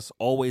one of us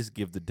always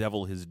give the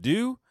devil his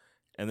due.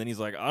 And then he's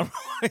like, "I don't know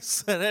why I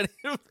said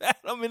any of that.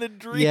 I'm in a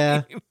dream."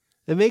 Yeah.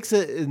 It makes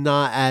it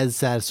not as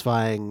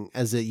satisfying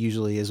as it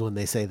usually is when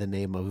they say the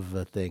name of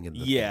a thing in the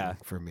Yeah.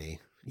 thing for me.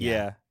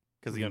 Yeah,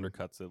 because he Mhm.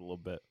 undercuts it a little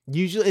bit.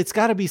 Usually it's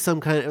got to be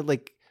some kind of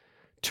like,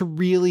 to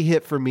really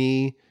hit for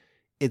me,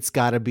 it's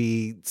got to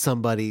be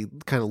somebody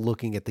kind of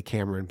looking at the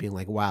camera and being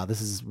like, "Wow,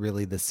 this is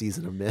really the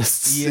season of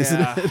mists." Yeah.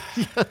 Isn't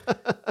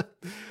it?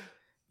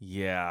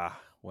 Yeah,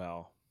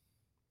 well,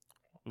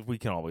 we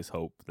can always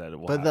hope that it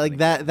will But happen like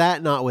again.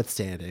 that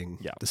notwithstanding,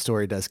 Yeah. the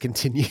story does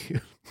continue.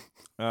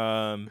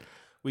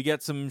 We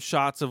get some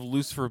shots of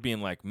Lucifer being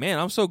like, "Man,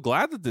 I'm so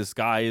glad that this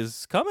guy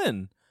is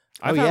coming.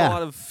 I've Oh, had yeah. a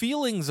lot of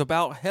feelings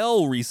about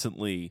hell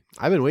recently."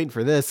 I've been waiting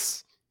for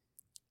this.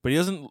 But he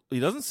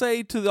doesn't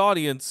say to the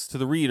audience, to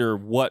the reader,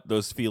 what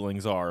those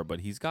feelings are,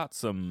 but he's got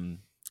something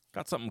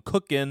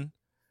cooking.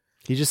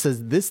 He just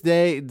says, "This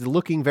day,"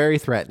 looking very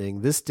threatening,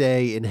 "this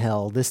day in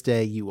hell, this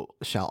day you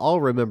shall all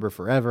remember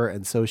forever,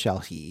 and so shall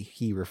he."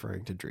 He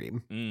referring to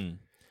Dream.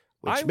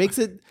 Which makes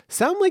it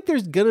sound like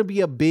there's going to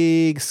be a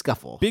big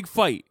scuffle. Big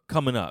fight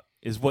coming up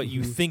is what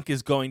you Mhm. think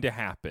is going to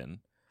happen.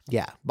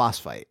 Yeah, boss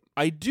fight.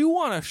 I do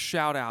want to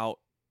shout out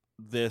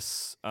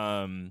this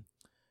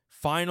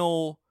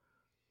final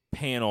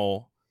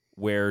panel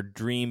where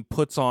Dream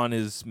puts on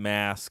his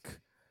mask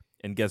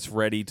and gets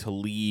ready to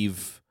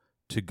leave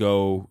to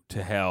go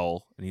to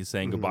hell, and he's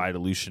saying Mhm. goodbye to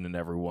Lucian and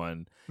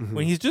everyone. Mhm.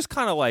 When he's just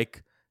kind of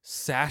like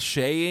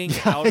sashaying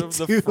Yeah, out of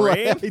the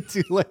frame. I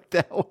do like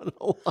that one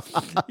a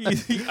lot.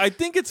 I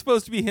think it's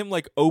supposed to be him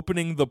like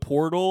opening the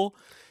portal,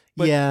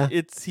 but Yeah.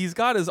 he's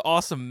got his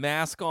awesome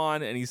mask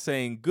on and he's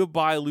saying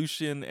goodbye,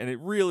 Lucian, and it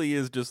really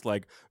is just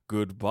like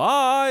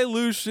goodbye,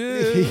 Lucian.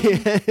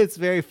 Yeah, it's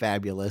very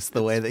fabulous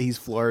the way that he's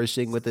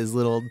flourishing with his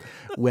little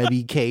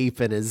webby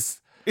cape and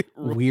his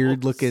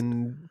weird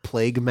looking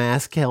plague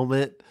mask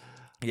helmet.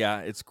 Yeah,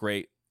 it's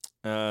great.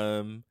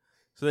 So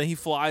then he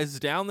flies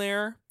down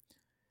there,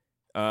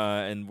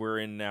 and we're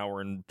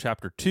in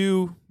chapter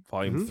 2,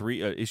 volume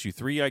 3, issue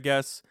 3, I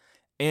guess.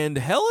 And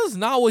hell is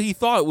not what he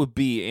thought it would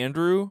be,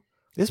 Andrew.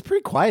 It's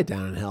pretty quiet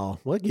down in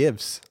hell. What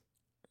gives?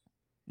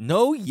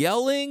 No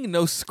yelling,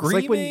 no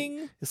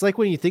screaming. It's like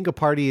when you think a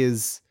party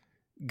is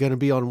going to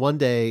be on one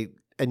day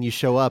and you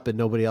show up and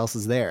nobody else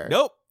is there.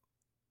 Nope.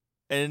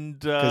 And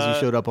Because you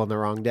showed up on the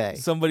wrong day.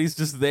 Somebody's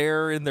just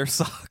there in their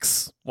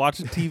socks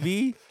watching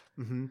TV,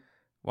 Mm-hmm.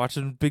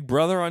 watching Big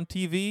Brother on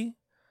TV.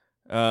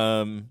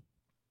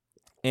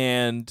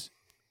 And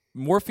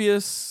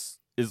Morpheus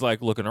is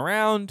like looking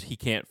around. He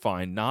can't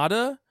find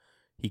nada.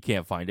 He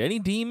can't find any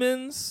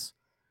demons.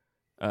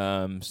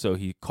 So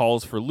he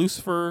calls for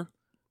Lucifer,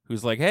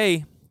 who's like,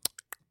 hey,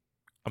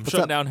 I'm What's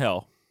shutting up? down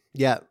hell.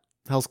 Yeah,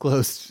 hell's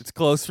closed. It's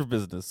closed for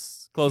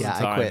business. Closing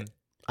time.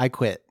 I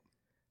quit.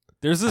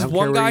 There's I this don't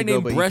one care where guy you go,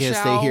 named but you can't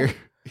stay here.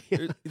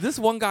 Breschow. This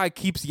one guy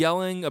keeps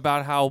yelling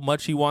about how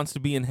much he wants to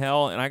be in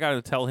hell, and I got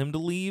to tell him to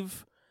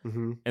leave.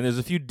 Mm-hmm. And there's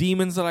a few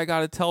demons that I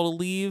got to tell to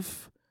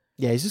leave.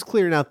 Yeah, he's just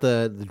clearing out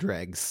the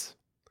dregs.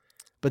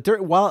 But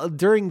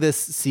during this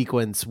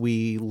sequence,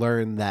 we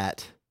learn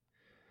that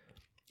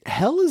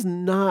hell is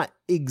not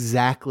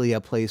exactly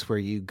a place where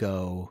you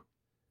go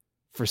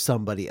for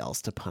somebody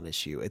else to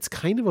punish you. It's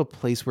kind of a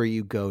place where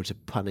you go to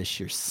punish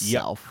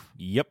yourself.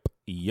 Yep.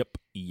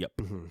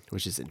 Mm-hmm.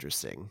 Which is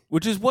interesting.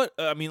 Which is what,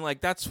 I mean, like,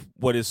 that's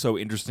what is so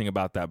interesting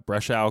about that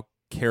Breschow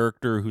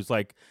character who's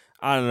like,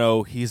 I don't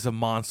know, he's a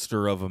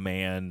monster of a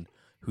man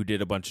who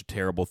did a bunch of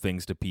terrible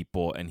things to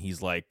people, and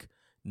he's like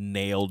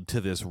nailed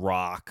to this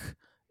rock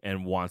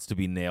and wants to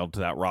be nailed to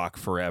that rock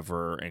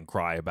forever and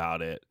cry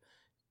about it.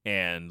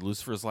 And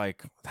Lucifer's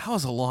like, that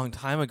was a long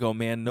time ago,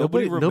 man.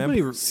 Nobody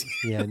remembers.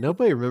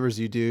 Nobody remembers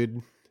you,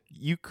 dude.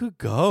 You could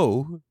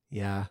go.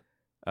 Yeah.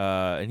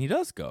 And he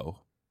does go.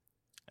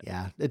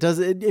 Yeah. It does.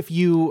 If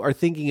you are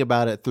thinking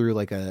about it through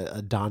like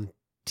a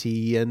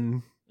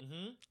Dantean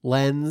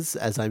lens,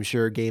 as I'm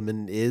sure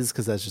Gaiman is,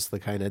 because that's just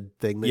the kind of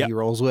thing that he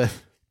rolls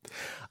with.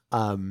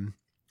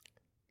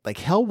 Like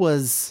hell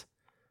was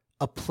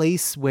a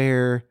place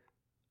where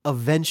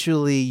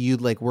eventually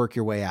you'd like work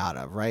your way out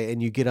of, right?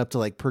 And you get up to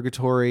like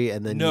purgatory,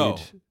 and then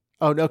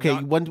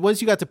okay.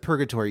 Once you got to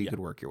purgatory, you could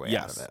work your way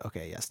out of it.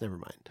 Okay, yes, never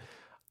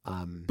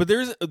mind. But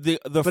there's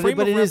the frame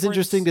but of it is reference-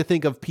 interesting to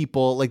think of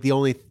people like the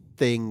only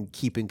thing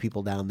keeping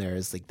people down there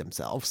is like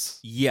themselves.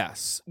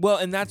 Yes. Well,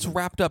 and that's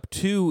wrapped up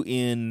too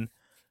in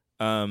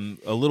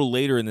a little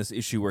later in this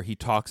issue where he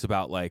talks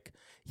about like,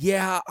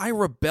 yeah, I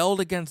rebelled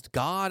against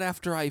God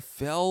after I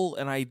fell,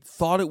 and I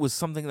thought it was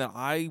something that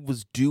I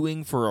was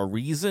doing for a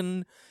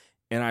reason,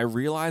 and I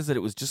realized that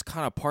it was just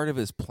kind of part of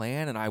his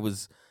plan, and I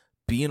was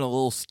being a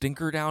little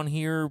stinker down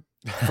here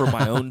for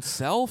my own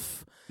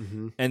self.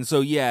 Mm-hmm. And so,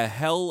 yeah,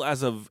 hell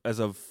as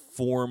a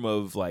form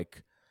of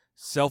like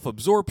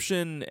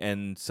self-absorption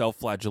and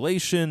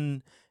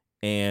self-flagellation.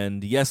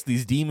 And yes,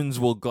 these demons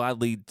will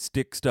gladly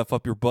stick stuff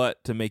up your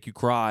butt to make you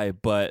cry,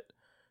 but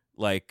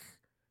like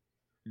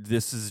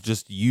this is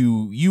just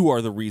you are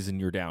the reason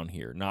you're down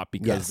here, not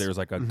because there's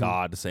like a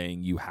God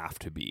saying you have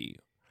to be.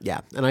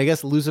 Yeah. And I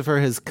guess Lucifer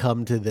has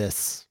come to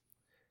this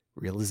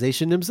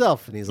realization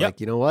himself, and he's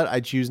like, you know what? I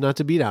choose not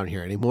to be down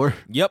here anymore.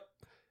 Yep.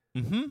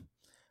 Mm-hmm.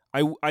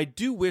 I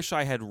do wish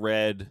I had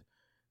read,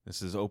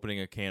 this is opening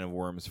a can of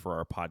worms for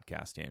our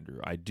podcast, Andrew.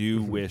 I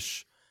do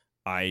wish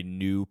I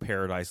knew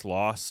Paradise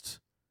Lost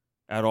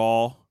at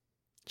all.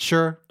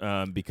 Sure.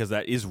 Because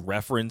that is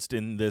referenced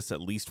in this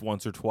at least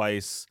once or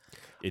twice.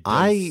 It does.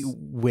 I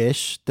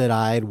wish that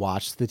I'd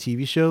watched the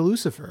TV show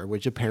Lucifer,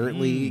 which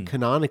apparently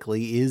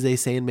canonically is a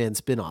Sandman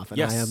spinoff. And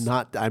Yes.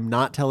 I'm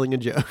not telling a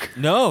joke.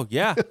 No,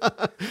 yeah.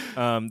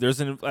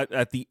 There's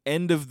at the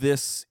end of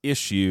this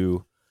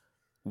issue,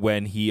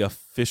 when he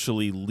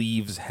officially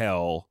leaves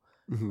hell,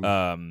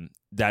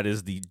 that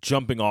is the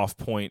jumping off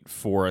point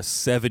for a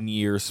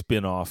 7-year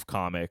spin-off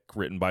comic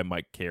written by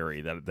Mike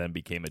Carey that then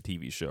became a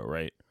TV show,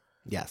 right?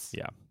 Yes.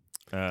 Yeah.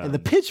 And the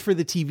pitch for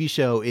the TV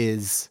show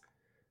is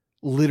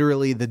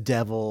literally the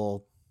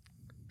devil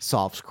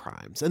solves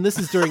crimes. And this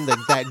is during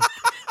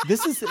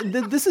this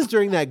is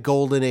during that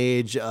golden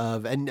age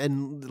of,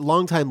 and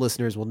longtime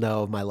listeners will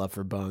know of my love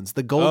for Bones,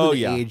 the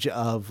golden age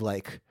of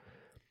like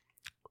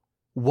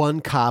one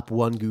cop,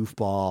 one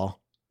goofball,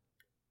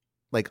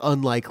 like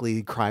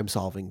unlikely crime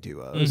solving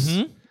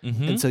duos.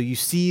 And so you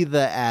see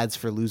the ads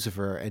for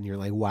Lucifer and you're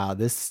like, wow,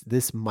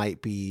 this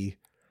might be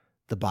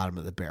the bottom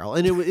of the barrel.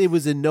 And it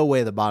was in no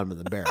way the bottom of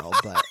the barrel,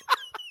 but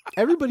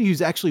everybody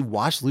who's actually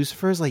watched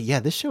Lucifer is like, yeah,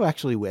 this show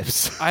actually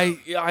whips.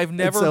 I've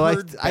never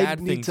heard bad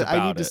things about it.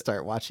 I need to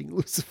start watching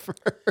Lucifer.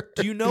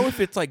 Do you know if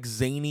it's like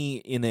zany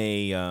in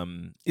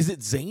a is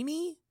it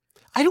zany?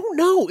 I don't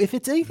know. If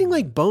it's anything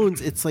like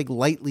Bones, it's like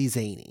lightly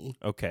zany.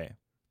 Okay.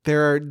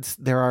 There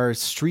are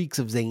streaks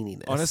of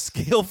zaniness. On a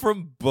scale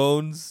from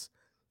Bones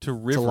to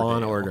Riverdale. To Law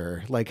and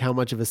Order. Like how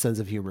much of a sense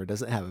of humor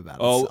does it have about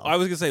itself? Oh, I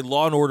was going to say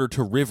Law and Order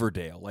to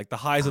Riverdale, like the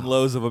highs and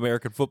lows of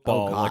American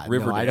football, God, like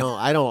Riverdale. No,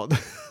 I don't.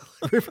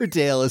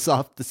 Riverdale is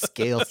off the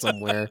scale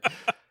somewhere.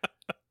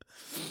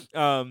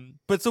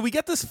 But so we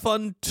get this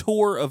fun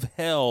tour of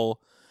hell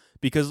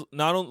because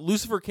not only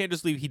Lucifer can't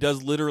just leave, he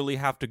does literally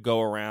have to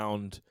go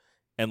around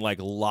and like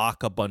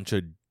lock a bunch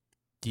of,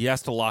 he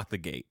has to lock the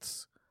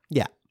gates.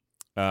 Yeah.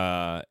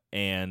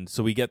 And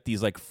so we get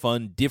these like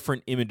fun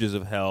different images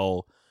of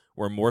hell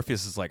where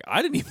Morpheus is like,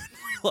 I didn't even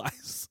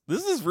realize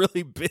this is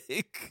really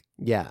big.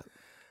 Yeah.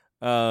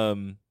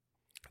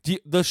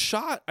 The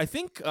shot, I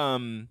think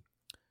Patton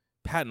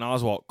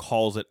Oswalt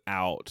calls it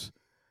out.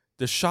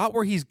 The shot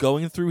where he's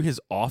going through his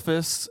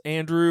office,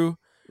 Andrew,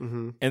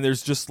 and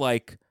there's just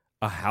like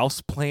a house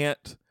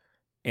plant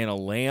and a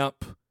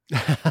lamp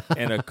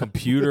and a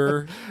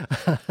computer,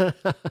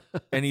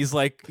 and he's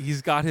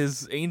got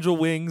his angel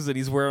wings and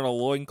he's wearing a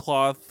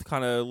loincloth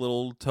kind of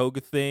little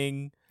toga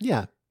thing.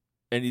 Yeah.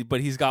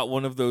 But he's got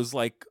one of those,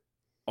 like,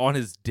 on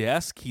his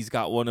desk, he's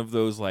got one of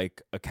those,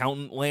 like,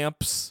 accountant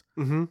lamps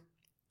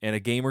and a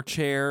gamer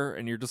chair,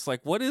 and you're just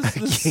like, what is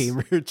this?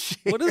 Gamer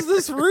chair. What is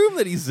this room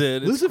that he's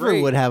in? It's Lucifer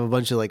great. would have a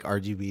bunch of, like,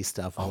 RGB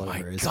stuff all Oh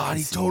over my his God,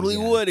 he PC, totally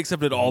yeah. would,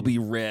 except it'd all be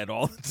red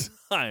all the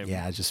time.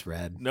 Yeah, just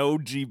red. No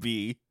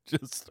GB,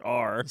 just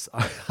R.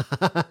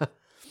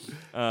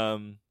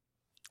 And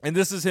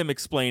this is him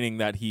explaining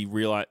that he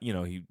realized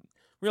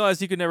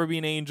he could never be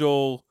an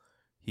angel.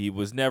 He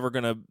was never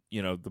gonna,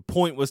 the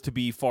point was to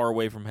be far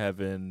away from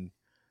heaven.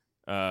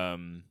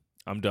 I'm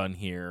done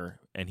here.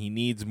 And he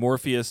needs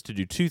Morpheus to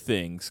do two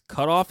things: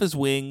 cut off his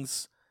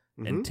wings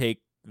and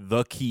take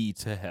the key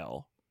to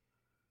hell.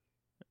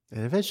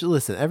 And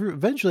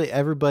eventually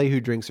everybody who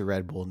drinks a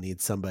Red Bull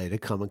needs somebody to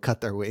come and cut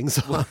their wings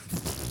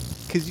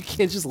off. Because you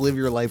can't just live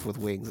your life with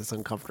wings. It's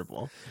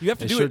uncomfortable. You have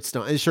to do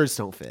it. Shirts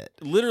don't fit.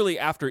 Literally,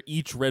 after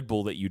each Red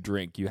Bull that you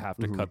drink, you have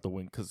to cut the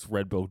wing, because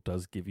Red Bull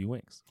does give you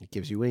wings. It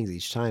gives you wings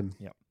each time.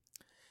 Yep.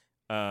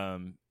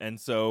 And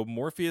so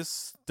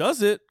Morpheus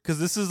does it, because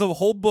this is a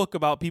whole book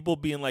about people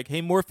being like,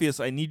 hey, Morpheus,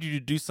 I need you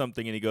to do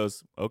something. And he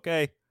goes,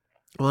 okay.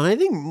 Well, and I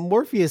think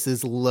Morpheus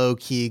is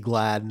low-key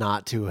glad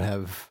not to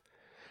have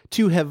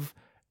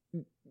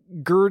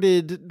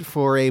girded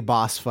for a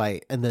boss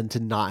fight and then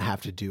to not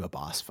have to do a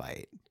boss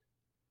fight.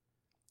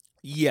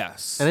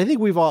 Yes. And I think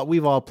we've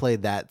all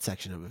played that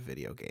section of a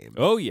video game.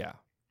 Oh, yeah.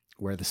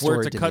 Where the story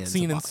Where it's a demands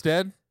cutscene boss.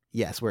 instead?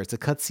 Yes, where it's a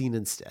cutscene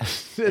instead.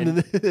 And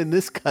in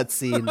this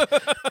cutscene,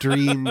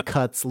 Dream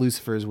cuts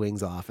Lucifer's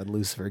wings off, and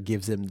Lucifer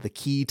gives him the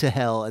key to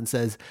hell and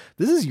says,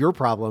 "This is your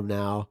problem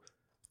now.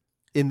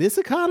 In this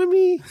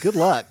economy, good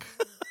luck.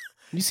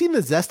 You seen the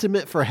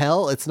Zestimate for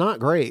hell? It's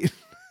not great.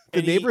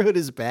 The neighborhood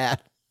is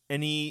bad."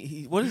 And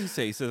he what does he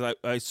say? He says,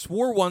 I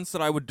swore once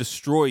that I would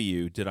destroy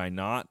you, did I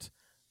not?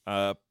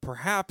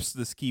 Perhaps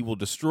this key will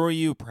destroy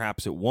you,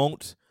 perhaps it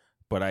won't,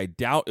 but I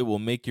doubt it will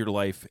make your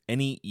life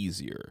any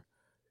easier.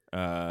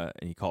 And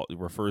he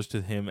refers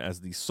to him as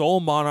the sole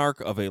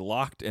monarch of a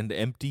locked and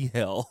empty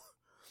hell.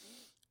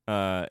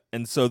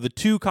 And so the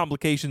two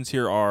complications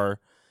here are,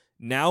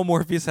 now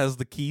Morpheus has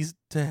the keys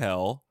to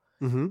hell,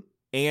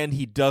 and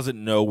he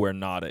doesn't know where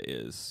Nada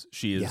is.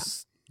 She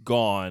is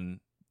gone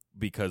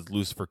because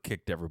Lucifer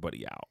kicked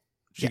everybody out.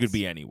 She could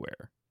be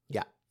anywhere.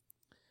 Yeah.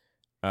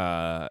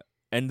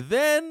 And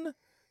then,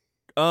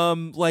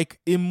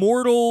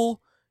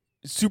 immortal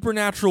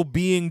supernatural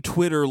being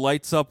Twitter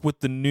lights up with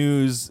the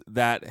news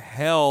that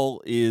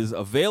hell is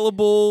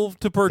available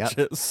to purchase.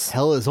 Yep.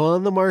 Hell is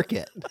on the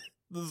market.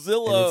 The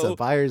Zillow. And it's a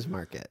buyer's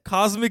market.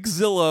 Cosmic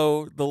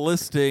Zillow, the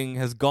listing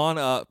has gone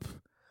up,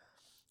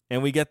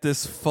 and we get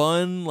this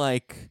fun,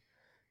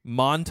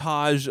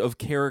 montage of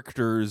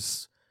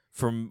characters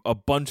from a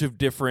bunch of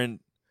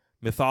different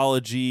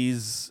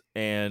mythologies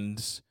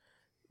and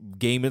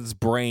Gaiman's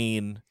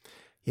brain.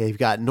 Yeah, you've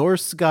got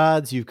Norse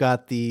gods. You've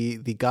got the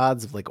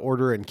gods of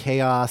order and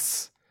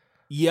chaos.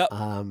 Yep.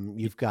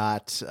 You've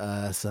got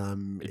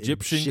some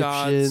Egyptian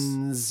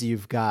gods.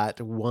 You've got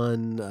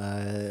one.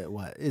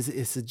 What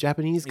is a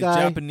Japanese He's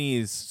guy?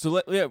 Japanese. So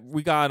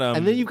we got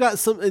and then you've got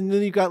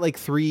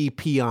three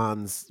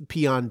peon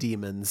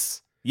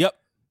demons. Yep.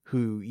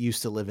 Who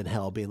used to live in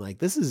hell, being like,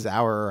 "This is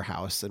our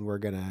house, and we're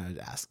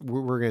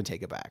gonna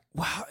take it back."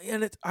 Wow,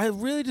 and I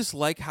really just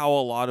like how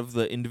a lot of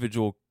the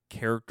individual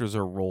characters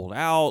are rolled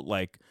out.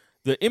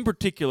 In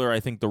particular, I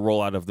think the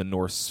rollout of the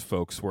Norse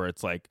folks, where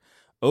it's like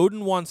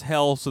Odin wants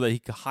hell so that he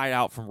can hide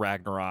out from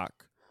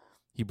Ragnarok.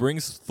 He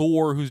brings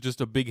Thor, who's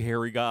just a big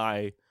hairy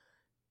guy,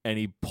 and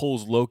he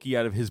pulls Loki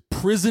out of his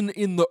prison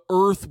in the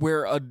earth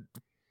where a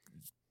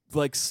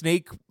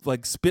snake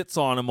spits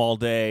on him all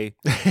day.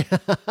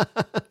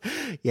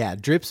 Yeah,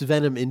 drips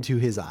venom into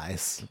his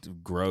eyes.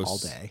 Gross. All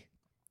day.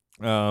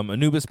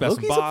 Anubis, Best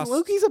and Boss.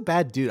 Loki's a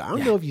bad dude. I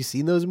don't know if you've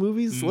seen those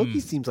movies. Loki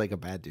seems like a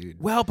bad dude.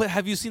 Well, but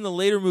have you seen the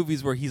later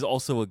movies where he's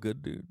also a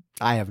good dude?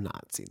 I have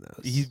not seen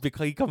those.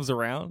 He comes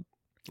around.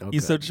 Oh,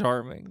 he's so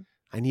charming.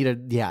 I need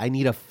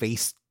a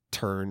face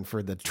turn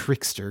for the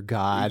trickster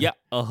god. Yeah.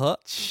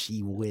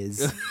 Gee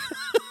whiz.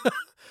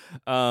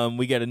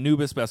 We get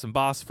Anubis, Best and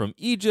Boss from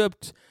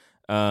Egypt.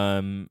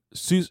 Susanoo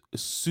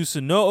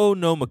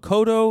no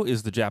Makoto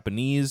is the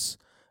Japanese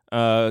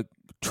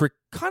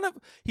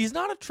he's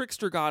not a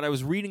trickster god. I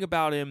was reading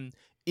about him.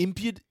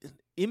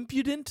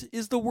 Impudent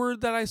is the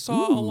word that I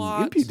saw a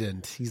lot.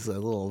 Impudent. He's got a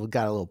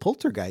little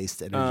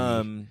poltergeist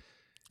energy.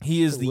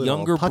 He is the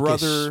younger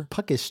brother.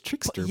 Puckish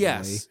trickster boy.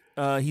 Yes.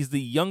 He's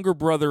the younger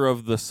brother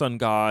of the sun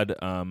god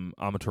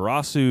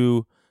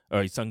Amaterasu,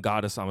 or sun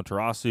goddess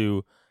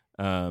Amaterasu.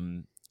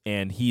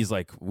 and he's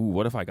like, "Ooh,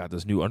 what if I got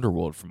this new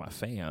underworld for my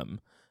fam?"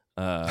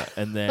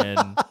 And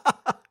then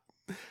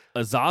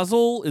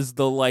Azazel is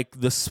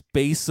the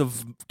space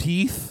of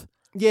teeth.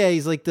 Yeah,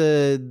 he's like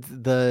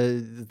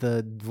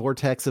the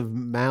vortex of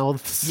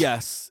mouths.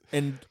 Yes,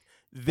 and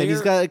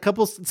he's got a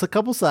couple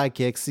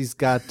sidekicks. He's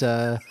got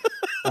the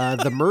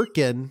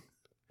Merkin,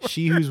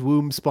 she whose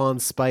womb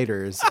spawns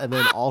spiders, and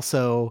then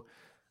also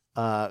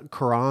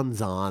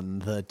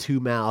Karanzan, the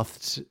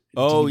two-mouthed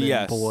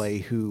demon boy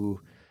who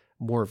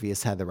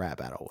Morpheus had the rap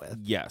battle with.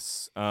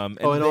 Yes.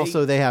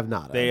 Also they have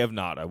Nada. They have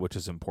Nada, which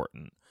is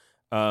important.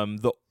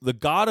 The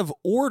god of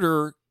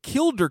order,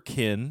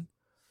 Kilderkin,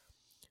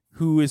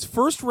 who is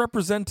first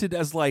represented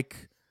as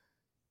like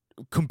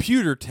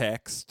computer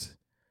text,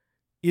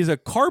 is a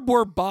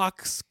cardboard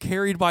box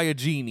carried by a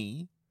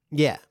genie.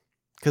 Yeah,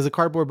 because a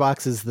cardboard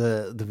box is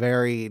the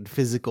very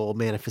physical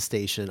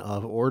manifestation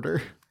of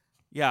order.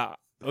 Yeah,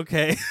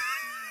 okay.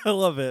 I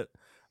love it.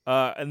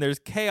 And there's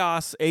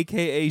Chaos,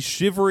 a.k.a.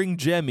 Shivering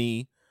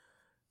Jemmy,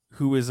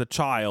 who is a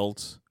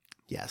child.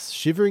 Yes,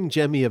 Shivering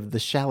Jemmy of the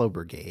Shallow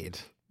Brigade.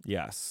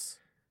 Yes.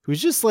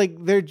 Who's just like,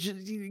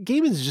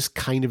 Gaiman's just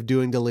kind of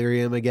doing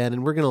Delirium again,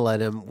 and we're going to let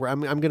him,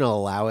 I'm going to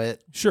allow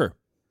it. Sure.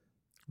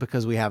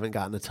 Because we haven't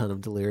gotten a ton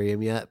of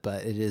Delirium yet,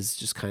 but it is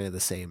just kind of the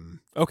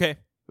same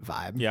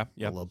vibe. Yeah.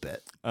 A little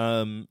bit.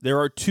 There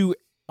are 2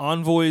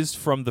 envoys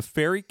from the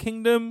Fairy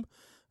Kingdom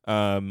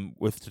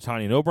with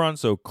Titania and Oberon,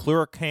 so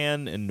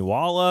Cluracan and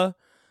Nuala.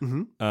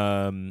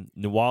 Mm-hmm.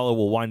 Nuala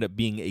will wind up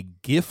being a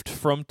gift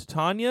from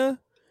Titania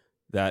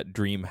that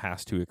Dream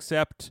has to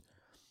accept.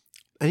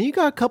 And you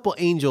got a couple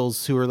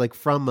angels who are like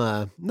from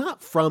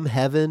not from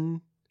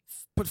heaven,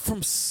 but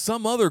from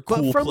some other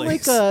cool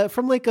place.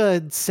 From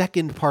a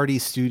second party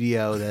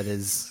studio that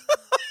is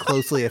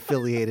closely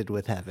affiliated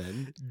with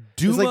heaven.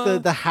 Duma? It's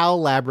like the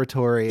HAL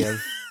laboratory of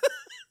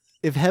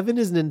if heaven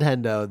is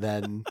Nintendo,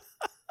 then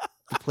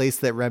the place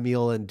that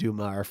Remiel and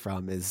Duma are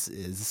from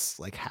is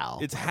like HAL.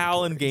 It's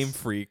HAL and Game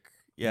Freak.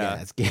 Yeah,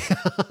 it's Game.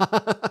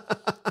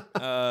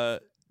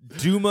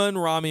 Duma and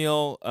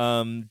Ramiel.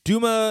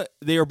 Duma,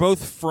 they are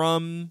both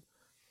from,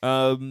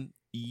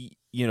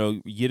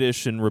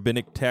 Yiddish and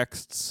rabbinic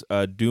texts.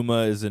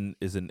 Duma is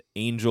an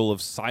angel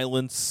of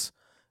silence,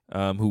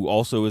 who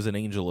also is an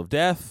angel of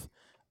death.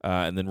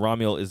 And then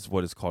Ramiel is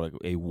what is called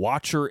a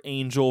watcher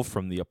angel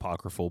from the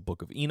apocryphal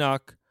Book of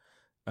Enoch.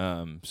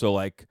 So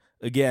like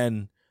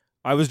again,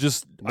 I was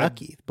just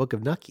Nucky, the Book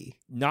of Nucky.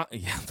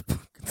 The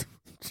book.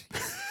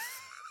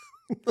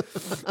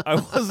 I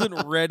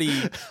wasn't ready.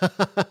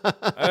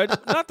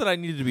 Not that I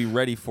needed to be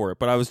ready for it,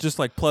 but I was just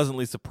like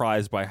pleasantly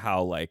surprised by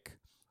how like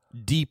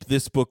deep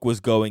this book was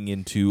going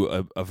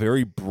into a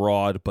very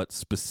broad but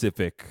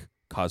specific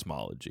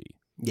cosmology.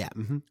 Yeah.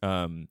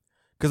 Mm-hmm.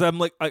 Because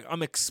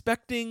I'm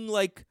expecting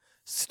like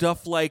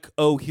stuff like,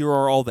 oh, here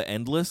are all the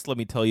Endless. Let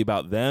me tell you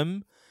about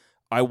them.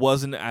 I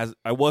wasn't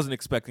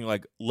expecting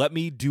like, let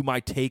me do my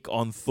take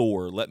on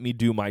Thor. Let me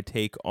do my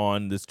take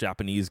on this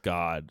Japanese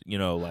god.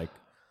 Like.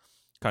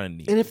 Kind of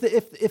neat. And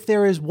if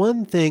there is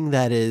one thing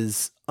that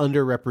is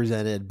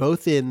underrepresented,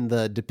 both in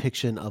the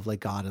depiction of like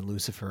God and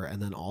Lucifer,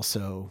 and then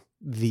also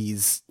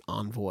these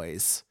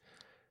envoys,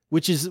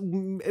 which is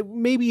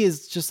maybe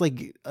is just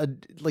like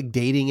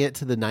dating it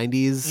to the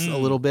 90s a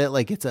little bit,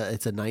 like it's a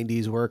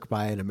 90s work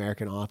by an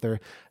American author.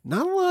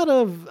 Not a lot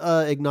of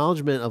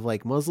acknowledgement of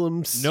like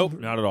Muslims. Nope,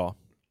 not at all.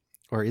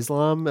 Or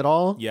Islam at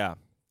all. Yeah,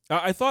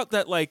 I thought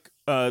that like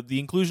the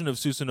inclusion of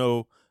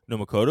Susanoo no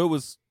Makoto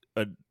was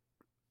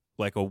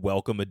a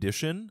welcome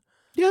addition.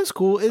 Yeah, it's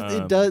cool.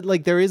 It does,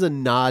 like, there is a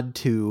nod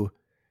to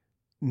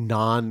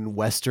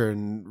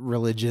non-Western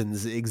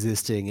religions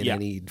existing in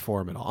any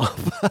form at all.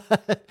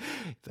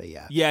 But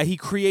yeah. Yeah,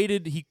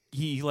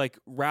 he like,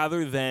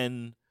 rather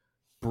than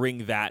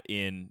bring that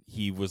in,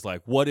 he was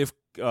like, what if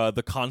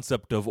the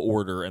concept of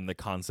order and the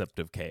concept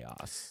of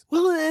chaos?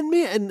 Well,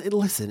 and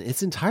listen,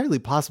 it's entirely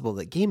possible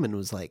that Gaiman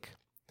was like,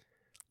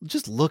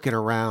 just looking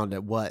around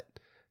at what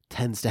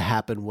tends to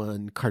happen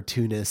when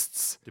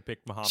cartoonists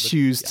depict Muhammad.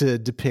 Choose to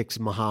depict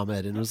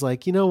Muhammad, and was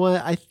like, you know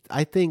what,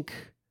 I think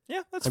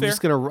that's I'm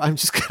fair. I'm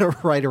just gonna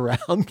write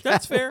around.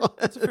 That's fair.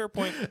 That's a fair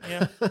point.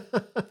 Yeah.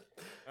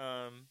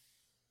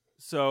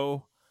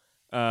 So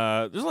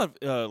there's a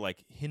lot of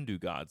like Hindu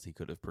gods he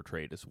could have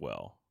portrayed as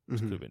well, which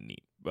could have been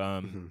neat.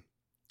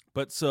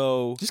 But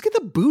so just get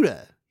the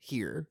Buddha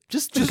here,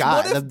 just the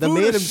guy, the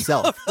man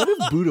himself. What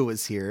if Buddha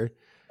was here?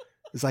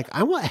 It's like,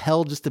 I want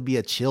hell just to be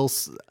a chill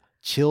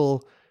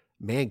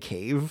man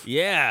cave.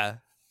 Yeah.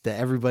 That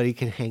everybody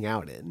can hang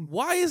out in.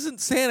 Why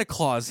isn't Santa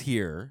Claus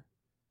here?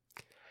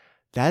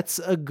 That's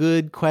a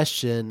good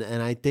question.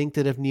 And I think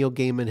that if Neil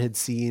Gaiman had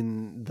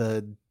seen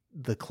the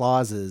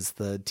Clauses,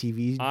 the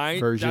TV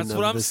version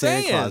of the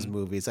Santa Claus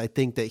movies, I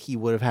think that he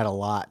would have had a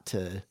lot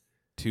to...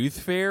 Tooth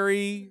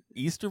Fairy,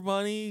 Easter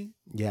Bunny.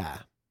 Yeah.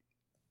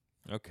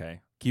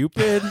 Okay.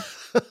 Cupid.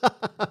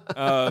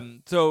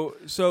 So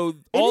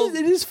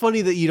it is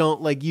funny that you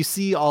don't, like, you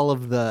see all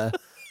of the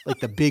like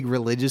the big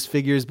religious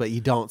figures, but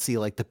you don't see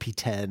like the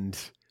pretend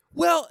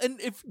Well, and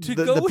if to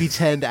the, go the with,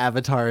 pretend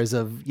avatars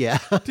of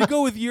to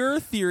go with your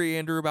theory,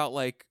 Andrew, about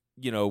like,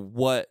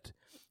 what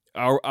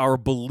our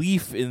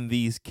belief in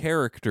these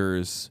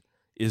characters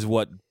is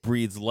what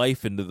breathes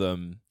life into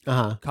them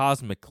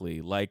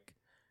cosmically. Like,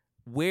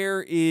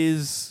 where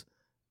is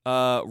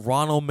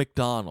Ronald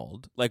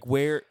McDonald? Like,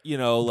 where,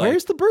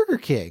 where's the Burger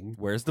King?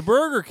 Where's the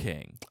Burger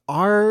King?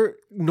 Are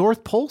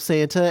North Pole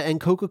Santa and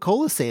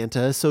Coca-Cola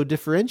Santa so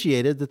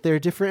differentiated that they're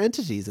different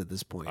entities at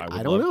this point?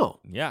 I don't know.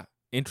 Yeah,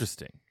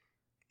 interesting.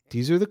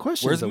 These are the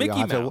questions. Where's that we all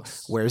Mickey have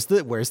Mouse? Where's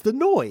the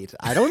Noid?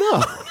 I don't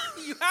know.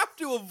 You have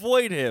to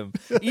avoid him.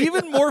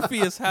 Even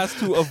Morpheus has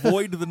to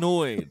avoid the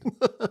Noid.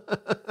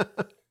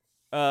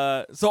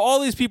 So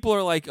all these people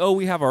are like, oh,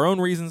 we have our own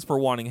reasons for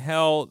wanting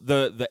hell.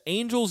 The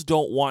angels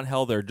don't want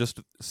hell. They're just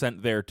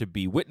sent there to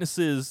be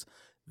witnesses.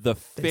 The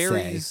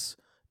fairies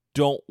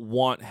don't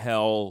want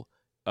hell.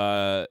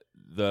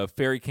 The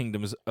fairy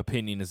kingdom's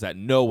opinion is that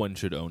no one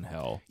should own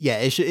hell. Yeah,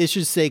 it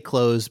should stay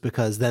closed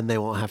because then they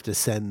won't have to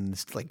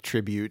send like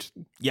tribute.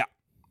 Yeah.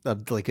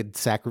 Of like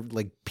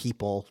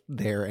people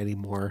there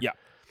anymore. Yeah.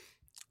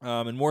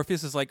 And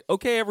Morpheus is like,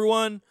 okay,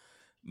 everyone,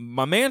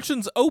 my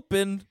mansion's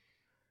open.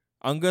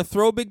 I'm going to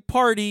throw a big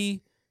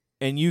party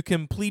and you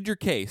can plead your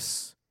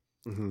case.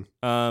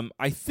 Mm-hmm.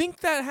 I think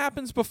that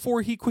happens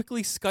before he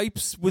quickly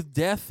Skypes with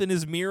Death in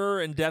his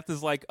mirror, and Death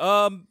is like,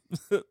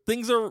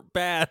 things are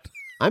bad.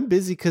 I'm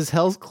busy because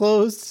hell's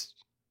closed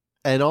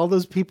and all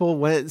those people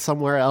went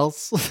somewhere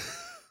else.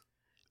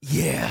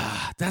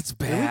 Yeah, that's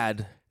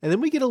bad. And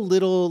then we get a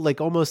little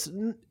like almost,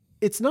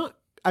 it's not,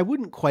 I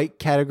wouldn't quite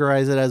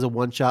categorize it as a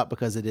one shot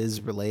because it is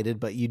related,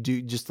 but you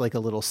do just like a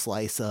little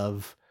slice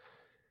of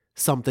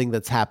something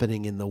that's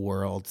happening in the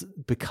world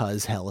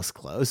because hell is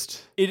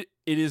closed. It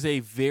is a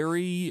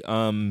very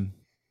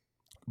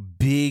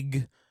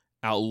big,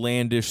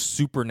 outlandish,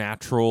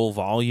 supernatural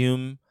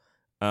volume.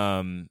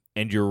 And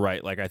you're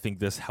right. Like, I think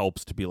this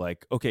helps to be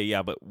like, okay,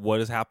 yeah, but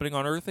what is happening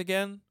on Earth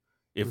again?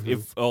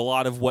 If a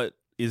lot of what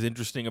is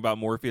interesting about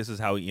Morpheus is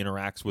how he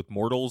interacts with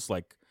mortals,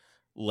 like,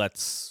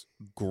 let's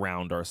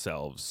ground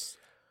ourselves.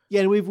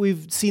 Yeah, and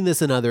we've seen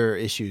this in other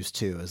issues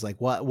too. Is like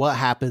what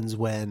happens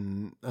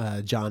when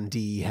John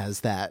Dee has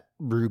that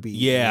ruby?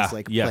 Yeah, and is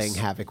like playing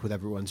havoc with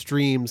everyone's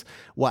dreams.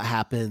 What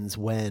happens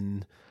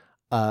when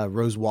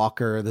Rose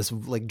Walker, this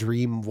like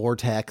dream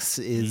vortex,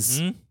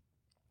 is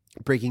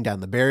breaking down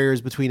the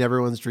barriers between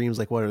everyone's dreams?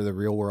 Like, what are the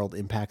real world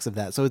impacts of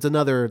that? So it's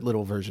another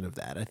little version of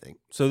that, I think.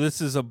 So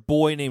this is a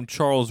boy named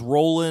Charles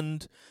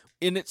Rowland,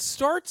 and it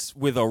starts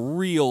with a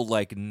real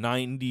like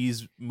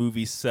 90s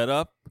movie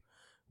setup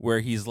where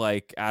he's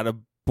like at a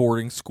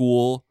boarding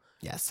school.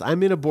 Yes,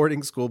 I'm in a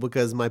boarding school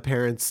because my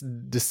parents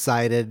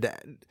decided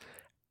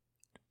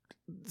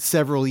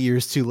several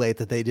years too late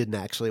that they didn't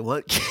actually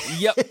want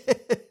kids. Yep.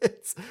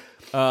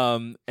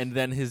 And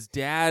then his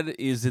dad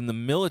is in the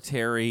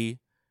military.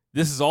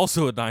 This is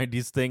also a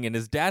 90s thing, and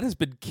his dad has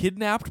been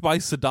kidnapped by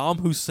Saddam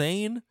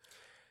Hussein.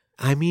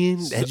 I mean,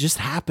 it just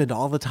happened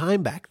all the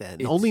time back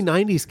then. Only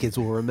 90s kids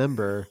will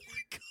remember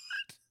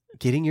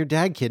getting your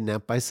dad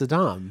kidnapped by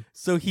Saddam.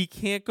 So he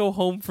can't go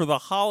home for the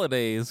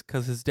holidays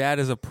because his dad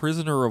is a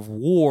prisoner of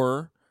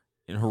war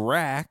in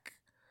Iraq.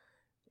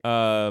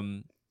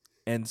 And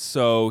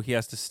so he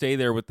has to stay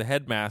there with the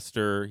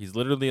headmaster. He's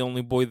literally the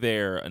only boy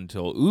there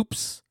until,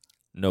 oops,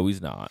 no,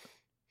 he's not.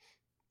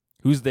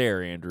 Who's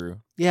there, Andrew?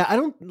 Yeah, I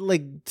don't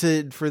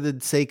for the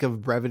sake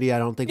of brevity, I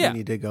don't think we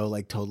need to go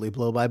like totally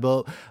blow by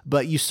blow,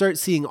 but you start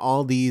seeing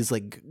all these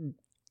like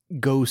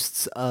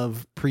ghosts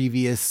of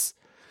previous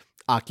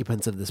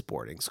occupants of this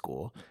boarding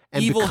school.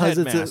 And evil because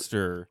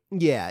headmaster.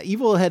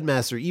 Evil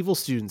headmaster, evil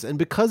students. And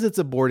because it's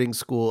a boarding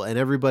school and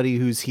everybody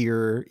who's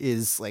here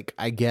is like,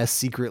 I guess,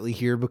 secretly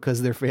here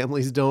because their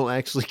families don't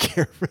actually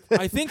care for them.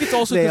 I think it's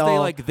also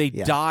because they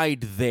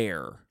died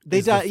there.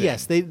 They died.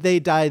 Yes, they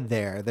died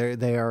there.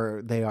 They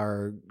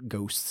are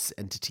ghosts,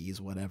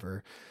 entities,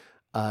 whatever.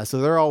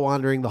 So they're all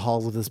wandering the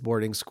halls of this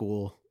boarding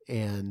school,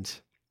 and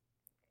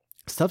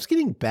stuff's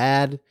getting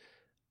bad.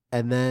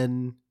 And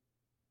then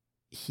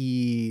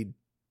he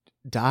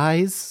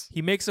dies.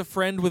 He makes a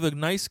friend with a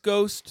nice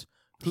ghost.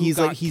 He's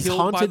killed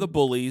haunted by the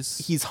bullies.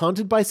 He's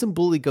haunted by some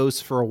bully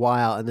ghosts for a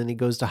while, and then he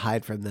goes to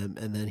hide from them,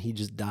 and then he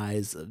just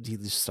dies. He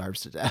just starves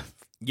to death.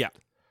 Yeah,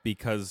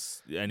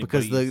 because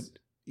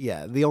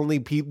the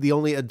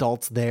only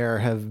adults there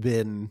have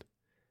been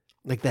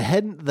like the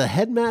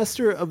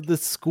headmaster of the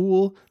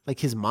school. Like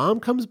his mom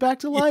comes back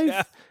to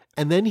life,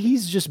 and then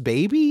he's just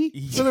baby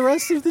for the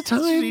rest of the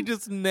time. She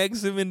just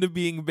negs him into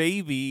being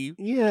baby.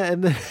 Yeah,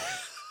 and then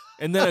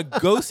and then a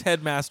ghost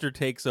headmaster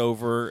takes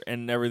over,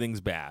 and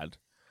everything's bad.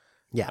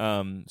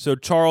 Yeah. So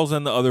Charles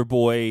and the other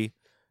boy,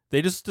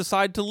 they just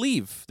decide to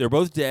leave. They're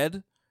both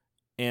dead,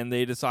 and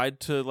they decide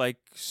to like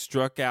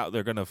struck out.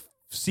 They're gonna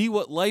see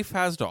what life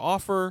has to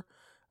offer.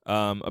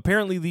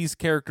 Apparently, these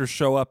characters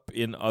show up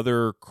in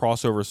other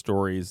crossover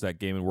stories that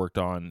Gaiman worked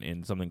on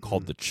in something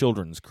called The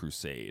Children's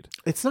Crusade.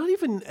 It's not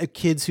even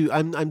kids who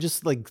I'm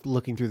just like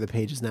looking through the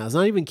pages now. It's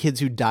not even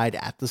kids who died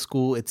at the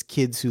school. It's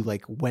kids who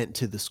like went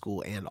to the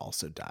school and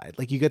also died.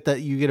 Like you get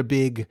a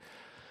big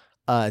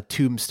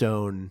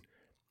tombstone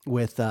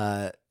with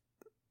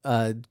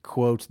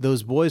quote,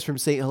 "Those boys from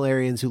St.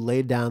 Hilarions who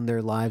laid down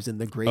their lives in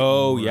the Great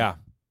Oh, War." yeah.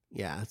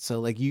 Yeah. So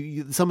like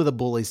you some of the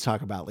bullies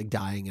talk about like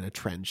dying in a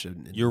trench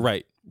in You're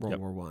right. World Yep.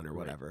 War One or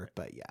whatever.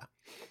 But yeah,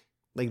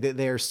 like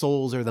their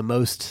souls are the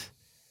most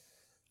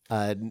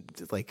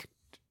like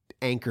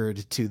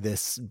anchored to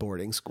this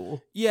boarding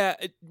school. Yeah,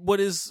 what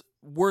is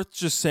worth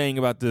just saying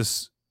about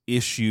this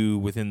issue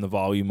within the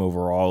volume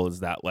overall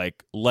is that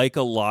like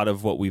a lot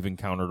of what we've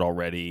encountered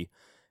already,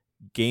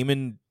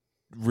 Gaiman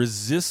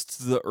resists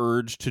the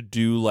urge to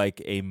do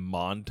like a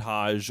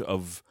montage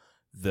of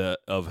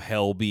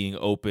hell being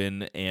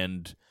open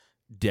and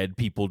dead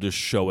people just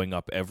showing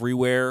up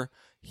everywhere.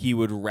 He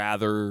would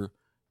rather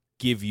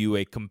give you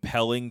a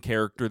compelling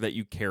character that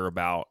you care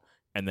about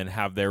and then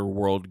have their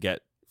world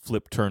get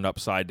turned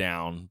upside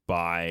down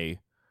by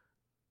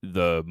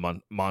the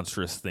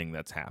monstrous thing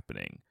that's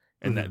happening.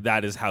 And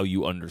that is how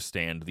you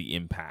understand the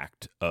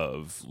impact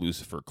of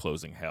Lucifer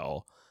closing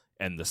hell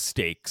and the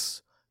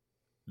stakes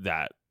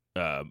that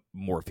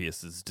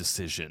Morpheus's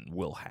decision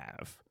will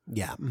have.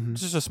 Yeah.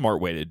 It's just a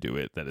smart way to do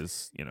it. That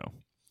is,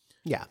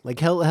 Yeah. Like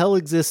hell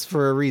exists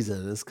for a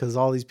reason. It's because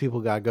all these people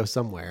got to go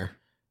somewhere.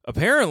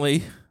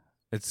 Apparently,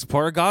 it's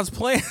part of God's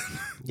plan.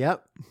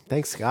 Yep.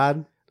 Thanks,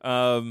 God.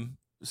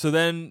 So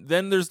then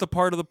there's the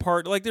part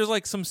like there's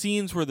like some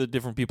scenes where the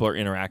different people are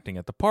interacting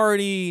at the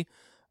party.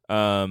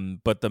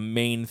 But the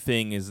main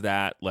thing is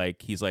that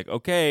like he's like,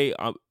 okay,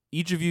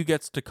 each of you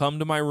gets to come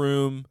to my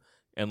room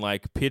and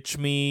like pitch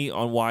me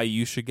on why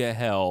you should get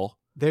hell.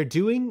 They're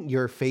doing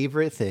your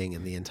favorite thing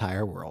in the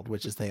entire world,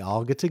 which is they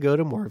all get to go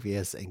to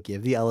Morpheus and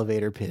give the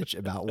elevator pitch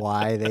about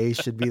why they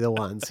should be the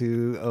ones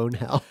who own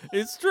hell.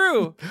 It's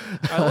true.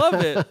 I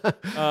love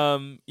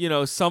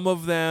it. Some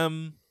of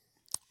them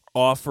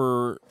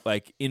offer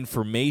like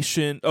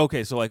information.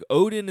 Okay, so like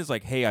Odin is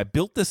like, hey, I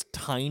built this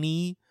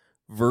tiny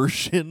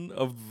version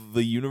of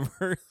the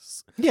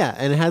universe. Yeah,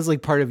 and it has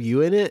like part of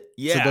you in it.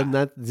 Yeah. So doesn't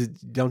that do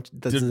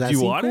you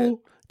seem want cool? it?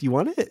 Do you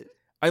want it?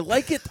 I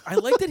like it. I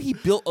like that he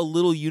built a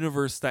little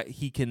universe that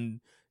he can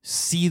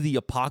see the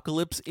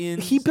apocalypse in.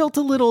 He built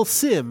a little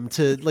sim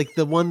to like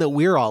the one that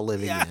we're all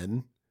living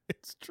in.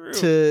 It's true.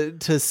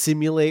 To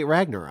simulate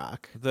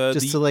Ragnarok.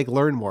 To like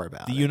learn more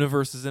about the it.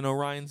 universe is in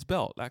Orion's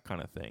belt, that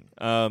kind of thing.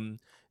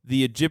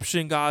 The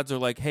Egyptian gods are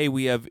like, hey,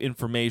 we have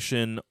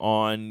information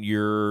on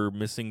your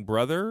missing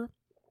brother.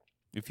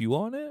 If you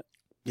want it.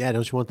 Yeah,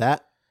 don't you want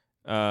that?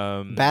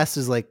 Bast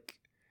is like,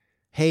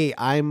 hey,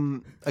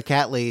 I'm a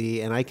cat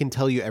lady and I can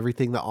tell you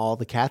everything that all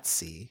the cats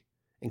see.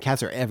 And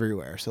cats are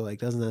everywhere. So like,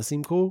 doesn't that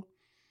seem cool?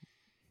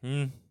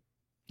 He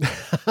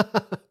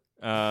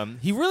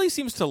really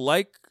seems to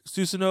like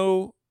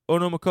Susanoo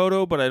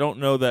Onomakoto, but I don't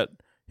know that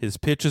his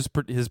pitch is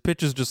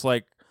just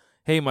like,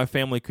 hey, my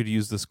family could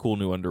use this cool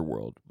new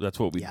underworld. That's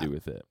what we do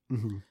with it.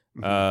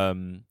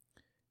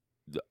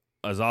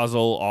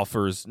 Azazel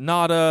offers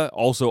nada,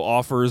 also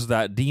offers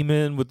that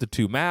demon with the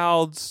two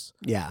mouths.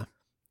 Yeah.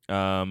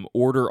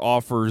 Order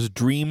offers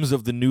dreams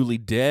of the newly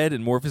dead,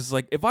 and Morpheus is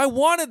like, if I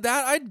wanted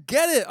that, I'd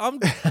get it. I'm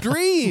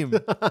Dream.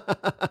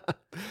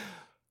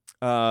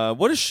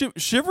 What is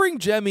Shivering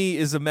Jemmy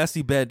is a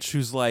messy bitch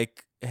who's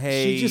like,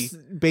 hey. She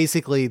just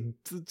basically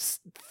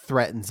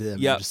threatens him.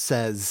 Yep. Just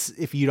says,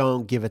 if you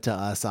don't give it to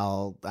us,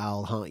 I'll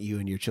haunt you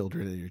and your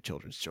children and your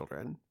children's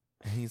children.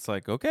 And he's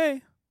like,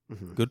 okay,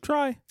 good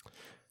try.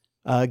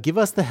 Give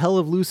us the hell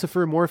of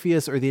Lucifer,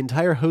 Morpheus, or the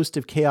entire host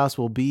of chaos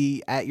will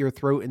be at your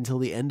throat until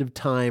the end of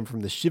time, from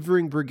the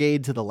Shivering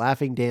Brigade to the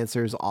Laughing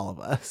Dancers, all of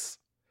us.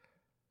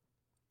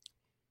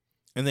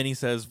 And then he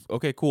says,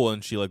 okay, cool.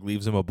 And she like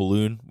leaves him a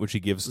balloon, which he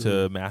gives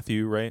to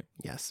Matthew, right?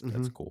 Yes.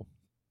 That's cool.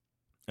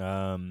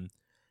 And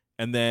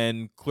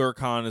then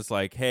Cluracan is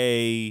like,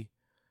 hey,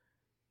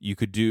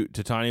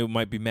 Titania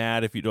might be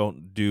mad if you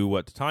don't do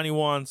what Titania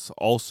wants.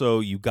 Also,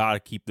 you got to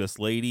keep this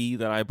lady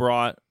that I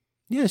brought.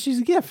 Yeah, she's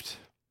a gift.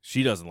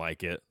 She doesn't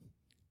like it.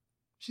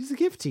 She's a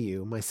gift to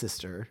you, my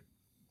sister,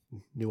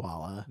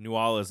 Nuala.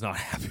 Nuala is not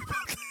happy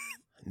about that.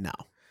 No.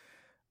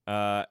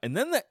 And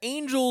then the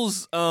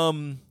angels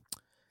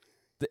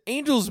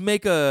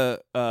make a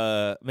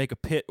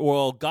pit.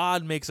 Well,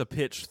 God makes a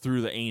pitch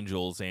through the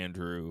angels.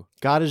 Andrew,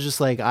 God is just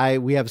like,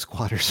 we have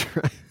squatters.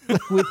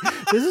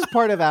 This is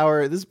part of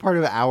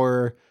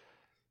our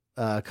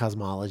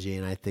cosmology,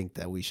 and I think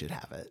that we should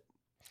have it.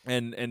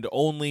 And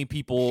only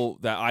people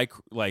that I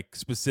like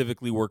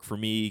specifically work for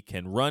me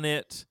can run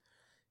it,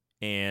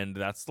 and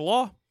that's the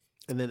law.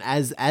 And then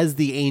as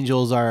the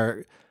angels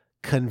are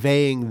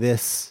conveying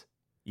this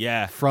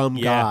from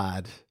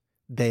God,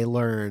 they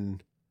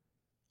learn,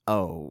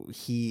 oh,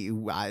 he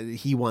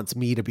wants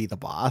me to be the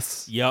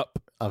boss. Yep.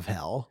 Of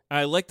hell.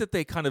 I like that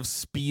they kind of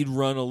speed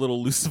run a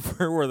little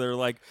Lucifer, where they're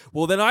like,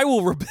 well, then I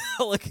will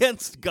rebel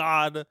against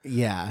God.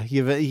 Yeah.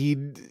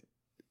 He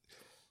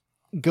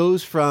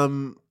goes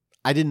from,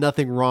 I did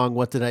nothing wrong,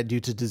 what did I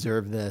do to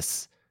deserve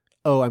this?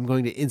 Oh, I'm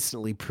going to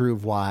instantly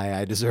prove why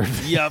I deserve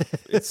it. Yep.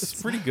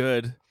 It's pretty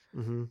good.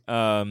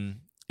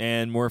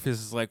 And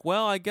Morpheus is like,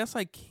 well, I guess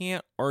I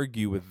can't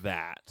argue with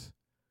that.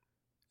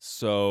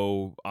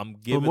 So I'm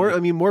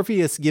giving.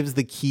 Morpheus gives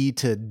the key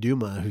to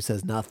Duma, who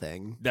says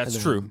nothing. That's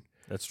And true.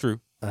 That's true.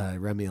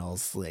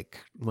 Remiel's like,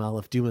 well,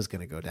 if Duma's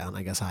going to go down,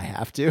 I guess I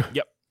have to.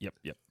 Yep.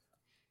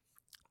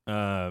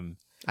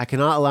 I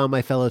cannot allow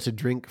my fellow to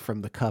drink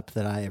from the cup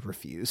that I have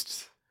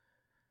refused.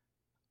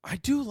 I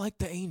do like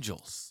the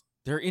angels.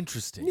 They're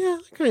interesting. Yeah,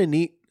 they're kind of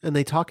neat, and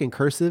they talk in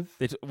cursive.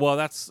 Well,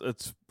 that's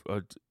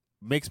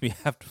makes me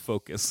have to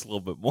focus a little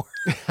bit more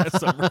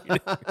as I'm reading.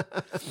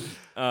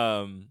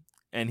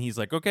 And he's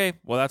like, okay,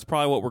 well, that's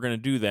probably what we're gonna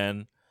do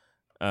then.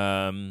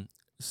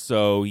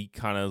 So he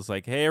kind of is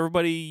like, hey,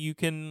 everybody, you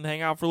can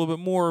hang out for a little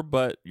bit more,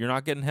 but you're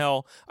not getting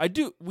hell.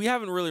 We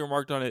haven't really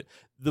remarked on it.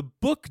 The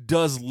book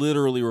does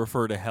literally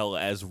refer to hell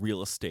as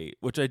real estate,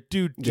 which I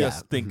do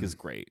just think is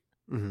great.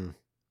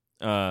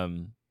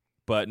 Mm-hmm.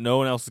 But no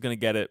one else is going to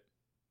get it.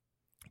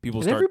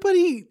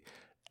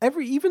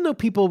 Even though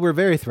people were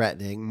very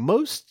threatening,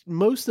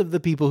 most of the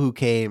people who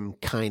came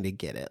kind of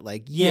get it.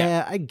 Like,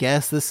 yeah, I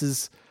guess this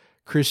is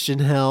Christian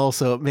hell,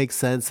 so it makes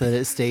sense that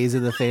it stays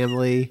in the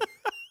family,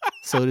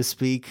 so to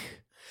speak.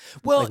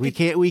 Well, like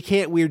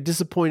we're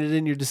disappointed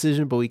in your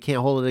decision, but we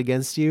can't hold it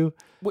against you.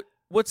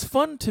 What's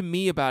fun to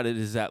me about it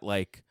is that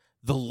like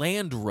the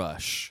land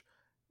rush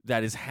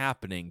that is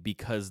happening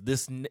because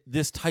this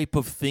type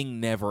of thing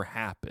never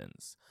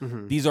happens.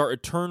 Mm-hmm. These are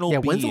eternal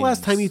beings. When's the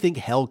last time you think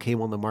hell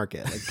came on the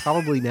market? Like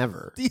probably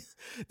never.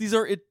 These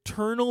are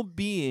eternal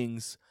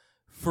beings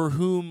for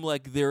whom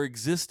like their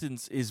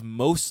existence is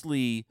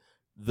mostly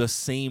the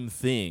same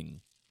thing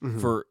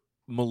for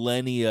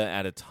millennia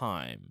at a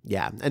time.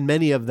 Yeah, and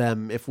many of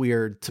them, if we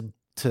are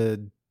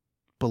to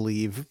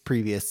believe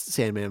previous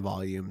Sandman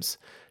volumes,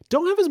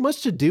 don't have as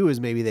much to do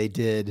as maybe they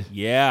did.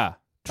 Yeah.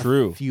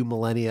 True. A few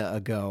millennia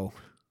ago.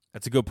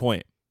 That's a good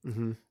point.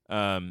 Mm-hmm.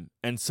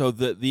 And so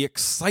the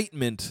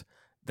excitement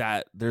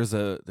that there's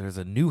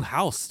a new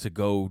house to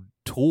go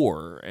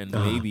tour and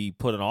maybe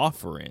put an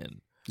offer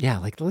in. Yeah,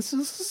 like let's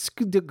just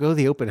go to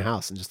the open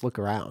house and just look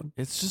around.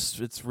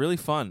 It's really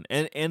fun.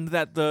 And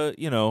that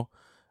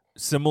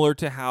similar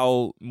to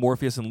how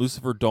Morpheus and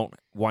Lucifer don't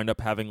wind up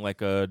having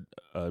like a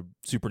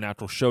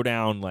supernatural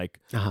showdown, like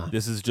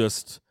this is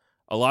just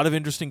a lot of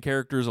interesting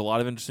characters, a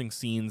lot of interesting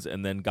scenes,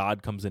 and then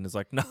God comes in and is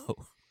like, no.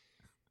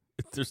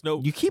 There's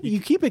no... You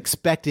keep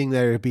expecting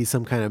there to be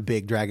some kind of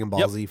big Dragon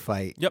Ball Z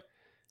fight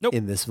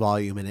in this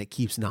volume, and it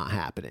keeps not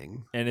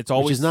happening. And it's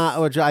always...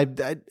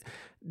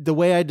 the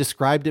way I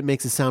described it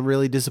makes it sound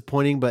really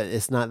disappointing, but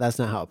it's not. That's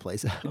not how it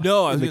plays out.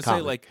 No, I was going to say,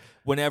 like,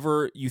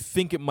 whenever you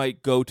think it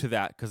might go to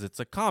that, because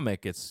it's a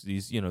comic, it's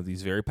these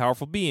very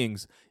powerful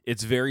beings,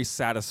 it's very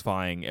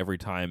satisfying every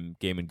time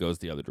Gaiman goes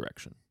the other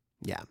direction.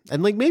 Yeah,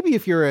 and like maybe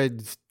if you're a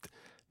kid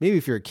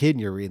and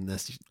you're reading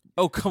this,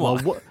 oh come on.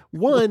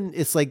 One,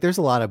 it's like there's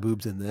a lot of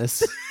boobs in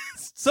this.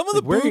 Some of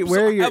the boobs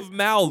have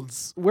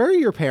mouths. Where are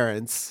your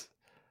parents?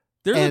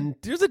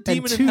 There's a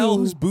demon in hell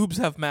whose boobs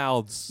have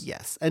mouths.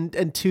 Yes,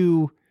 and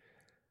two,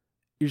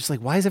 you're just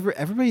like, why is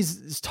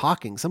everybody's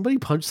talking? Somebody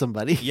punch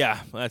somebody. Yeah,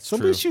 that's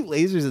somebody true. Shoot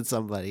lasers at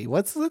somebody. Why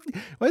is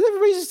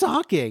everybody just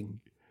talking?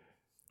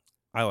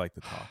 I like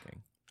the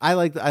talking. I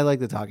like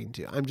the talking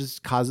too. I'm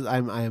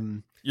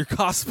You're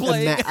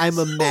cosplaying. I'm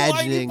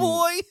imagining.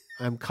 Boy.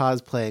 I'm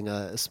cosplaying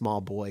a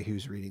small boy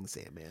who's reading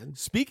Sandman.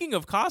 Speaking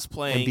of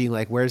cosplaying, and being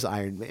like, "Where's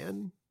Iron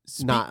Man?"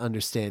 Not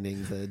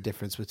understanding the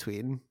difference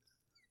between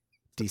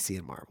DC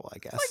and Marvel, I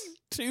guess. Like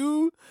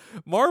 2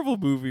 Marvel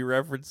movie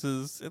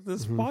references in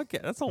this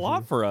podcast. That's a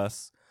lot for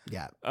us.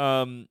 Yeah.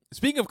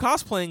 Speaking of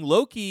cosplaying,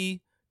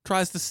 Loki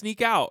tries to sneak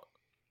out.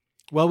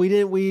 Well, we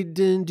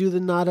didn't do the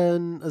Nada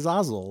and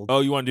Azazel. Oh,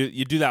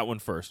 you do that one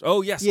first.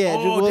 Oh, yes. Yeah,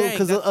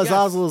 because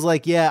Azazel is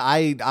like, yeah,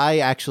 I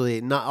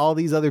actually, not all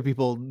these other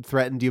people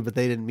threatened you, but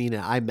they didn't mean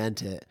it. I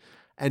meant it.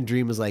 And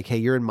Dream was like, hey,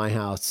 you're in my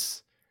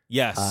house.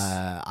 Yes.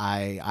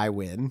 I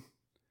win.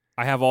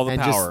 I have all the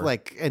power.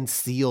 And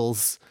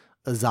seals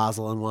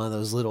Azazel in one of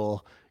those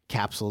little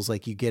capsules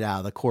like you get out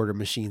of the quarter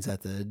machines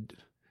at the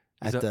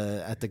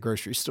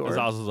grocery store.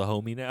 Azazel's a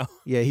homie now.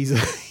 Yeah, he's a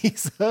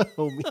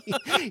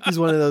homie. He's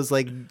one of those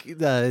like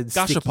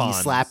sticky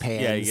slap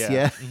hands.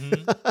 Yeah.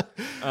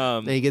 Mm-hmm.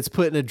 And he gets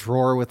put in a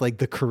drawer with like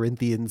the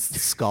Corinthians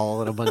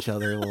skull and a bunch of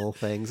other little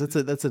things.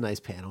 That's a nice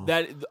panel.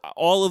 That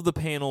all of the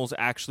panels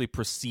actually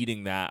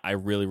preceding that I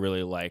really,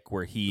 really like,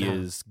 where he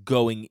is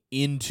going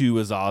into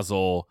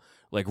Azazel,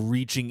 like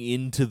reaching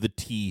into the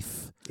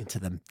teeth. Into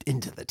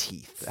the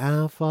teeth.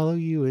 I'll follow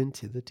you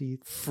into the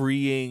teeth.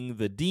 Freeing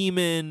the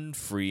demon,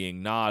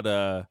 freeing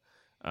Nada.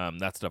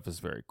 That stuff is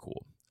very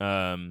cool.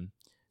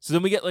 So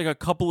then we get like a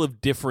couple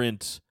of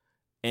different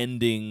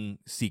ending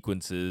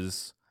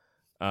sequences.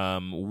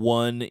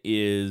 One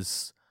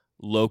is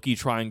Loki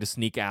trying to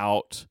sneak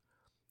out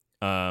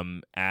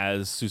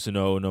as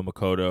Susanoo no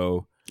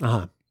Makoto.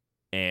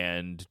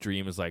 And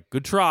Dream is like,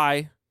 good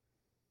try.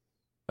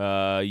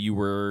 You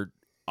were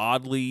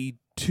oddly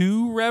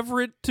too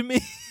reverent to me.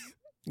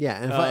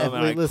 Yeah, and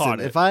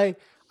if I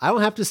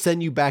don't have to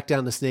send you back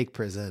down to Snake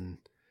Prison,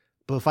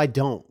 but if I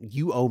don't,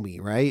 you owe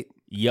me, right?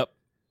 Yep.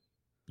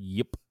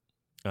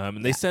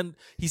 And they send.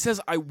 He says,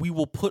 we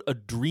will put a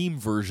dream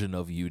version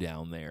of you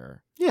down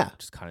there. Yeah.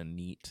 Which is kind of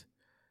neat.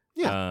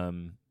 Yeah.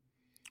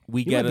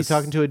 We You get might be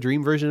talking to a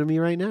dream version of me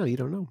right now. You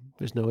don't know.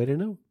 There's no way to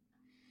know.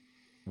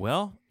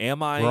 Well,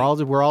 am I?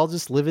 We're all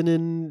just living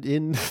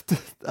in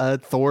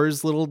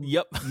Thor's little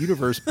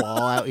universe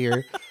ball out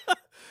here.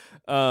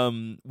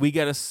 We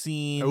get a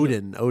scene.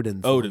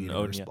 Odin's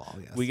universe yeah. ball.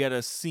 Yes. We get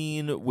a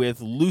scene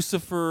with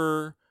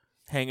Lucifer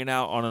hanging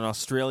out on an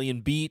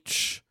Australian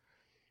beach,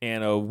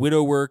 and a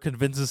widower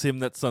convinces him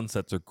that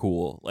sunsets are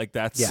cool. Like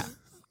that's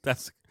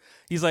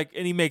he's like,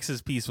 and he makes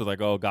his peace with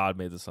like, oh, God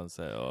made the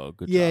sunset. Oh,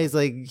 good job. Yeah, he's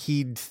like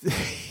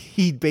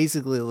he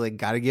basically like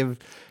gotta give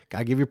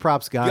your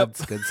props, God.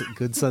 It's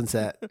good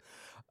sunset.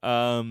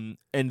 And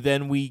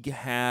then we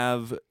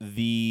have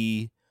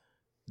the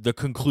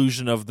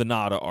conclusion of the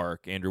Nada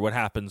arc. Andrew, what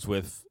happens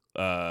with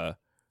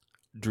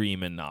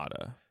Dream and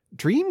Nada?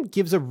 Dream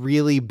gives a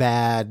really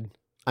bad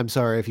I'm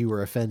sorry if you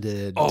were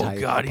offended. Oh, type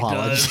God,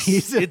 apologies. he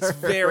does. It's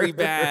very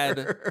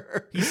bad.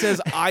 He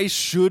says, I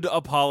should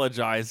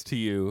apologize to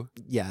you.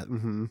 Yeah.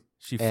 Mm-hmm.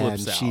 She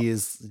flips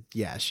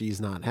out.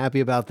 She's not happy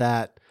about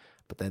that.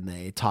 But then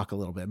they talk a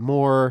little bit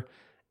more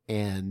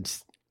and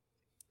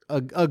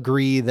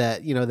agree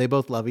that, they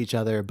both love each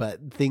other,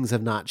 but things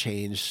have not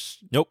changed.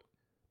 Nope.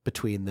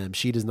 Between them.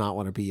 She does not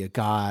want to be a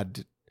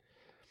god.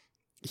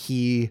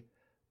 He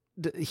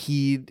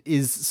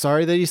is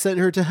sorry that he sent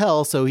her to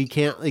hell, so he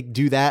can't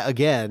do that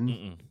again.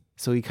 Mm-mm.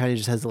 So he kind of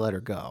just has to let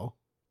her go.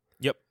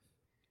 Yep.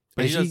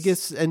 But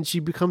she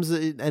becomes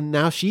and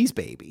now she's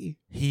baby.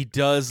 He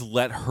does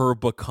let her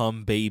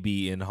become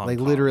baby in Hong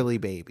Kong. Literally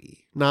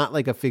baby, not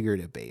like a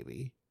figurative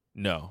baby.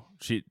 No,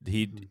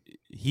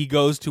 he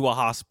goes to a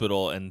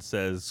hospital and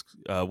says,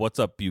 "What's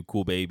up, you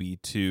cool baby?"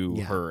 to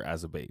her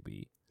as a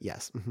baby.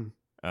 Yes.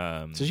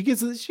 Mm-hmm. So she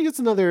gets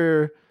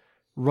another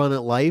run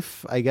at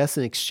life, I guess,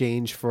 in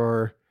exchange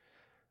for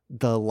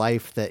the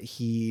life that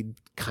he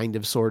kind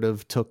of sort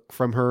of took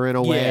from her in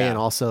a way, and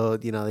also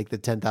like the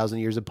 10,000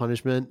 years of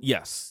punishment.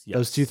 Yes,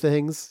 those two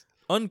things.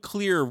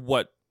 Unclear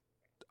what.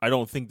 I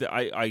don't think that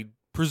I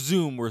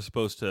presume we're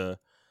supposed to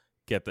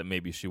get that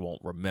maybe she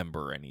won't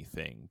remember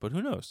anything, but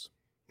who knows?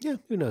 Yeah,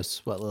 who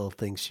knows what little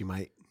things she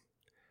might.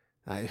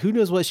 Who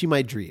knows what she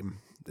might dream?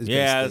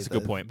 Yeah, that's a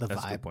good point.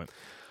 That's a good point.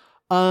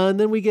 And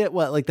then we get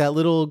that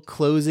little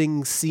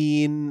closing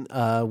scene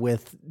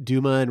with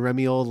Duma and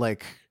Remiel,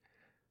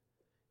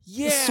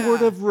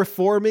 sort of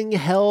reforming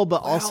hell,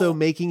 but also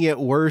making it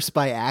worse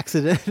by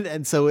accident.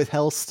 And so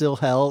hell's still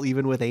hell,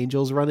 even with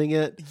angels running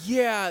it.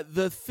 Yeah,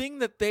 the thing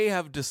that they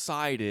have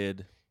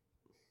decided.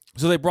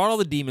 So they brought all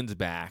the demons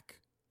back,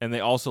 and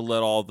they also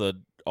let all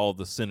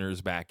the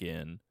sinners back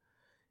in.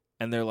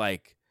 And they're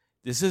like,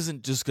 this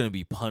isn't just going to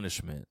be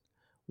punishment.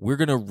 We're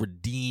going to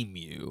redeem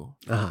you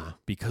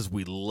because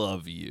we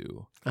love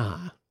you.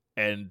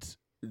 And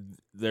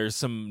there's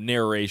some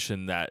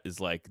narration that is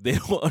like, they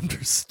don't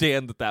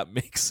understand that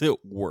makes it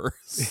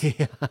worse.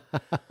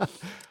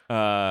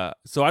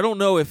 So I don't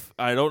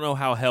know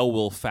how hell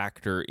will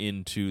factor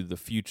into the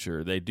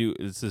future. They do.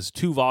 This is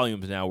 2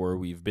 volumes now where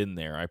we've been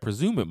there. I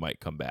presume it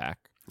might come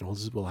back.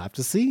 We'll have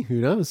to see.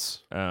 Who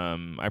knows?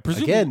 I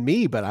presume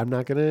but I'm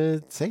not going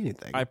to say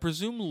anything. I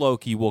presume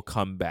Loki will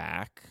come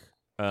back.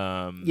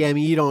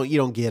 You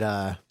don't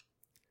get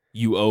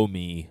you owe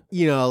me.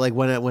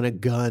 When a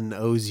gun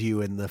owes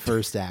you in the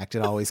first act,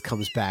 it always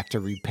comes back to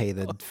repay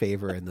the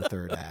favor in the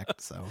third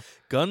act. So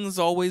guns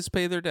always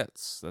pay their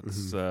debts.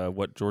 That's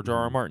what George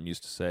R.R. Martin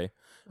used to say.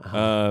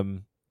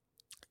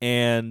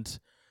 And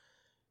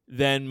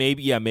then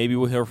maybe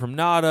we'll hear from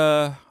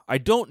Nada. I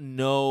don't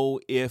know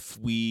that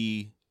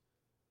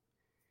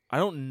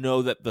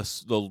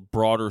the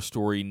broader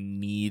story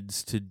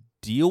needs to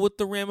deal with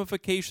the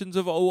ramifications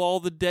of all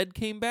the dead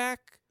came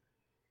back.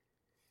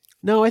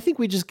 No, I think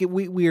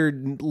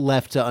we're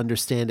left to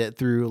understand it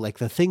through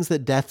the things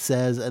that Death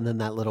says, and then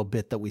that little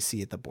bit that we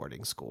see at the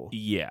boarding school.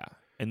 Yeah,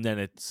 and then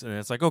it's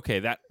like,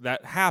 okay,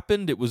 that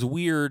happened. It was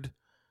weird,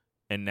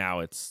 and now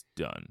it's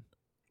done.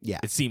 Yeah,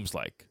 it seems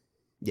like.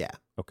 Yeah.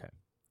 Okay.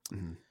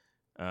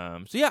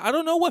 So yeah, I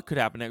don't know what could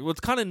happen next.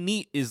 What's kind of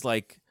neat is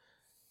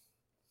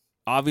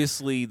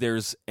obviously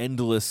there's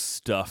endless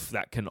stuff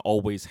that can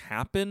always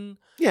happen.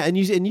 Yeah, and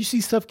you see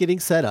stuff getting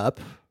set up.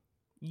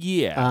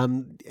 Yeah.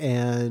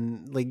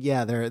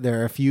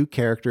 There are a few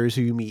characters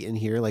who you meet in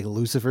here.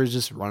 Lucifer's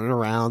just running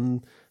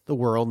around the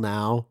world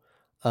now.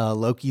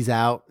 Loki's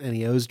out and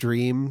he owes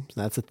Dream.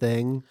 That's a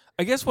thing.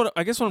 I guess what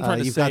I'm trying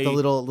to say. You've got the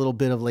little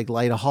bit of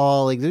Lyta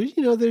Hall.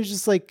 There's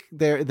just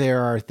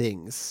there are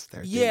things.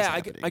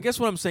 I guess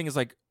what I'm saying is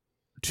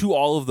to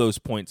all of those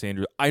points,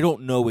 Andrew, I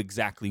don't know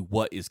exactly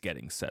what is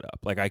getting set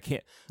up. I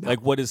can't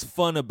what is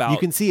fun about. You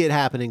can see it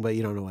happening, but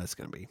you don't know what it's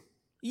going to be.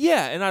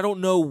 Yeah, and I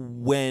don't know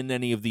when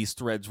any of these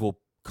threads will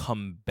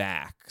come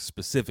back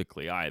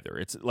specifically either.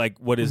 It's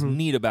what is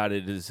neat about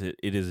it is it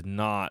is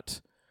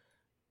not.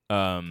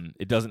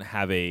 It doesn't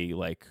have a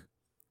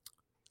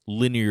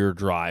linear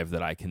drive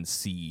that I can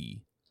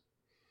see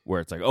where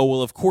it's oh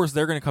well, of course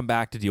they're going to come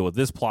back to deal with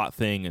this plot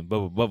thing and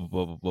blah blah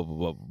blah blah blah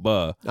blah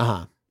blah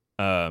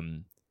blah.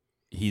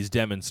 he's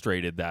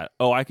demonstrated that,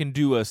 I can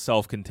do a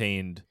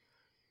self-contained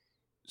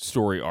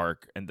story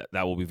arc, and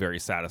that will be very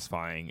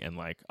satisfying, and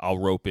like I'll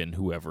rope in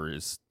whoever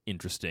is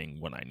interesting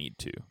when I need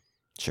to.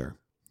 Sure.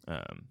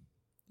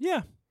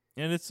 Yeah,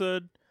 and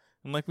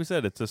and like we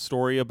said, it's a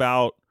story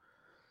about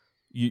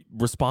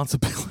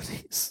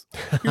responsibilities.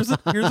 Here's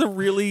a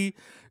really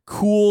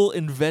cool,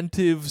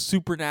 inventive,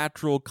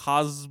 supernatural,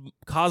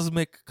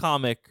 cosmic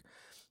comic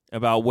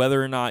about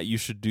whether or not you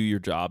should do your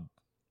job.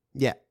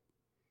 Yeah.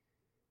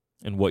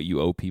 And what you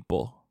owe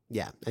people.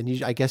 Yeah,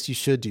 and I guess you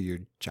should do your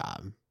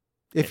job.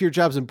 If your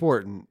job's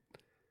important.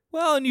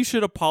 Well, and you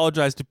should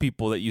apologize to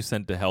people that you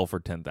sent to hell for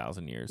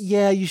 10,000 years.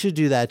 Yeah, you should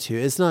do that too.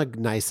 It's not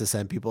nice to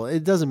send people.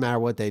 It doesn't matter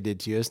what they did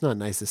to you. It's not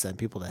nice to send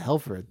people to hell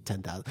for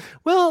 10,000.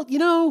 Well,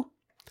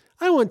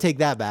 I want to take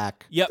that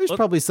back. Yep. There's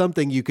probably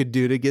something you could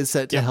do to get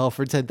sent to hell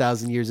for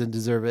 10,000 years and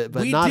deserve it,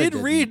 but we not did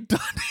read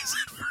Dante's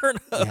Inferno.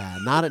 Yeah,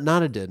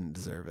 Nada didn't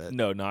deserve it.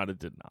 No, Nada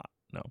did not.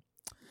 No.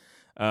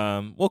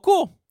 Well,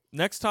 cool.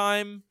 Next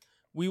time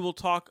we will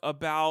talk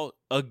about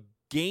A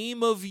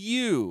Game of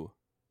You.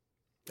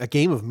 A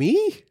Game of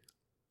Me?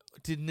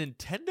 Did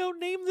Nintendo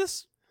name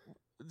this?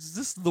 Is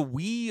this the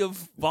Wii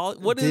of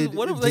what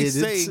are they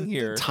saying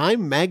here?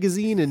 Time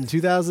Magazine in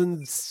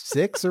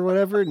 2006 or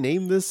whatever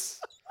named this.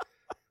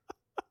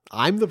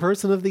 I'm the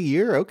person of the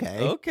year.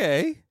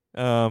 Okay.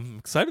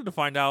 Excited to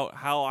find out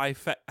how I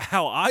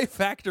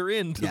factor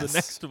into the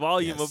next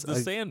volume of the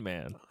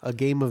Sandman. A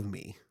Game of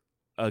Me.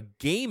 A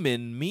Game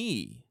in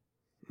Me.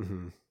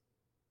 Mm-hmm.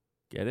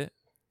 Get it?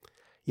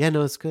 Yeah,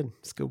 no, it's good.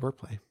 It's good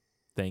wordplay.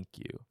 Thank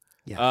you.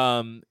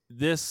 Yeah.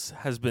 This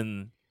has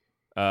been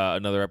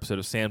another episode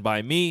of Sand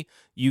by Me.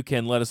 You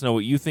can let us know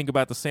what you think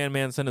about the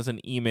Sandman. Send us an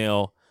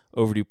email,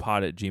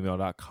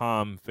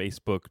 overduepod@gmail.com,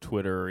 Facebook,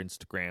 Twitter,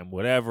 Instagram,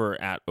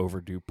 whatever, at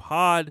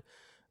overduepod.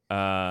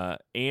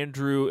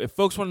 Andrew, if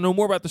folks want to know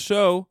more about the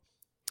show,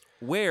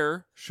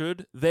 where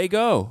should they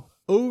go?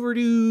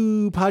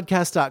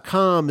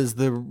 OverduePodcast.com is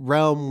the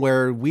realm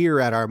where we're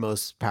at our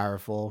most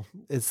powerful.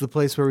 It's the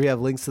place where we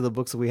have links to the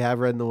books that we have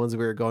read and the ones that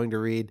we are going to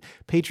read.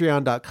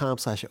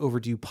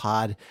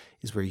 Patreon.com/overduepod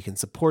is where you can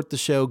support the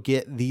show,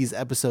 get these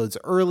episodes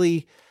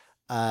early,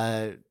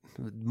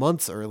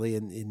 months early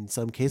in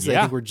some cases. Yeah.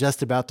 I think we're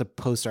just about to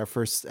post our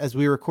first, as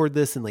we record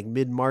this in like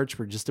mid-March,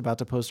 we're just about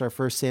to post our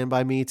first Stand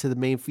By Me to the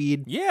main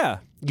feed.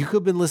 Yeah. You could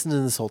have been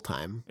listening this whole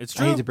time. It's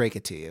true. I hate to break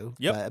it to you.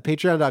 Yep.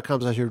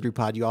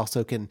 Patreon.com/overduepod. You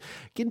also can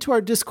get into our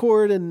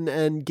Discord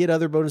and get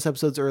other bonus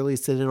episodes early,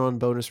 sit in on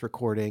bonus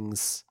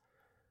recordings.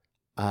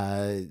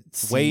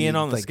 Weigh in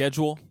on the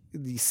schedule.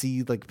 You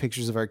see like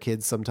pictures of our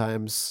kids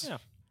sometimes. Yeah.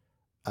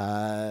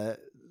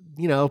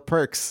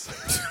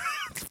 Perks.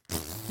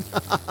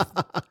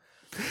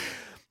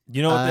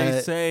 You know what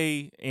they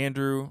say,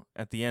 Andrew,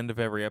 at the end of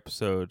every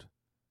episode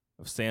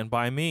of Stand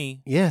By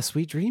Me? Yeah,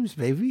 sweet dreams,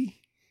 baby.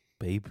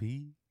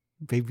 Baby.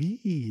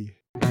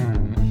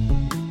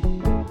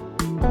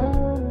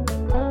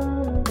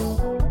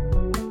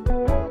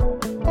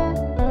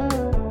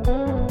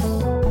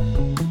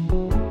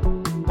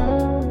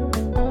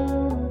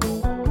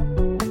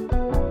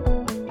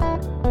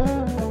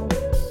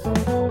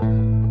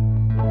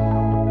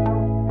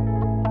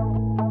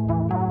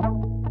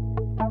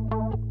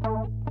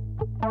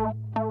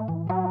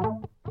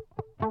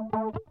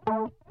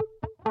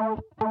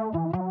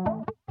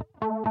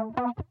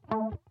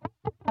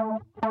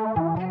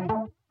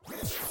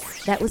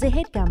 That was a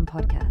HeadGum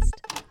podcast.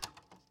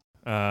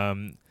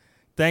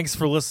 Thanks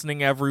for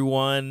listening,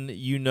 everyone.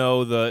 You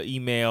know the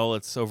email.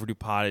 It's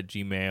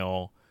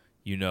overduepod@gmail.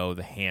 You know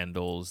the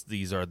handles.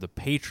 These are the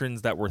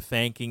patrons that we're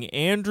thanking.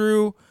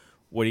 Andrew,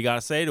 what do you got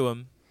to say to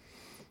him?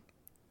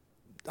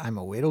 I'm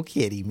a little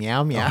kitty.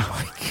 Meow, meow.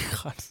 Oh, my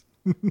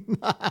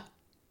God.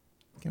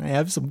 Can I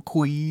have some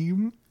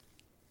cream?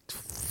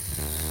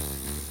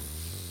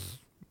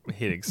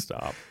 Hitting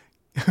stop.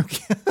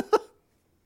 Okay.